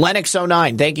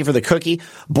 Lennox09, thank you for the cookie.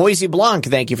 Boise Blanc,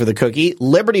 thank you for the cookie.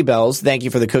 Liberty Bells, thank you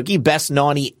for the cookie. Best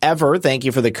Nani ever, thank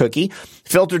you for the cookie.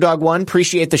 Filter Dog 1,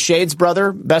 appreciate the shades,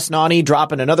 brother. Best Nani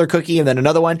dropping another cookie and then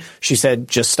another one. She said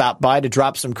just stop by to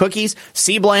drop some cookies.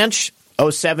 C Blanche.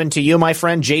 07 to you, my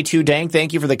friend. J2 Dang,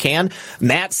 thank you for the can.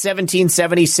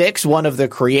 Matt1776, one of the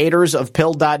creators of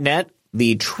Pill.net,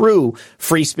 the true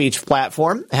free speech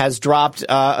platform, has dropped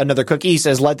another cookie. He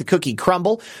says, let the cookie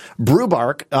crumble.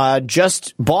 Brewbark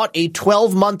just bought a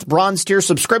 12-month bronze tier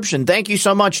subscription. Thank you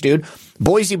so much, dude.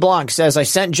 Boise Blanc says, I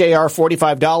sent JR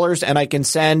 $45 and I can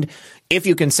send... If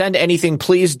you can send anything,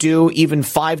 please do. Even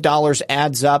 $5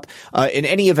 adds up. In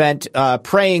any event,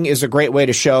 praying is a great way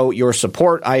to show your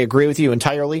support. I agree with you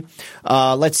entirely.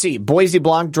 Let's see. Boise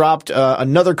Blanc dropped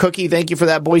another cookie. Thank you for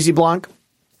that, Boise Blanc.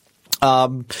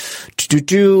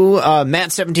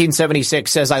 Matt1776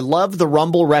 says, I love the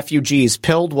Rumble refugees.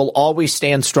 Pilled will always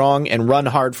stand strong and run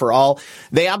hard for all.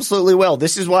 They absolutely will.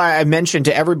 This is why I mentioned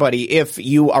to everybody, if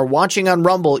you are watching on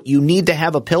Rumble, you need to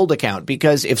have a Pilled account,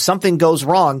 because if something goes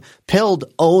wrong, Pilled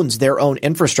owns their own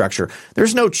infrastructure.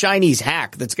 There's no Chinese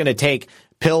hack that's going to take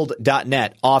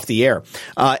Pilled.net off the air.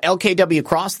 LKW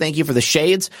Cross, thank you for the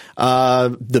shades.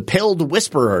 The Pilled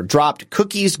Whisperer dropped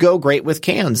cookies go great with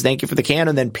cans. Thank you for the can.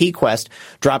 And then P-Quest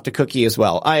dropped a cookie as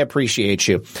well. I appreciate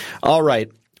you. All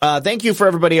right. Thank you for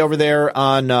everybody over there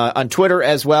on Twitter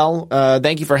as well.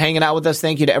 Thank you for hanging out with us.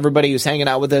 Thank you to everybody who's hanging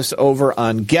out with us over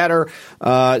on Getter.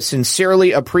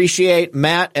 Sincerely appreciate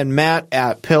Matt and Matt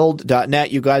at Pilled.net.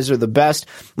 You guys are the best.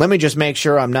 Let me just make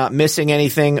sure I'm not missing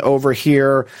anything over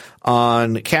here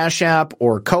on Cash App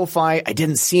or Ko-Fi. I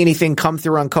didn't see anything come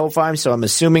through on Ko-Fi, so I'm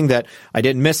assuming that I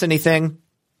didn't miss anything.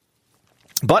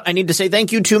 But I need to say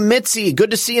thank you to Mitzi.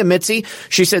 Good to see you, Mitzi.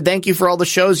 She said thank you for all the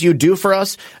shows you do for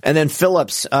us. And then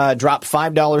Phillips dropped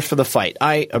 $5 for the fight.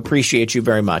 I appreciate you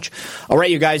very much. All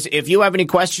right, you guys, if you have any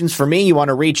questions for me, you want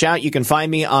to reach out, you can find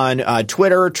me on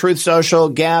Twitter, Truth Social,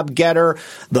 Gab, Getter,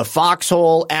 the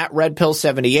Foxhole, at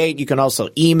RedPill78. You can also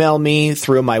email me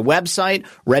through my website,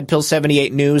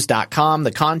 redpill78news.com,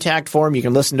 the contact form. You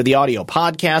can listen to the audio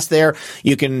podcast there.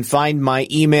 You can find my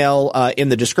email in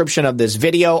the description of this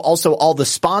video. Also, all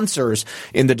the sponsors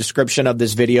in the description of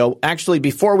this video. Actually,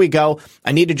 before we go,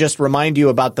 I need to just remind you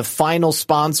about the final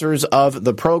sponsors of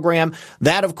the program.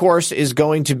 That, of course, is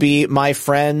going to be my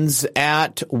friends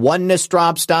at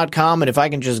onenessdrops.com. And if I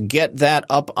can just get that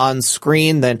up on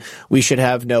screen, then we should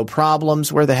have no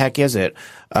problems. Where the heck is it?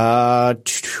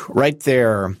 Right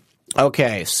there.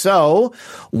 Okay, so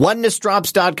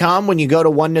onenessdrops.com. When you go to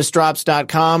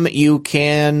onenessdrops.com, you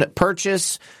can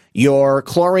purchase your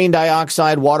chlorine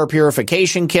dioxide water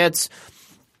purification kits.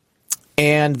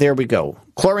 And there we go.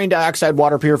 Chlorine dioxide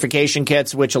water purification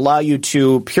kits, which allow you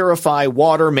to purify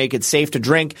water, make it safe to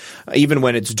drink, even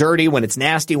when it's dirty, when it's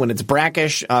nasty, when it's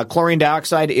brackish. Chlorine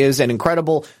dioxide is an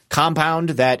incredible compound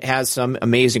that has some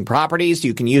amazing properties.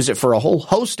 You can use it for a whole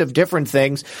host of different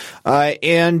things.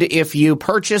 And if you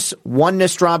purchase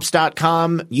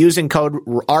onenessdrops.com using code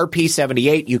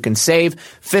RP78, you can save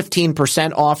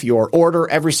 15% off your order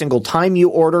every single time you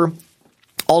order.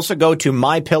 Also go to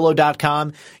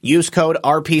mypillow.com, use code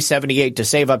RP78 to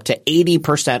save up to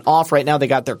 80% off. Right now they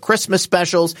got their Christmas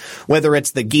specials, whether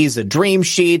it's the Giza Dream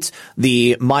Sheets,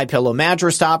 the MyPillow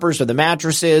mattress toppers, or the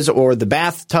mattresses, or the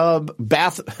bath towels,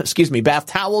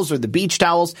 or the beach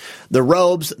towels, the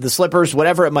robes, the slippers,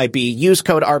 whatever it might be. Use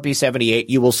code RP78.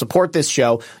 You will support this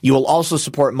show. You will also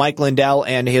support Mike Lindell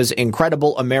and his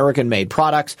incredible American-made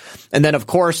products. And then, of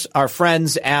course, our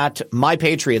friends at My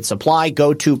Patriot Supply.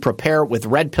 Go to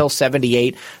preparewithredpill78.com.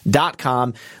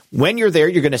 When you're there,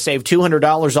 you're going to save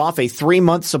 $200 off a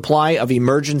 3-month supply of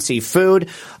emergency food,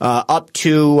 up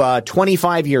to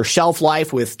 25-year shelf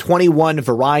life with 21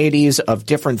 varieties of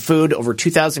different food, over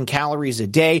 2,000 calories a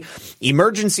day.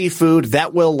 Emergency food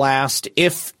that will last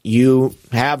if you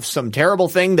have some terrible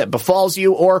thing that befalls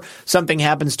you or something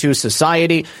happens to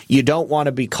society. You don't want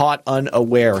to be caught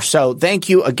unaware. So thank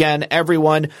you again,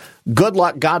 everyone. Good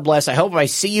luck. God bless. I hope I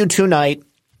see you tonight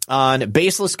on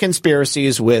Baseless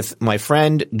Conspiracies with my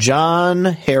friend John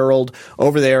Harold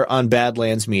over there on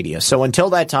Badlands Media. So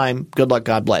until that time, good luck,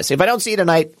 God bless. If I don't see you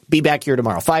tonight, be back here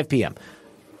tomorrow, 5 p.m.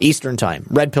 Eastern Time,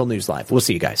 Red Pill News Live. We'll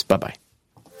see you guys. Bye-bye.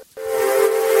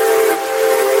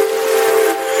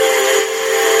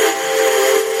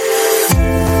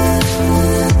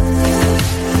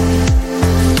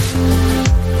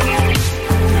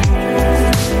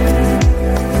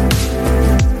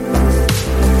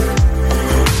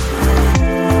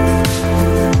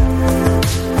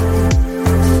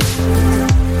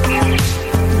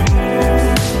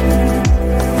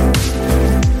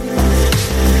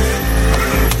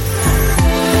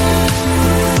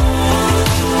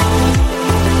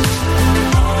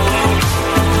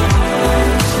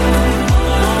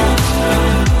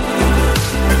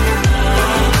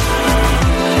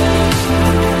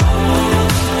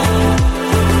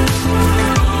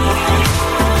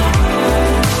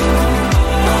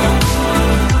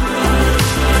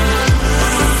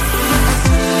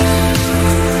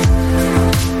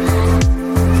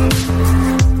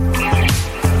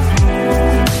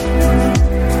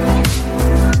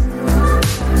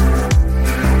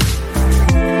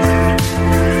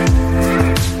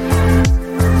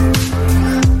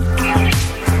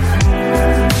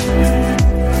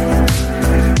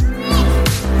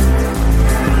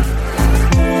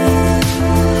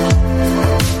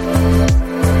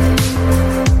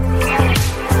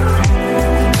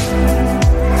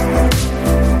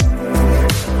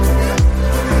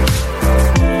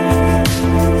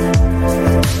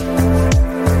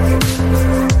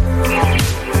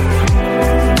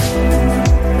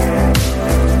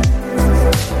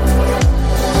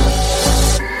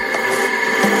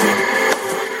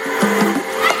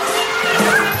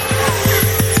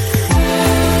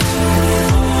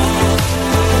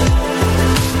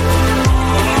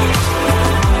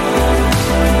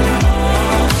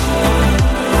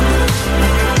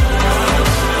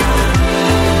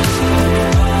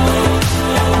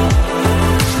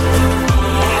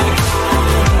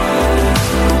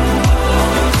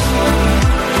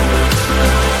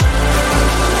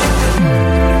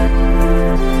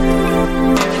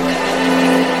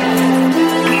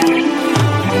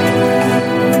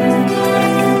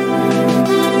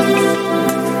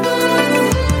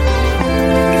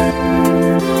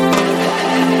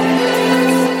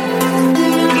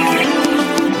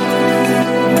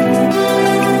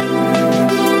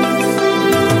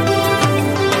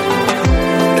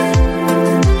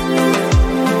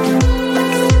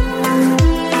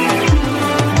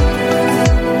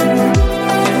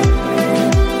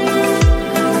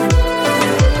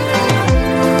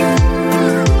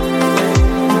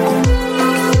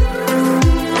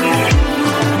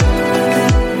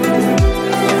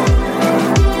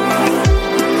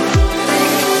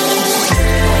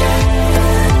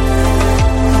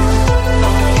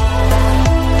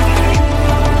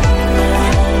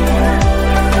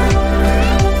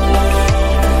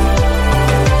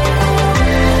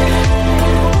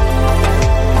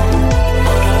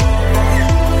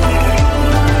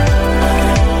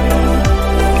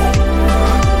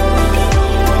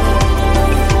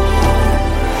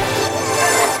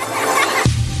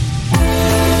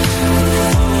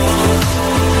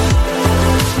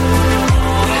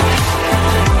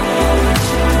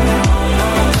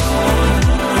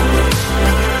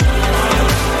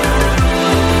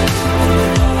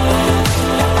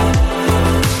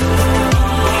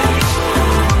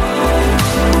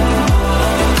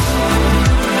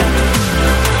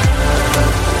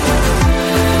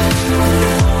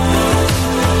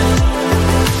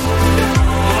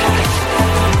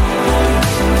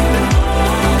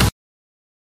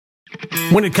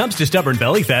 When it comes to stubborn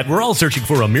belly fat, we're all searching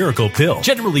for a miracle pill.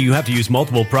 Generally, you have to use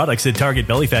multiple products that target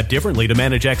belly fat differently to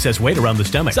manage excess weight around the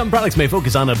stomach. Some products may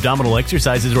focus on abdominal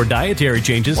exercises or dietary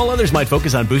changes, while others might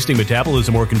focus on boosting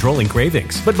metabolism or controlling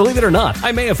cravings. But believe it or not,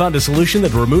 I may have found a solution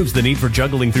that removes the need for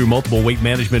juggling through multiple weight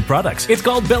management products. It's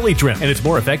called Belly Trim, and it's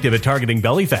more effective at targeting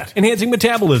belly fat, enhancing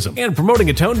metabolism, and promoting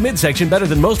a toned midsection better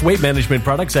than most weight management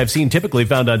products I've seen typically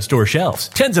found on store shelves.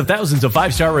 Tens of thousands of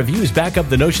 5-star reviews back up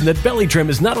the notion that Belly Trim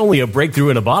is not only a breakthrough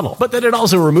in a bottle, but that it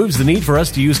also removes the need for us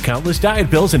to use countless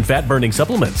diet pills and fat-burning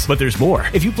supplements. But there's more.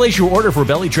 If you place your order for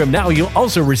Belly Trim now, you'll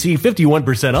also receive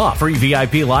 51% off, free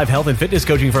VIP live health and fitness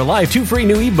coaching for life, 2 free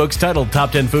new ebooks titled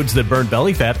Top 10 Foods That Burn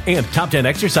Belly Fat and Top 10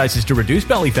 Exercises to Reduce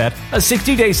Belly Fat, a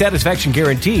 60-day satisfaction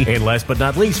guarantee, and last but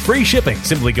not least, free shipping.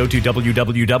 Simply go to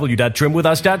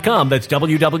www.trimwithus.com. That's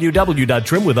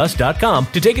www.trimwithus.com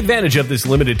to take advantage of this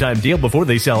limited time deal before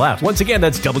they sell out. Once again,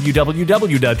 that's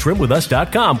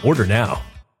www.trimwithus.com. Order now.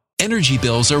 Energy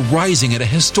bills are rising at a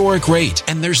historic rate,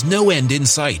 and there's no end in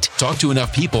sight. Talk to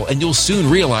enough people, and you'll soon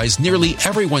realize nearly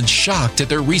everyone's shocked at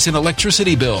their recent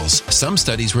electricity bills. Some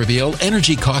studies reveal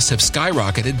energy costs have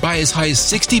skyrocketed by as high as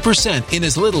 60% in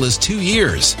as little as 2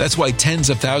 years. That's why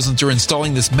tens of thousands are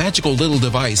installing this magical little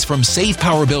device from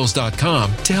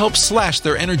SavePowerBills.com to help slash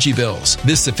their energy bills.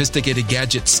 This sophisticated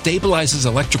gadget stabilizes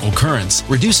electrical currents,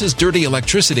 reduces dirty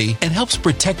electricity, and helps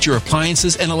protect your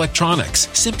appliances and electronics.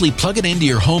 Simply plug it into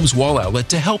your home's wall outlet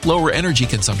to help lower energy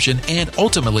consumption and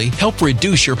ultimately help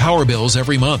reduce your power bills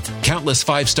every month. Countless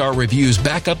 5-star reviews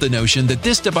back up the notion that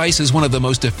this device is one of the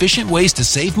most efficient ways to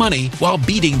save money while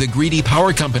beating the greedy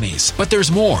power companies. But there's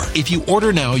more. If you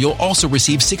order now, you'll also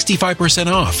receive 65%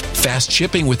 off, fast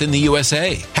shipping within the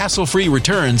USA, hassle-free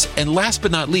returns, and last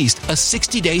but not least, a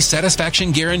 60-day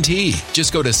satisfaction guarantee.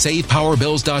 Just go to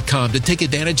SavePowerBills.com to take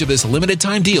advantage of this limited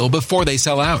time deal before they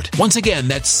sell out. Once again,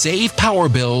 that's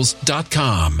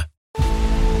SavePowerBills.com.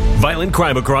 Violent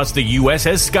crime across the U.S.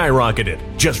 has skyrocketed.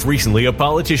 Just recently, a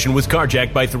politician was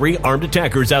carjacked by 3 armed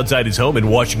attackers outside his home in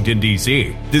Washington,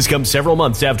 D.C. This comes several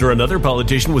months after another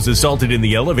politician was assaulted in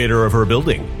the elevator of her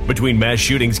building. Between mass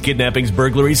shootings, kidnappings,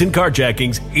 burglaries, and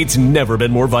carjackings, it's never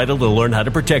been more vital to learn how to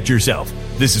protect yourself.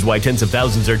 This is why tens of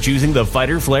thousands are choosing the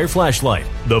Fighter Flare flashlight.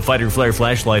 The Fighter Flare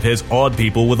flashlight has awed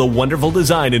people with a wonderful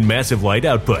design and massive light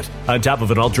output. On top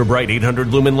of an ultra-bright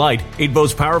 800-lumen light, it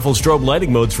boasts powerful strobe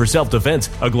lighting modes for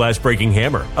self-defense, a glass-breaking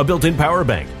hammer, a built-in power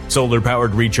bank,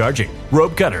 solar-powered recharging,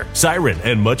 rope cutter, siren,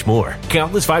 and much more.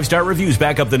 Countless 5-star reviews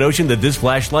back up the notion that this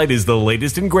flashlight is the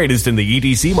latest and greatest in the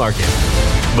EDC market.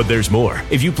 But there's more.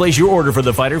 If you place your order for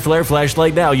the Fighter Flare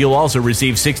flashlight now, you'll also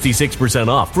receive 66%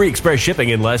 off, free express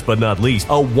shipping, and last but not least, a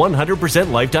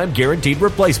 100% lifetime guaranteed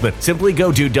replacement. Simply go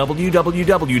to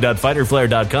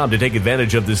www.fighterflare.com to take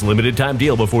advantage of this limited time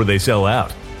deal before they sell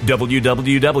out.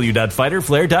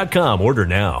 www.fighterflare.com. Order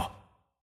now.